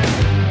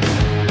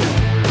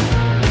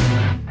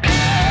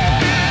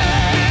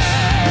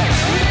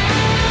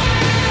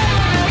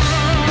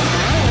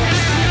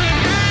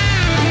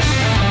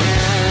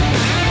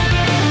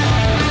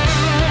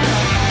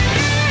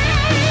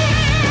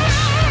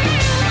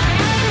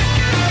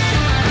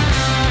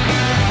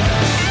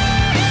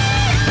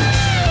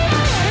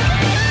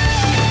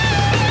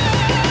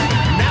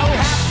 Now we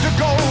have to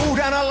go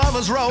down a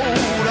lover's road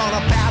on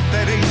a path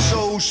that ain't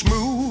so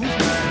smooth.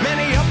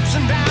 Many ups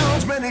and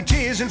downs, many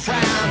tears and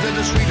frowns, and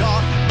the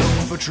sweetheart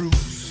look for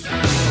truth.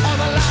 All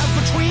the lies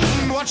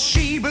between what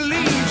she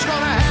believes,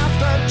 gonna have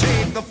to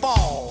take the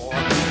fall.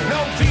 No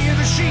fear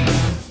that she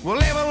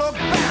will ever look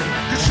back,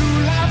 'cause true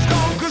love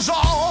conquers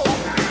all.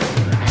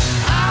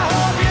 I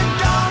hope you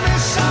don't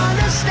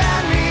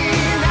misunderstand me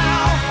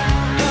now,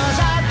 'cause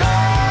I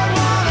don't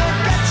wanna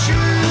let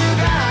you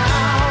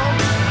down.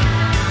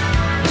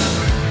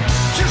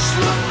 Just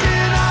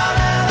looking out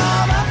at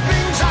all the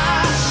things I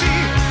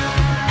see,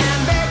 and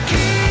they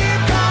keep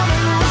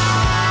coming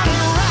round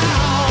and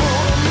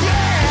round.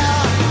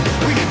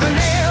 Yeah, we hit the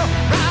nail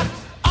right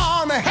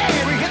on the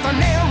head, we hit the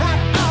nail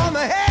right on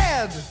the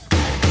head.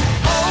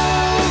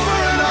 Over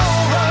and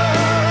over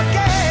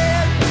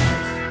again.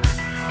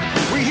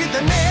 We hit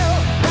the nail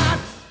right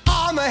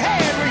on the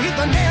head, we hit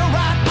the nail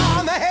right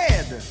on the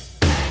head.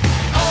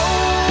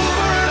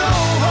 Over and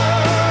over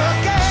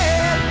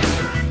again.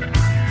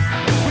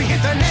 We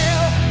hit the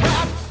nail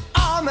right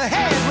on the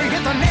head, we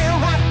hit the nail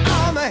right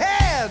on the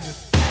head.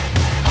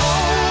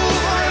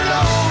 Over and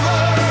over,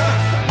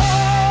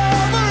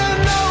 over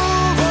and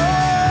over.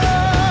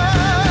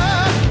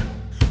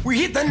 We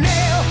hit the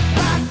nail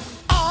right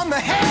on the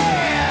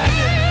head.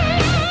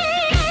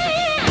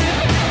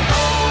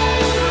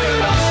 Over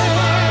and over.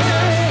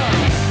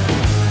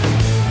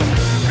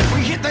 We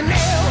hit the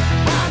nail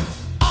right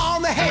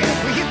on the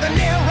head, we hit the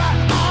nail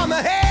right on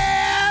the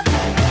head.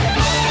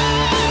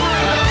 Over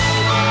and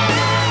over.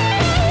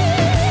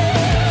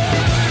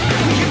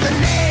 We hit the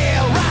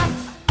nail right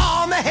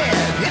on the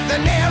head, hit the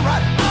nail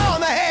right on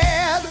the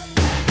head.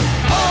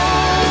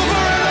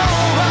 Over and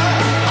over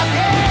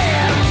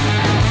again.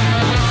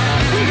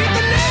 We hit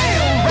the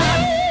nail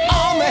right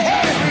on the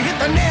head, we hit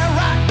the nail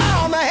right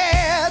on the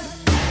head.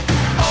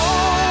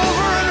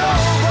 Over and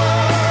over.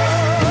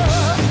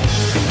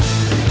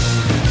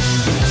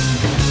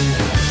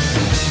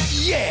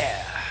 Yeah.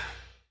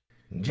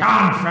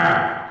 John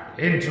fell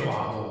into a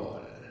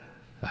hole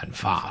and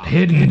found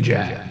hidden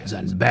gems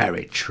and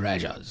buried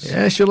treasures.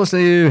 Yes, you're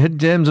listening to Hidden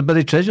Gems and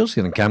Buried Treasures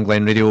here on Cam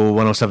Glen Radio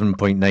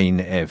 107.9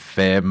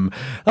 FM.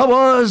 That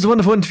was the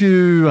wonderful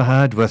interview I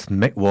had with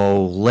Mick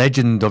Wall,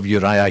 legend of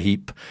Uriah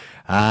Heep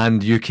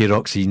and UK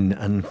rock scene,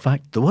 and in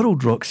fact the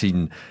world rock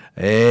scene.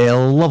 A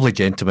lovely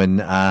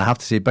gentleman. I have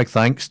to say big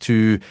thanks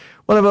to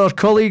one of our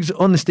colleagues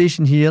on the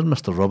station here,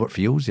 Mr. Robert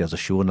Fields. He has a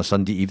show on a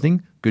Sunday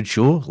evening, good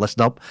show.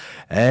 Listen up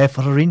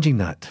for arranging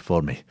that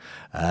for me.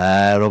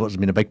 Robert's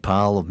been a big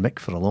pal of Mick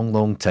for a long,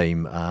 long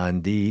time,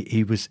 and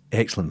he was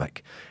excellent,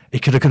 Mick. He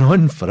could have gone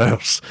on for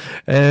hours.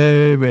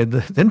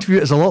 The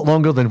interview is a lot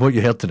longer than what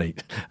you heard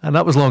tonight. And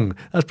that was long.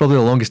 That's probably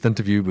the longest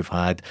interview we've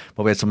had.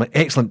 But we had some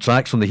excellent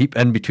tracks from the heap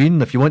in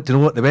between. If you want to know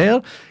what they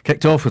were,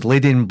 kicked off with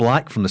Lady in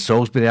Black from the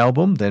Salisbury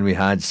album. Then we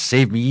had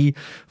Save Me,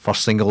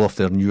 first single off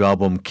their new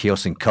album,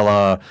 Chaos in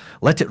Colour.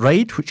 Let It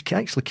Ride, which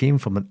actually came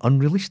from an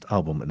unreleased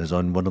album and is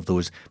on one of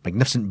those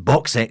magnificent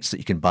box sets that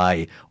you can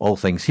buy, all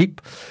things heap.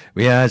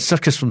 We had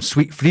Circus from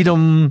Sweet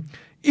Freedom.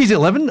 Easy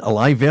 11, a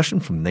live version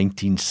from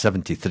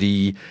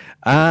 1973.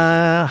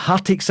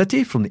 Heartache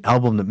City from the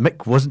album that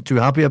Mick wasn't too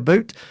happy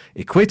about.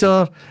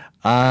 Equator.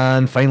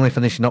 And finally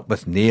finishing up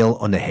with Nail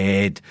on the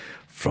Head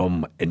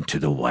from Into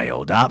the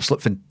Wild.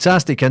 Absolute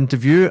fantastic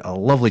interview. A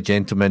lovely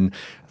gentleman.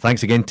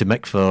 Thanks again to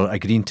Mick for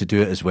agreeing to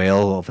do it as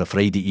well of a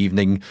Friday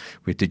evening.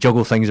 We had to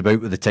juggle things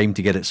about with the time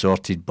to get it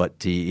sorted, but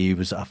he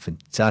was a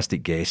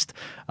fantastic guest.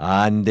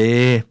 And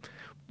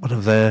one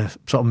of the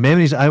sort of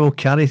memories that I will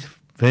carry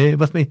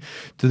with me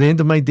to the end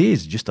of my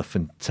days. Just a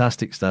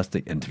fantastic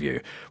interview.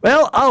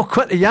 Well, I'll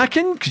quit the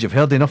yakking because you've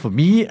heard enough of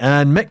me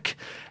and Mick,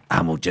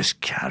 and we'll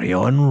just carry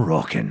on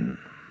rocking.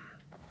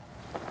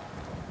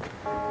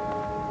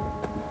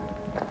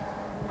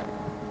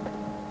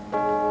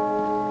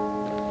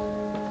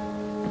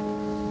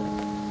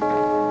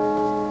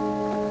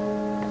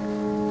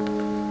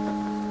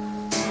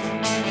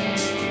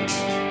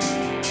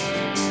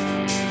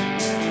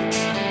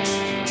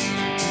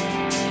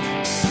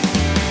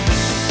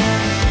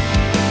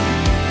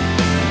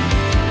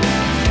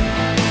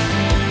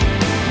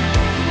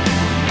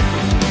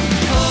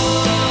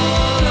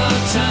 All the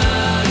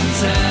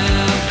times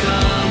have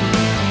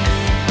come.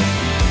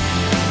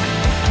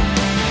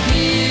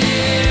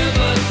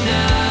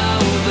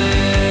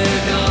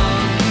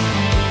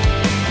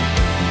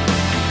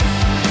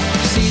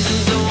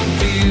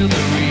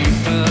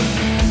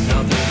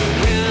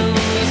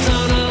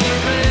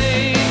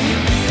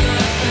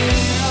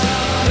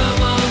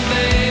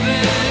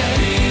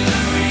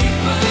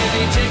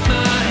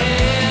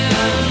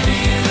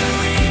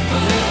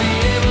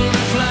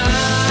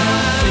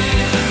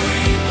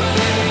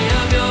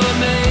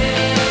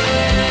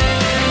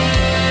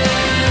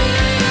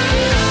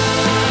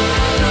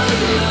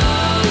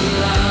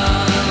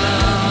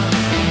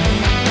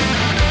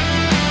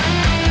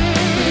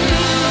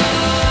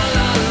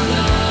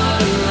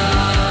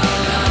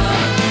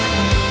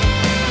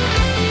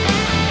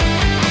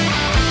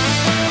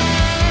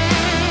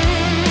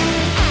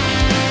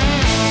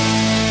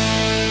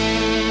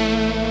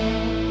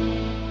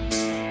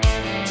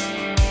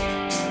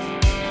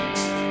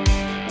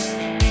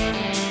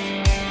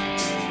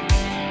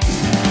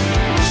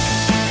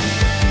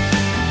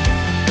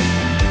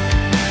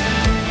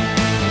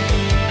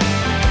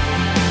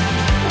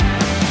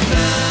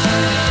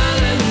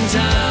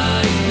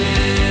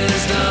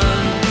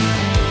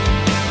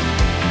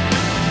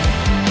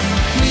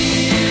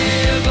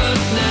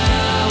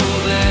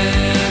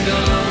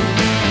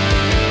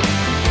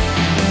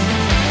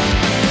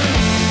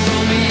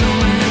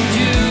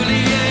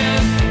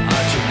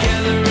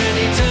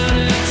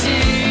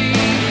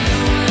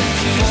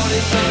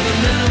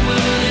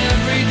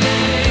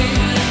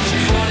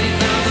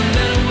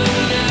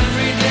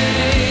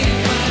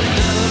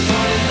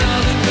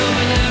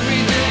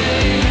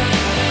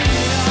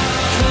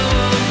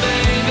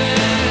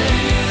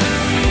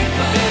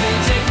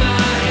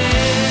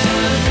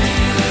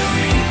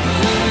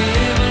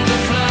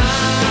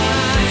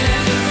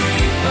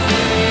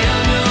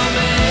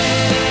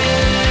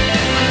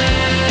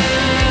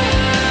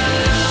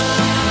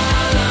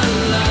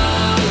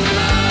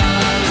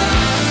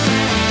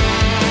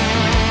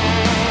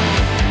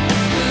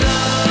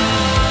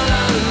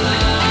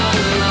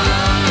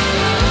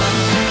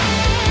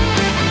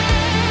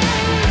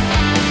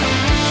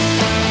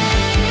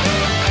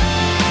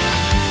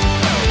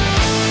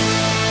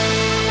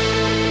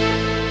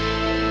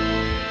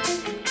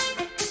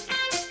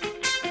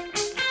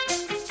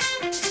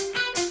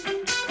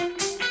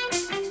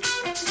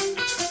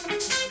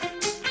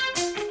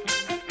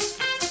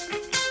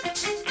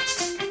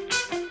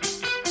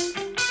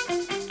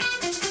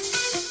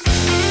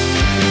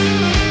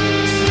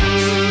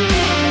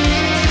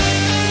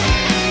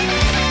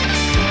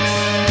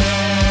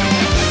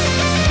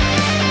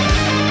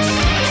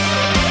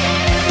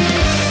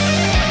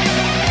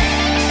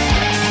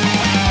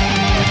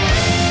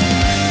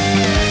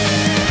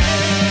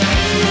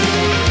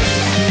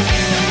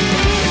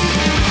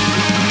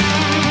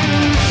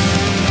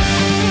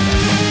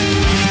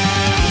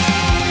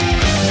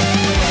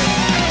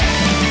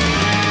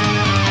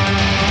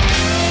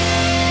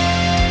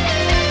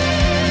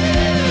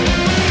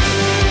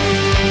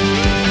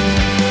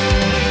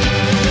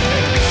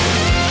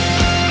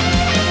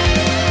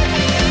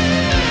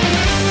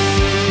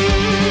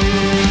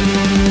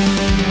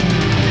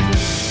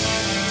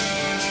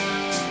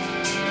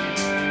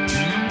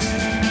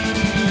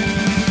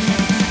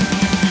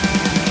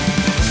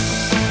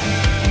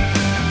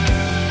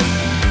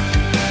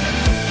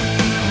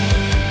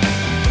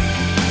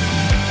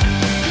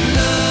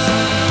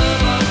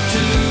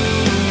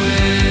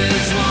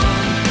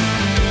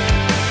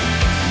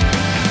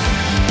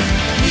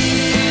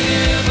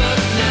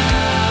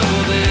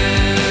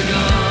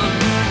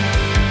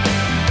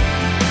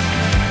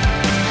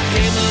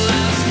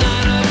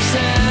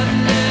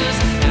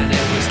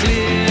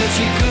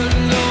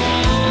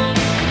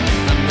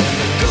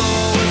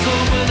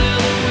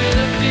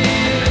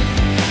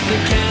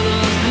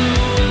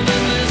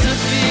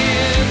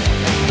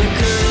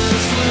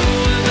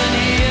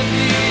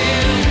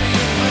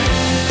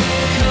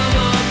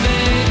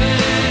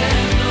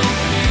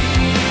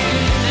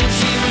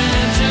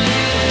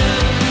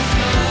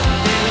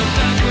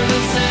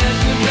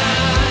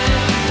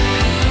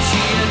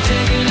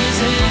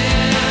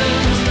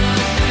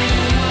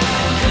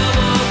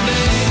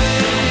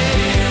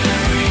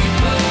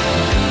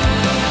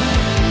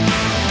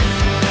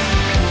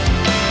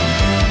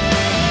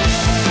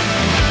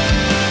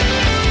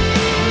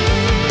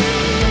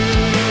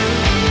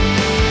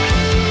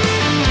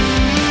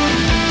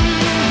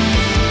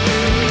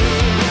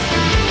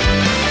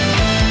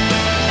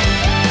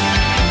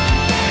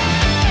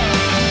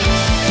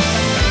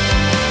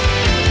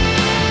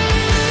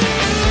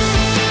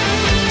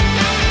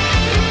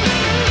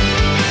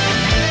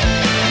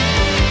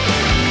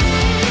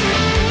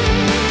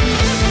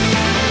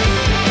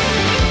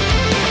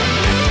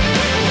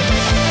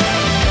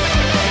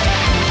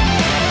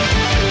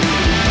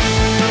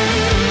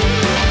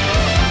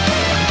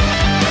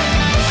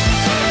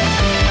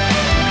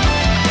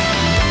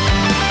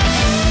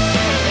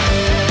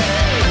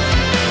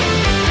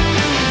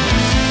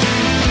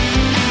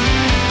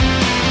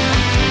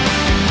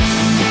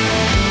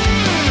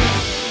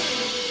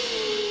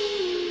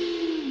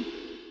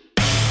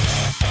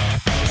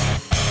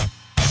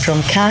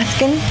 From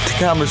Cathkin to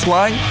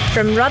Cambuslang,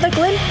 From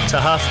Rutherglen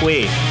to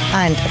halfway,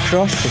 and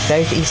across the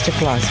southeast of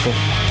Glasgow.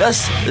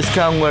 this is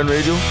Camglen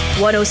Radio.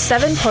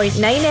 107.9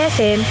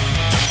 FM.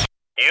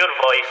 your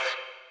voice,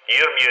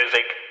 your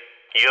music,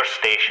 your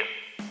station.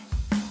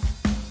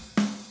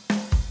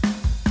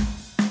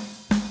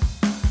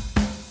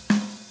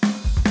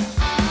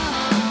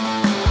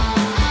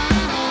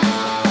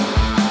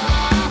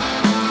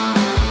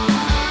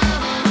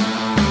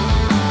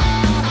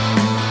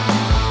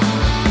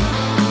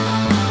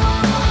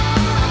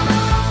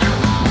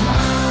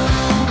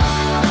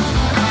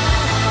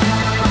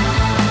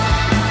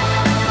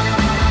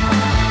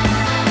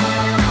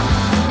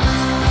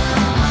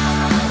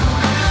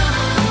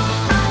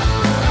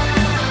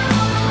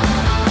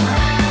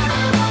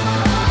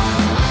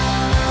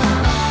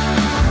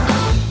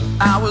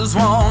 I was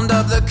warned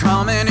of the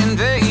coming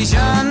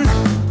invasion,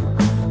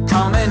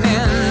 coming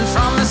in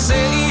from the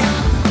sea.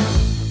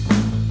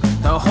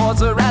 The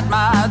hordes are at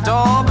my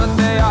door, but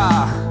they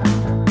are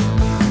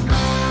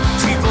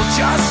people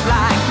just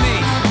like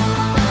me.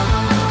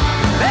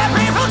 They're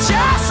people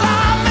just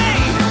like me.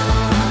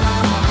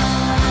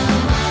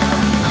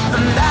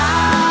 And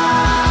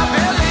I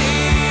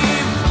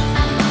believe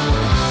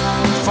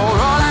for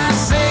all I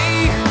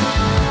see.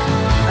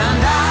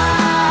 And I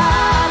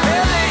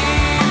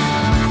believe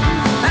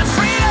that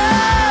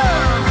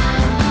freedom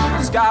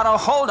has got a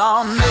hold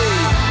on me.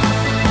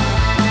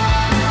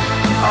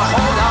 A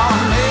hold on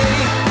me.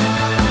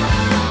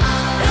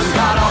 It's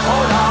got a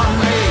hold on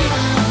me.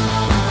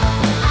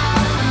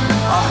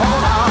 A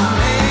hold on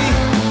me.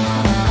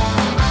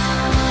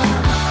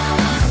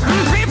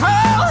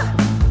 People,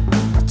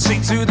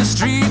 take to the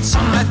streets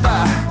and let the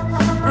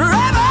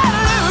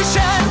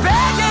revolution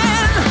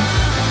begin.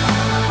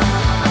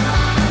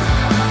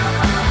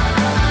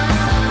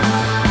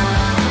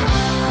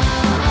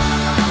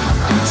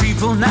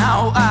 People,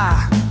 now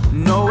I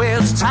know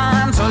it's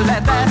time to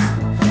let that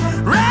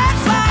red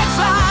flag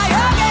fly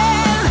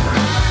again.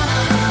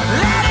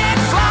 Let it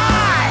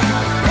fly,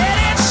 let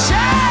it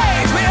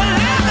shake, we'll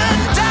live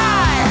and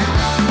die.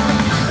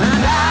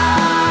 And I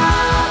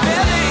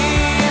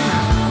believe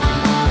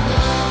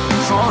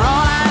for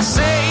all I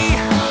see.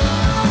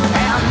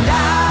 And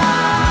I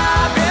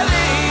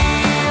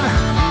believe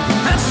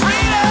that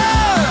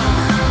freedom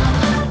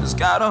has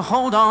got a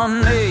hold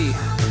on me.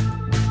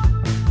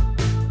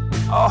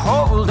 A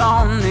hold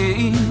on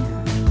me.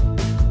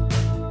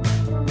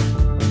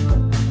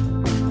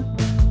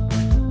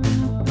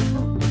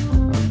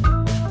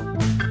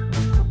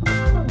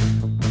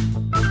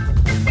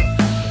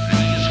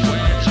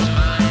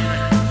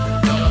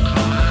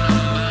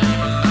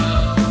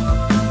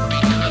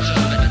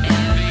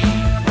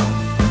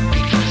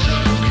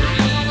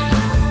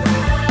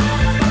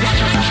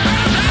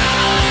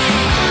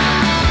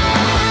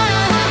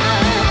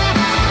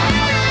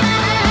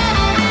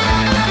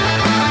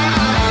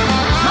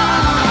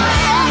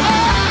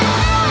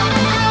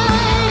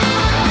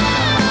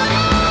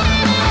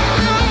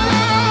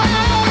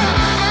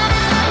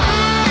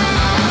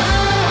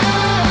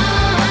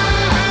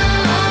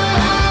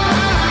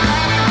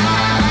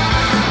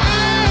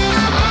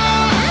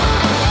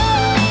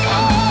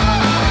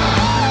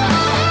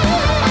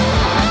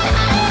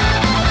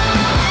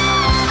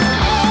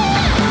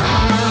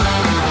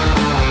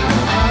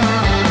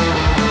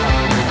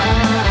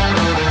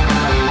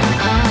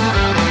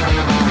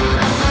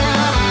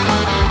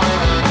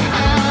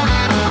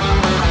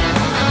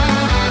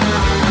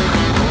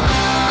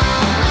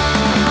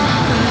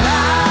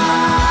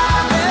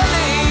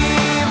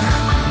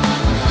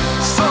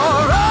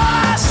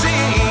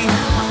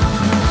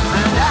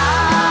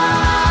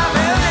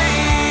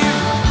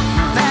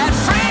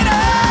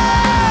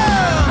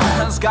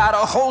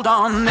 Hold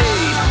on me. A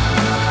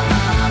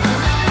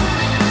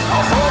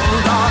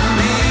hold on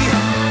me.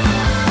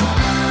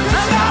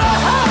 It's got a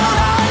hold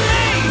on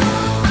me.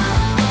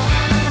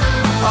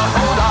 A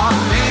hold on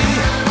me.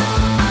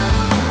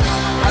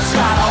 It's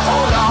got a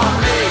hold on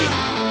me.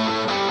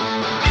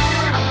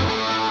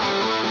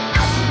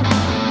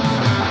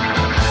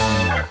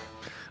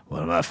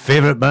 One of my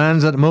favourite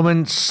bands at the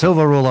moment,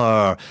 Silver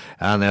Roller,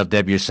 and their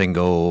debut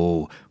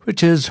single,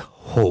 which is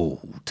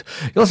Hold.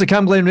 You're listening to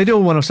Camglen Radio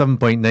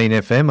 107.9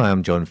 FM. I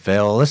am John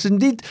Fell. This is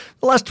indeed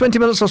the last 20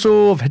 minutes or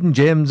so of Hidden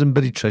Gems and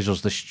Buried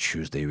Treasures this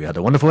Tuesday. We had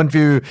a wonderful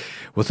interview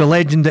with the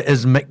legend that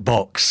is Mick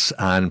Box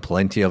and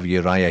plenty of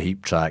Uriah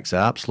Heep tracks. An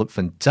absolute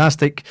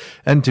fantastic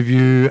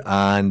interview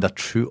and a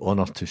true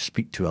honour to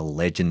speak to a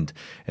legend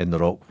in the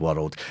rock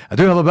world. I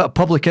do have a bit of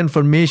public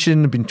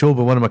information. I've been told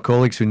by one of my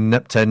colleagues who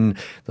nipped in.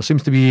 There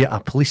seems to be a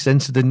police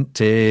incident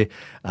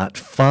at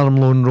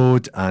Farmloan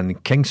Road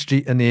and King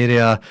Street in the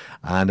area,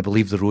 and I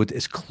believe the road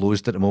is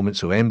closed at the moment,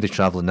 so anybody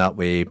travelling that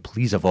way,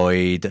 please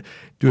avoid,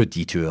 do a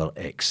detour,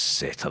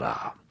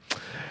 etc.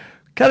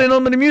 Carrying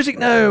on with the music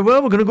now.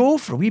 Well, we're going to go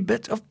for a wee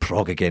bit of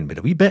prog again, but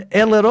a wee bit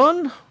earlier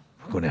on,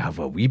 we're going to have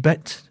a wee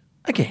bit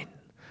again.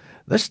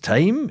 This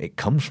time, it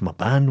comes from a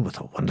band with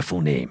a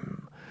wonderful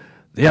name.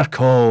 They are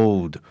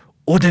called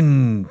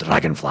Odin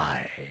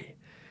Dragonfly,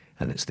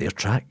 and it's their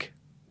track,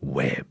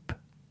 Web.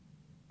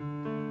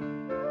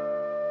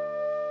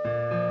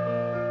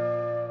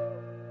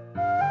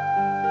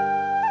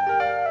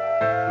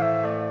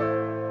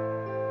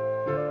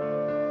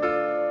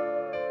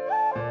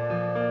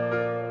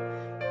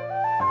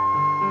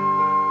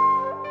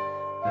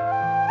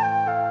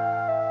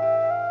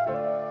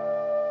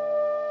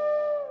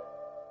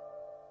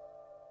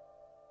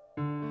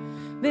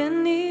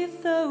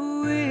 Beneath the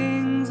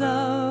wings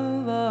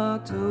of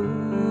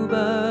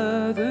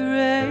October, the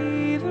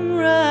raven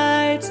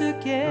rides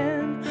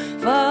again,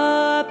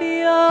 far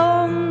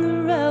beyond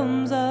the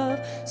realms of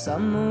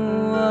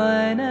summer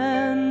wine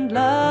and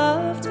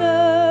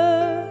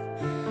laughter.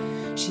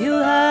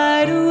 She'll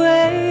hide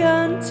away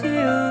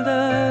until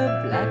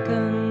the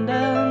blackened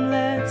elm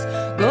lets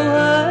go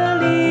her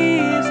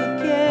leaves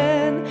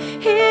again.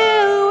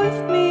 Here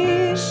with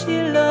me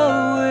she'll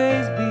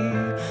always be,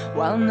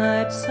 while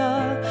nights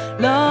are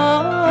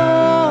longer.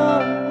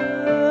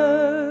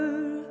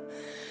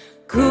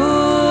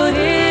 Caught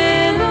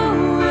in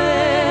a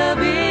web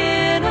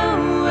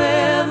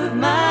of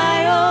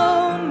my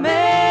own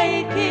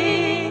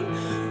making,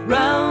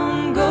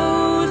 round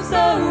goes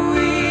the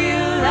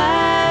wheel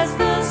as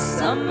the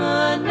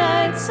summer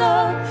nights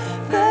are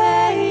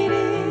fading.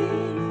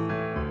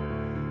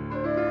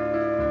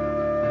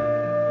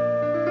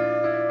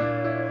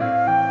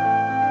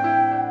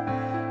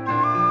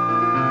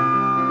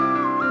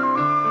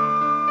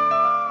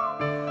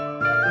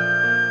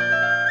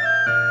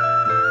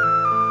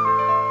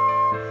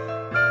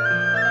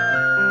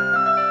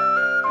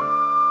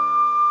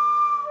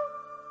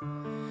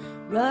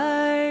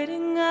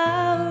 Riding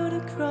out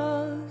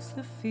across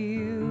the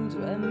fields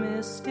where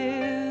mist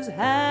is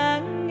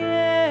hanging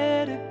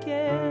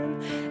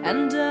again,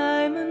 and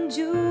diamond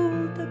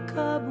jeweled the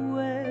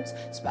cobwebs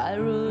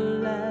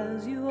spiral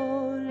as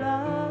your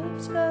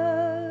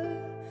laughter.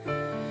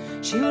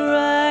 She'll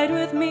ride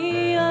with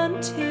me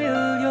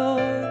until your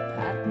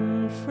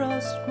patent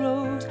frost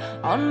grows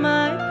on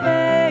my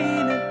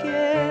pain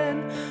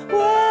again.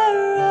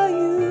 Where are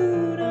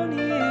you? Don't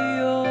hear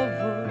your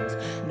voice,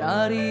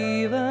 not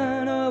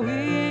even a whisper.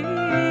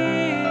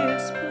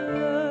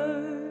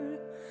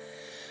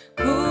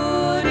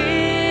 Caught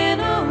in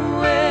a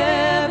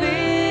web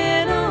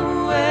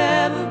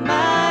of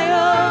my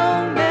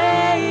own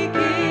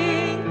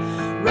making,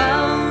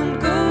 round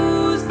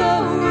goes the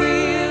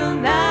wheel.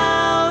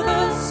 Now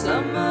the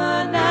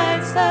summer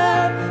nights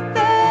have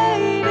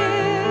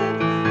faded.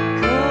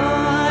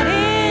 Caught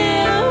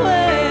in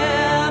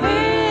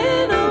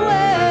a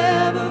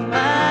web of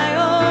my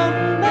own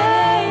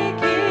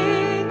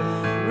making,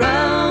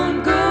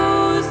 round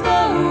goes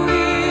the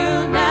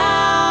wheel.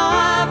 Now I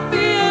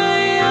feel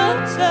your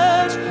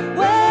touch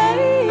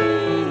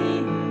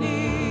waiting.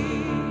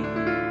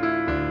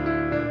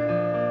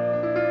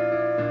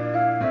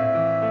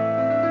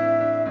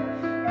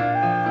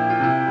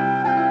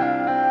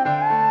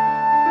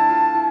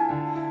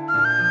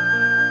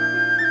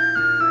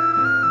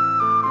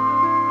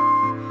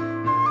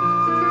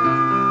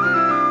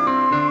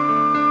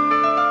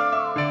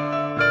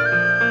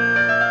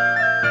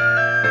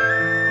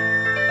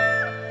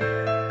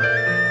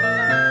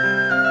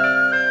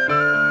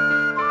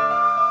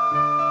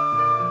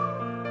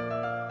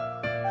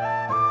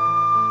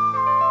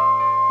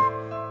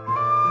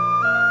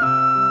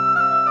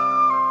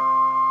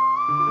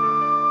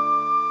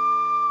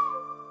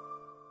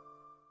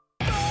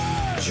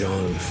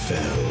 John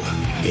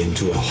fell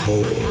into a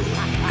hole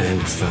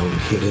and found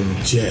hidden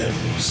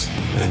gems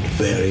and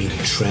buried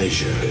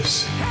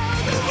treasures.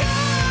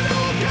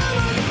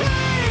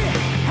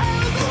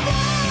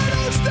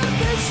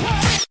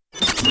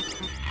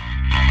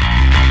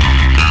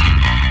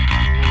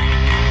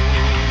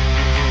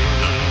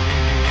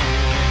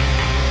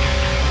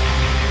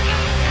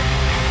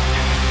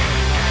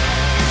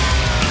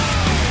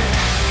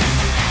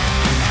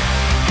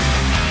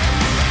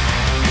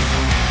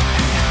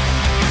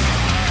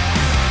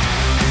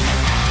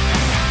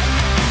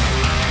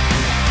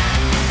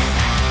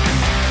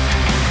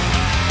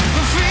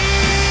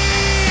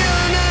 Free,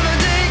 another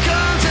day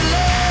come to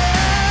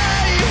love.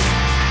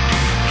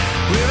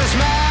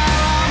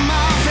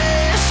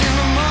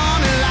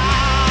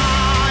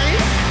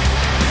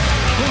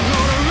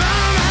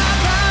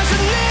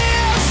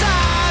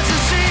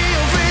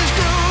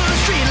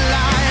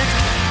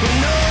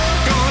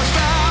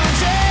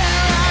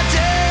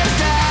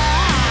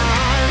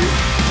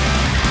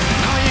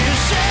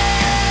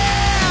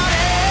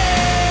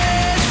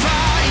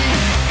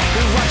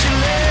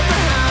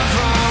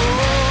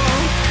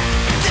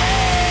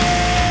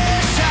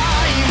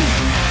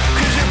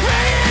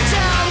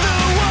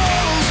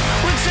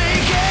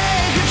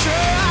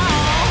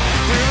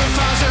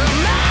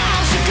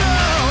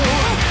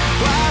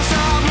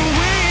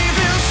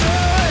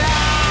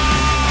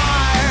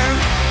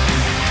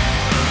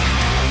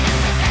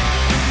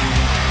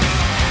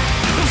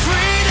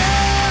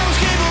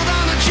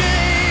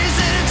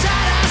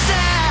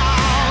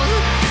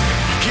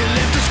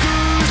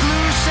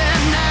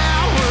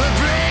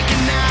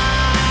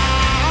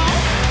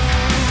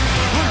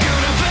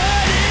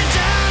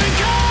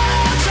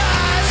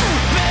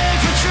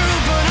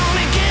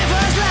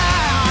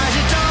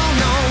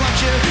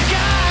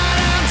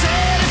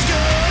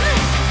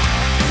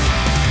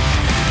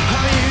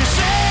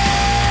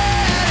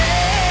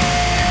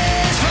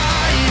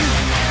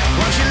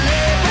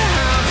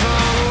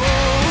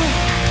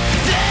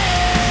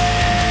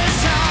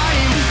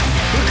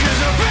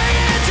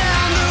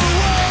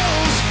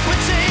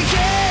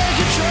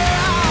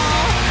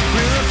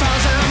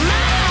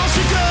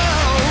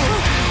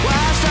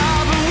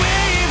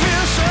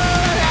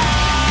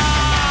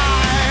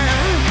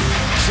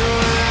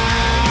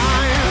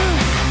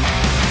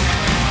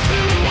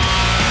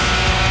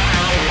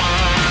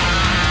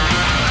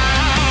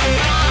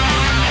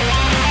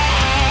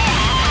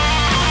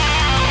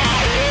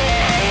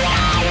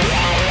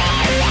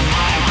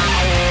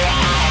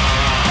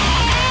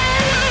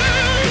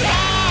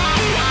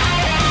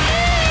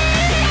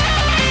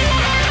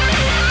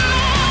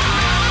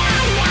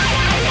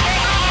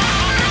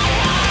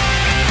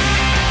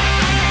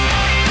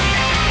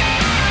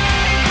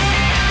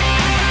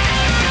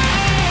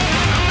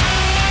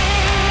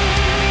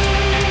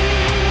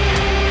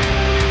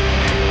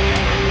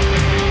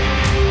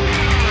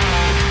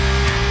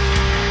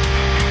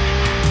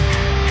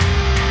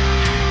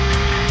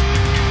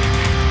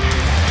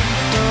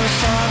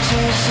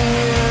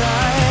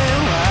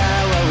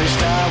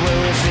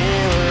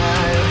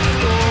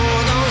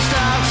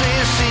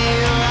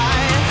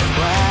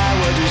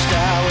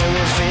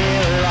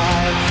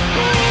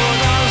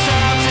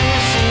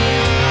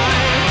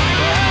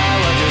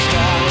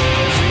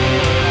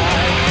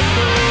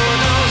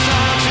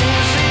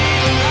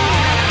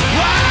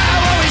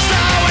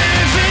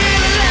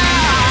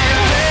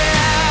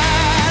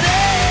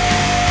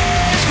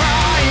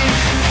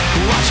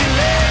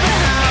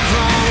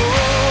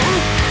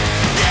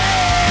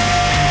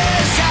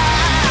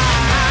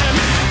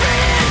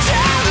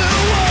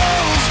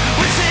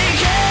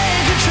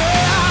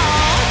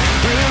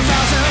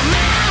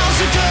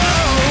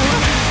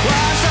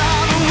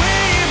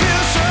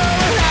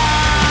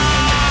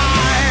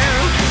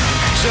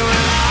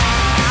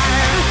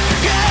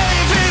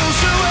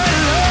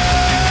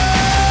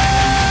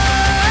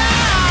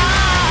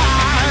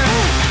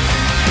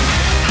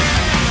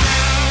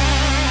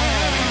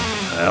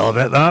 I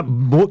bet that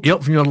woke you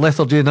up from your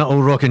lethargy in that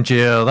old rocking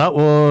chair. That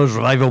was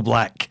Revival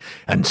Black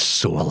and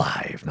So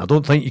Alive. Now, I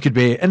don't think you could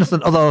be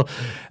anything other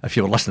if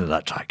you were listening to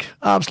that track.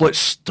 Absolute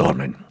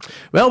storming.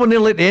 Well, we're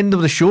nearly at the end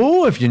of the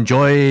show. If you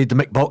enjoyed the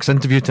Mick Box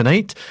interview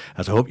tonight,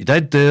 as I hope you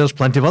did, there's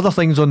plenty of other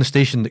things on the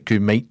station that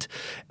might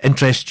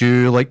interest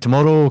you, like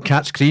tomorrow,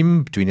 Cat's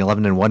Cream, between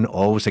 11 and 1,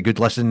 always a good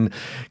listen.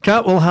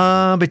 Cat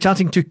will be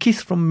chatting to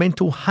Keith from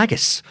Mental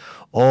Haggis,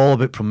 all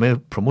about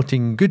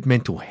promoting good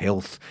mental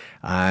health,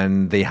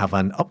 and they have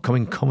an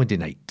upcoming comedy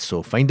night.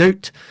 So find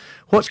out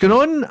what's going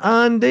on,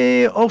 and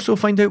also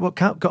find out what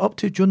Cat got up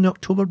to during the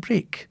October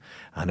break.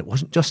 And it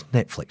wasn't just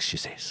Netflix, she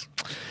says.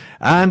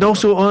 And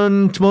also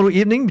on tomorrow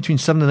evening, between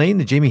 7 and 9,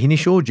 the Jamie Heaney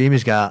Show.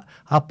 Jamie's got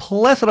a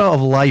plethora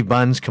of live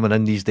bands coming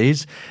in these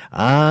days,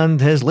 and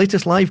his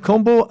latest live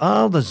combo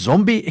are the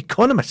Zombie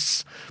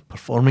Economists,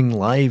 performing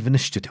live in the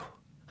studio.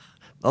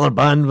 Another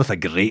band with a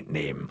great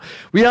name.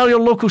 We are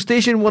your local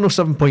station,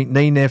 107.9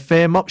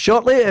 FM. Up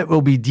shortly, it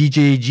will be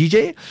DJ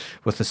GJ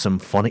with the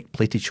Symphonic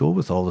Plated Show,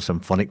 with all the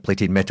symphonic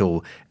plated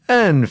metal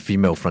and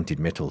female-fronted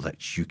metal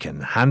that you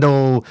can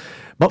handle.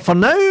 But for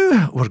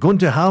now, we're going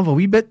to have a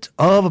wee bit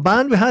of a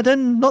band we had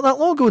in not that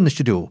long ago in the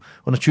studio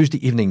on a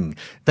Tuesday evening.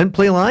 Didn't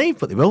play live,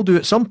 but they will do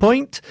at some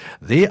point.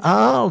 They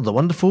are the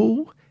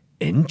wonderful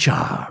In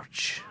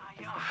Charge.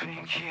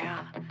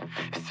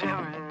 It's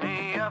tearing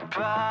me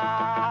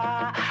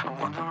apart. I'm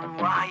wondering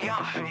why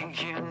you're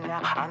thinking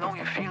now. I know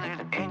you feel it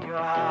in your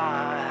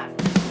heart.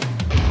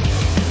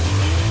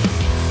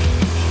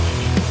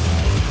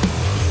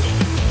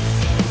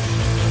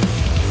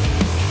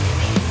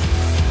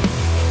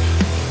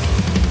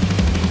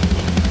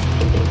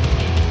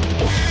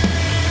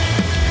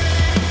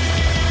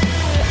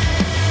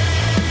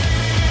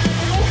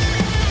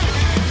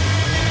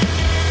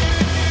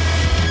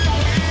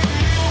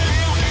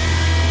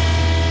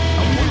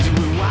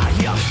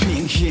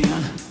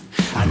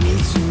 I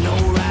need to know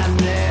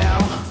right now.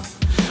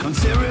 I'm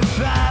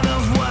terrified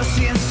of what's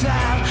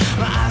inside.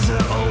 My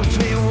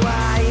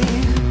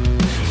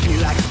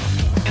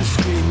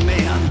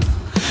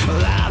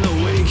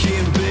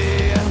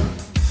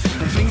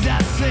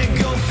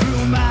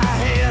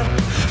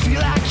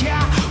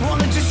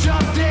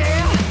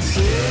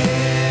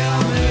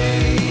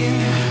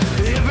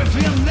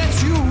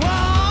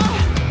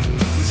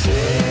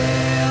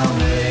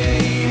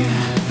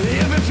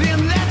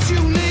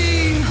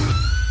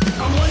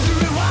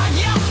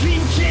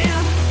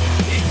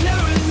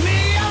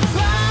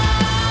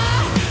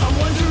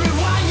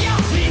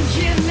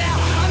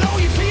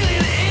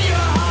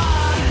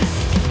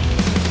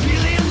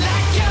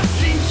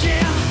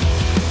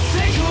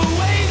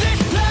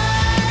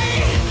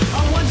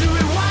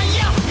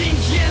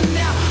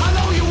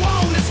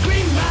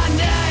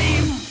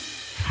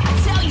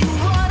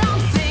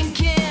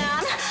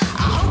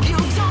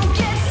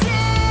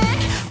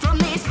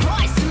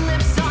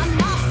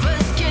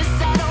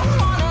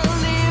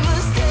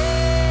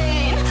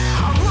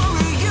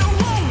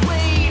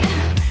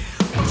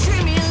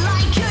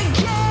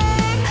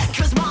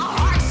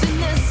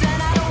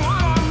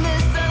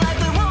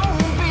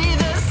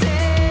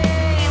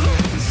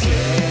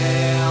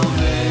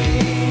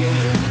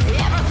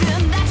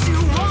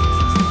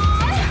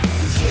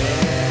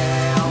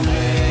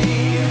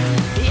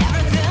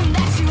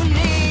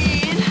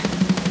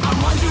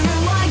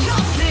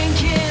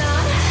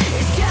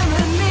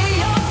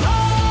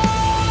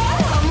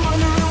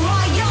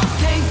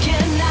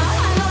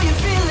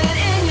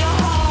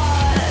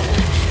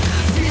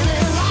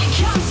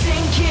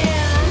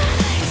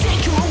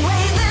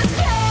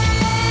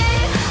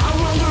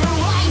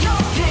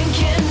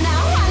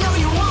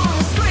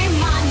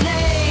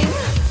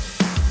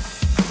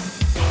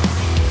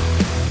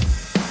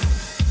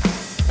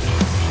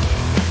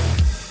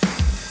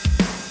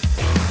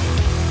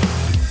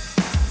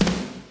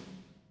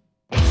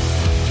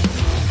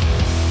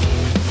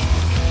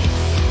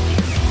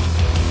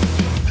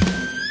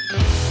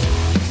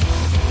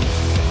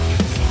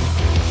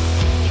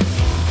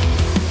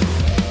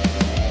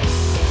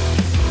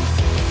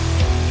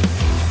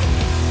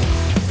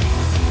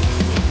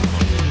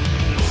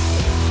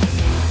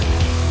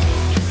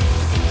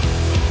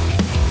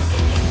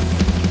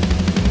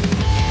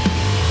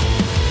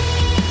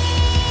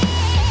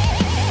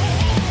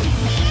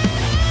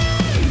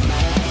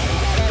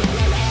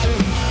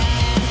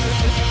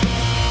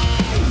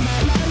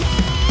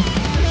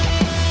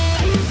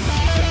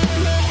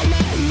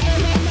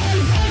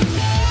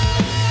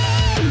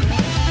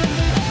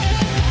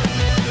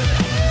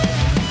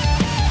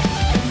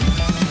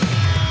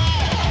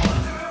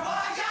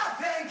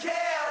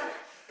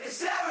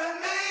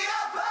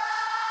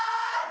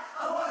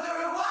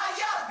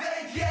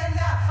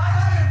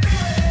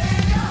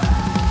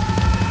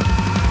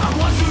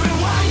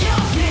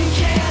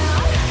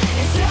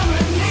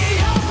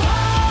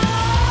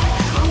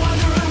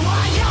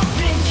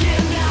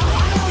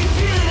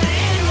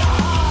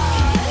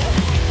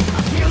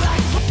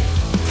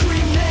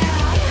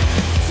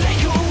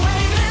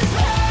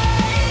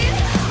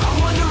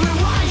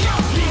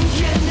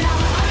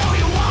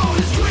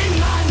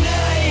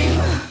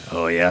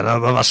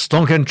a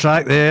stonking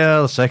track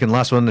there, the second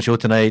last one on the show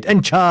tonight,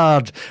 In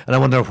Charge, and I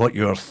wonder what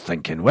you're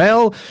thinking.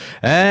 Well,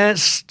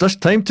 it's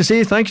just time to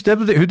say thank you to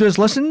everybody who does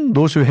listen,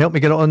 those who help me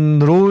get it on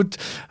the road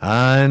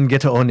and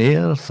get it on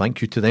air.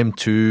 Thank you to them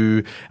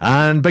too,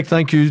 and big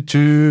thank you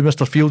to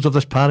Mr. Fields of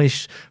this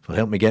parish for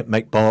helping me get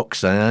Mick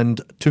Box,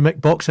 and to Mick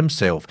Box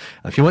himself.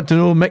 If you want to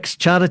know Mick's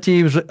charity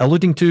he was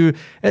alluding to,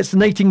 it's the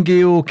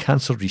Nightingale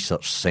Cancer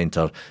Research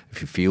Centre,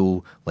 if you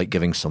feel like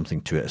giving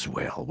something to it as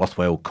well.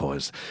 Worthwhile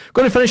cause.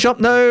 Going to finish up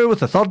now with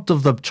the third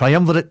of the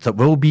triumvirate that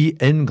will be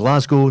in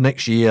Glasgow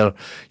next year.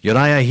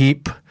 Uriah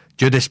Heep,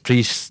 Judas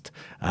Priest,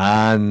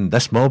 and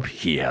this mob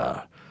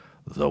here,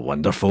 the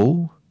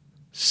wonderful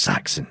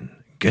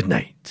Saxon. Good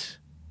night.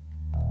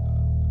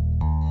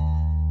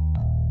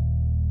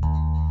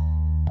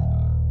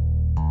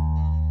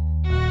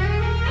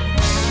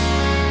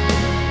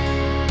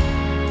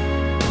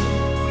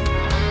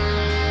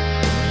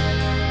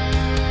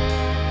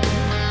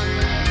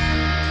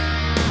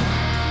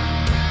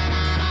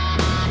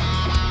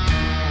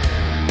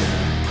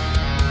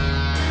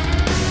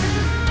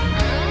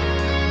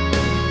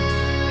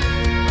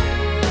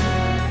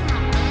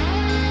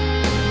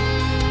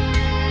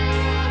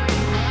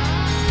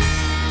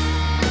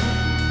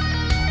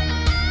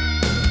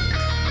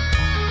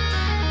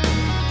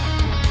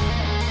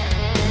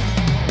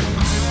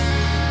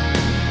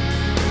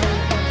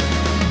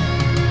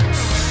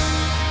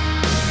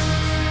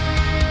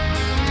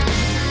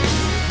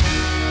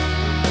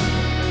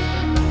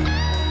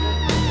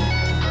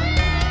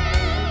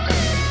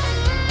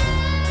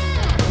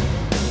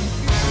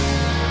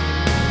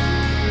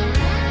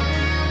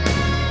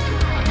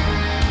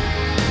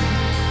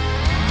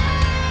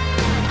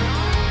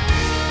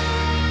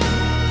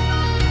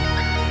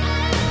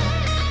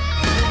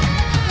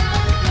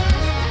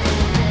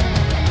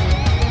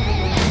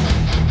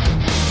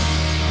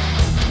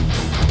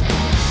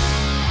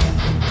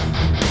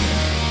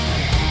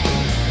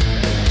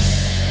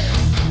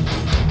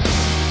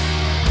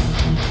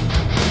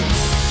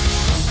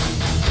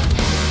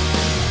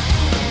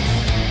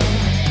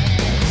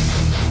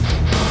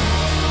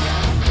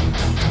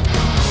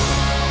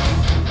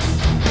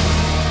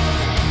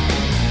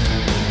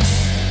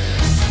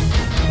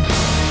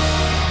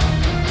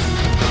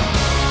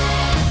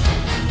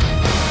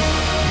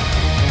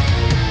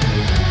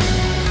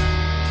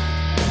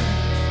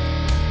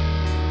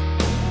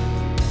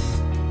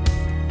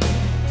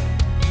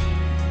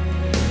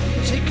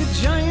 Take a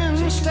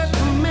giant step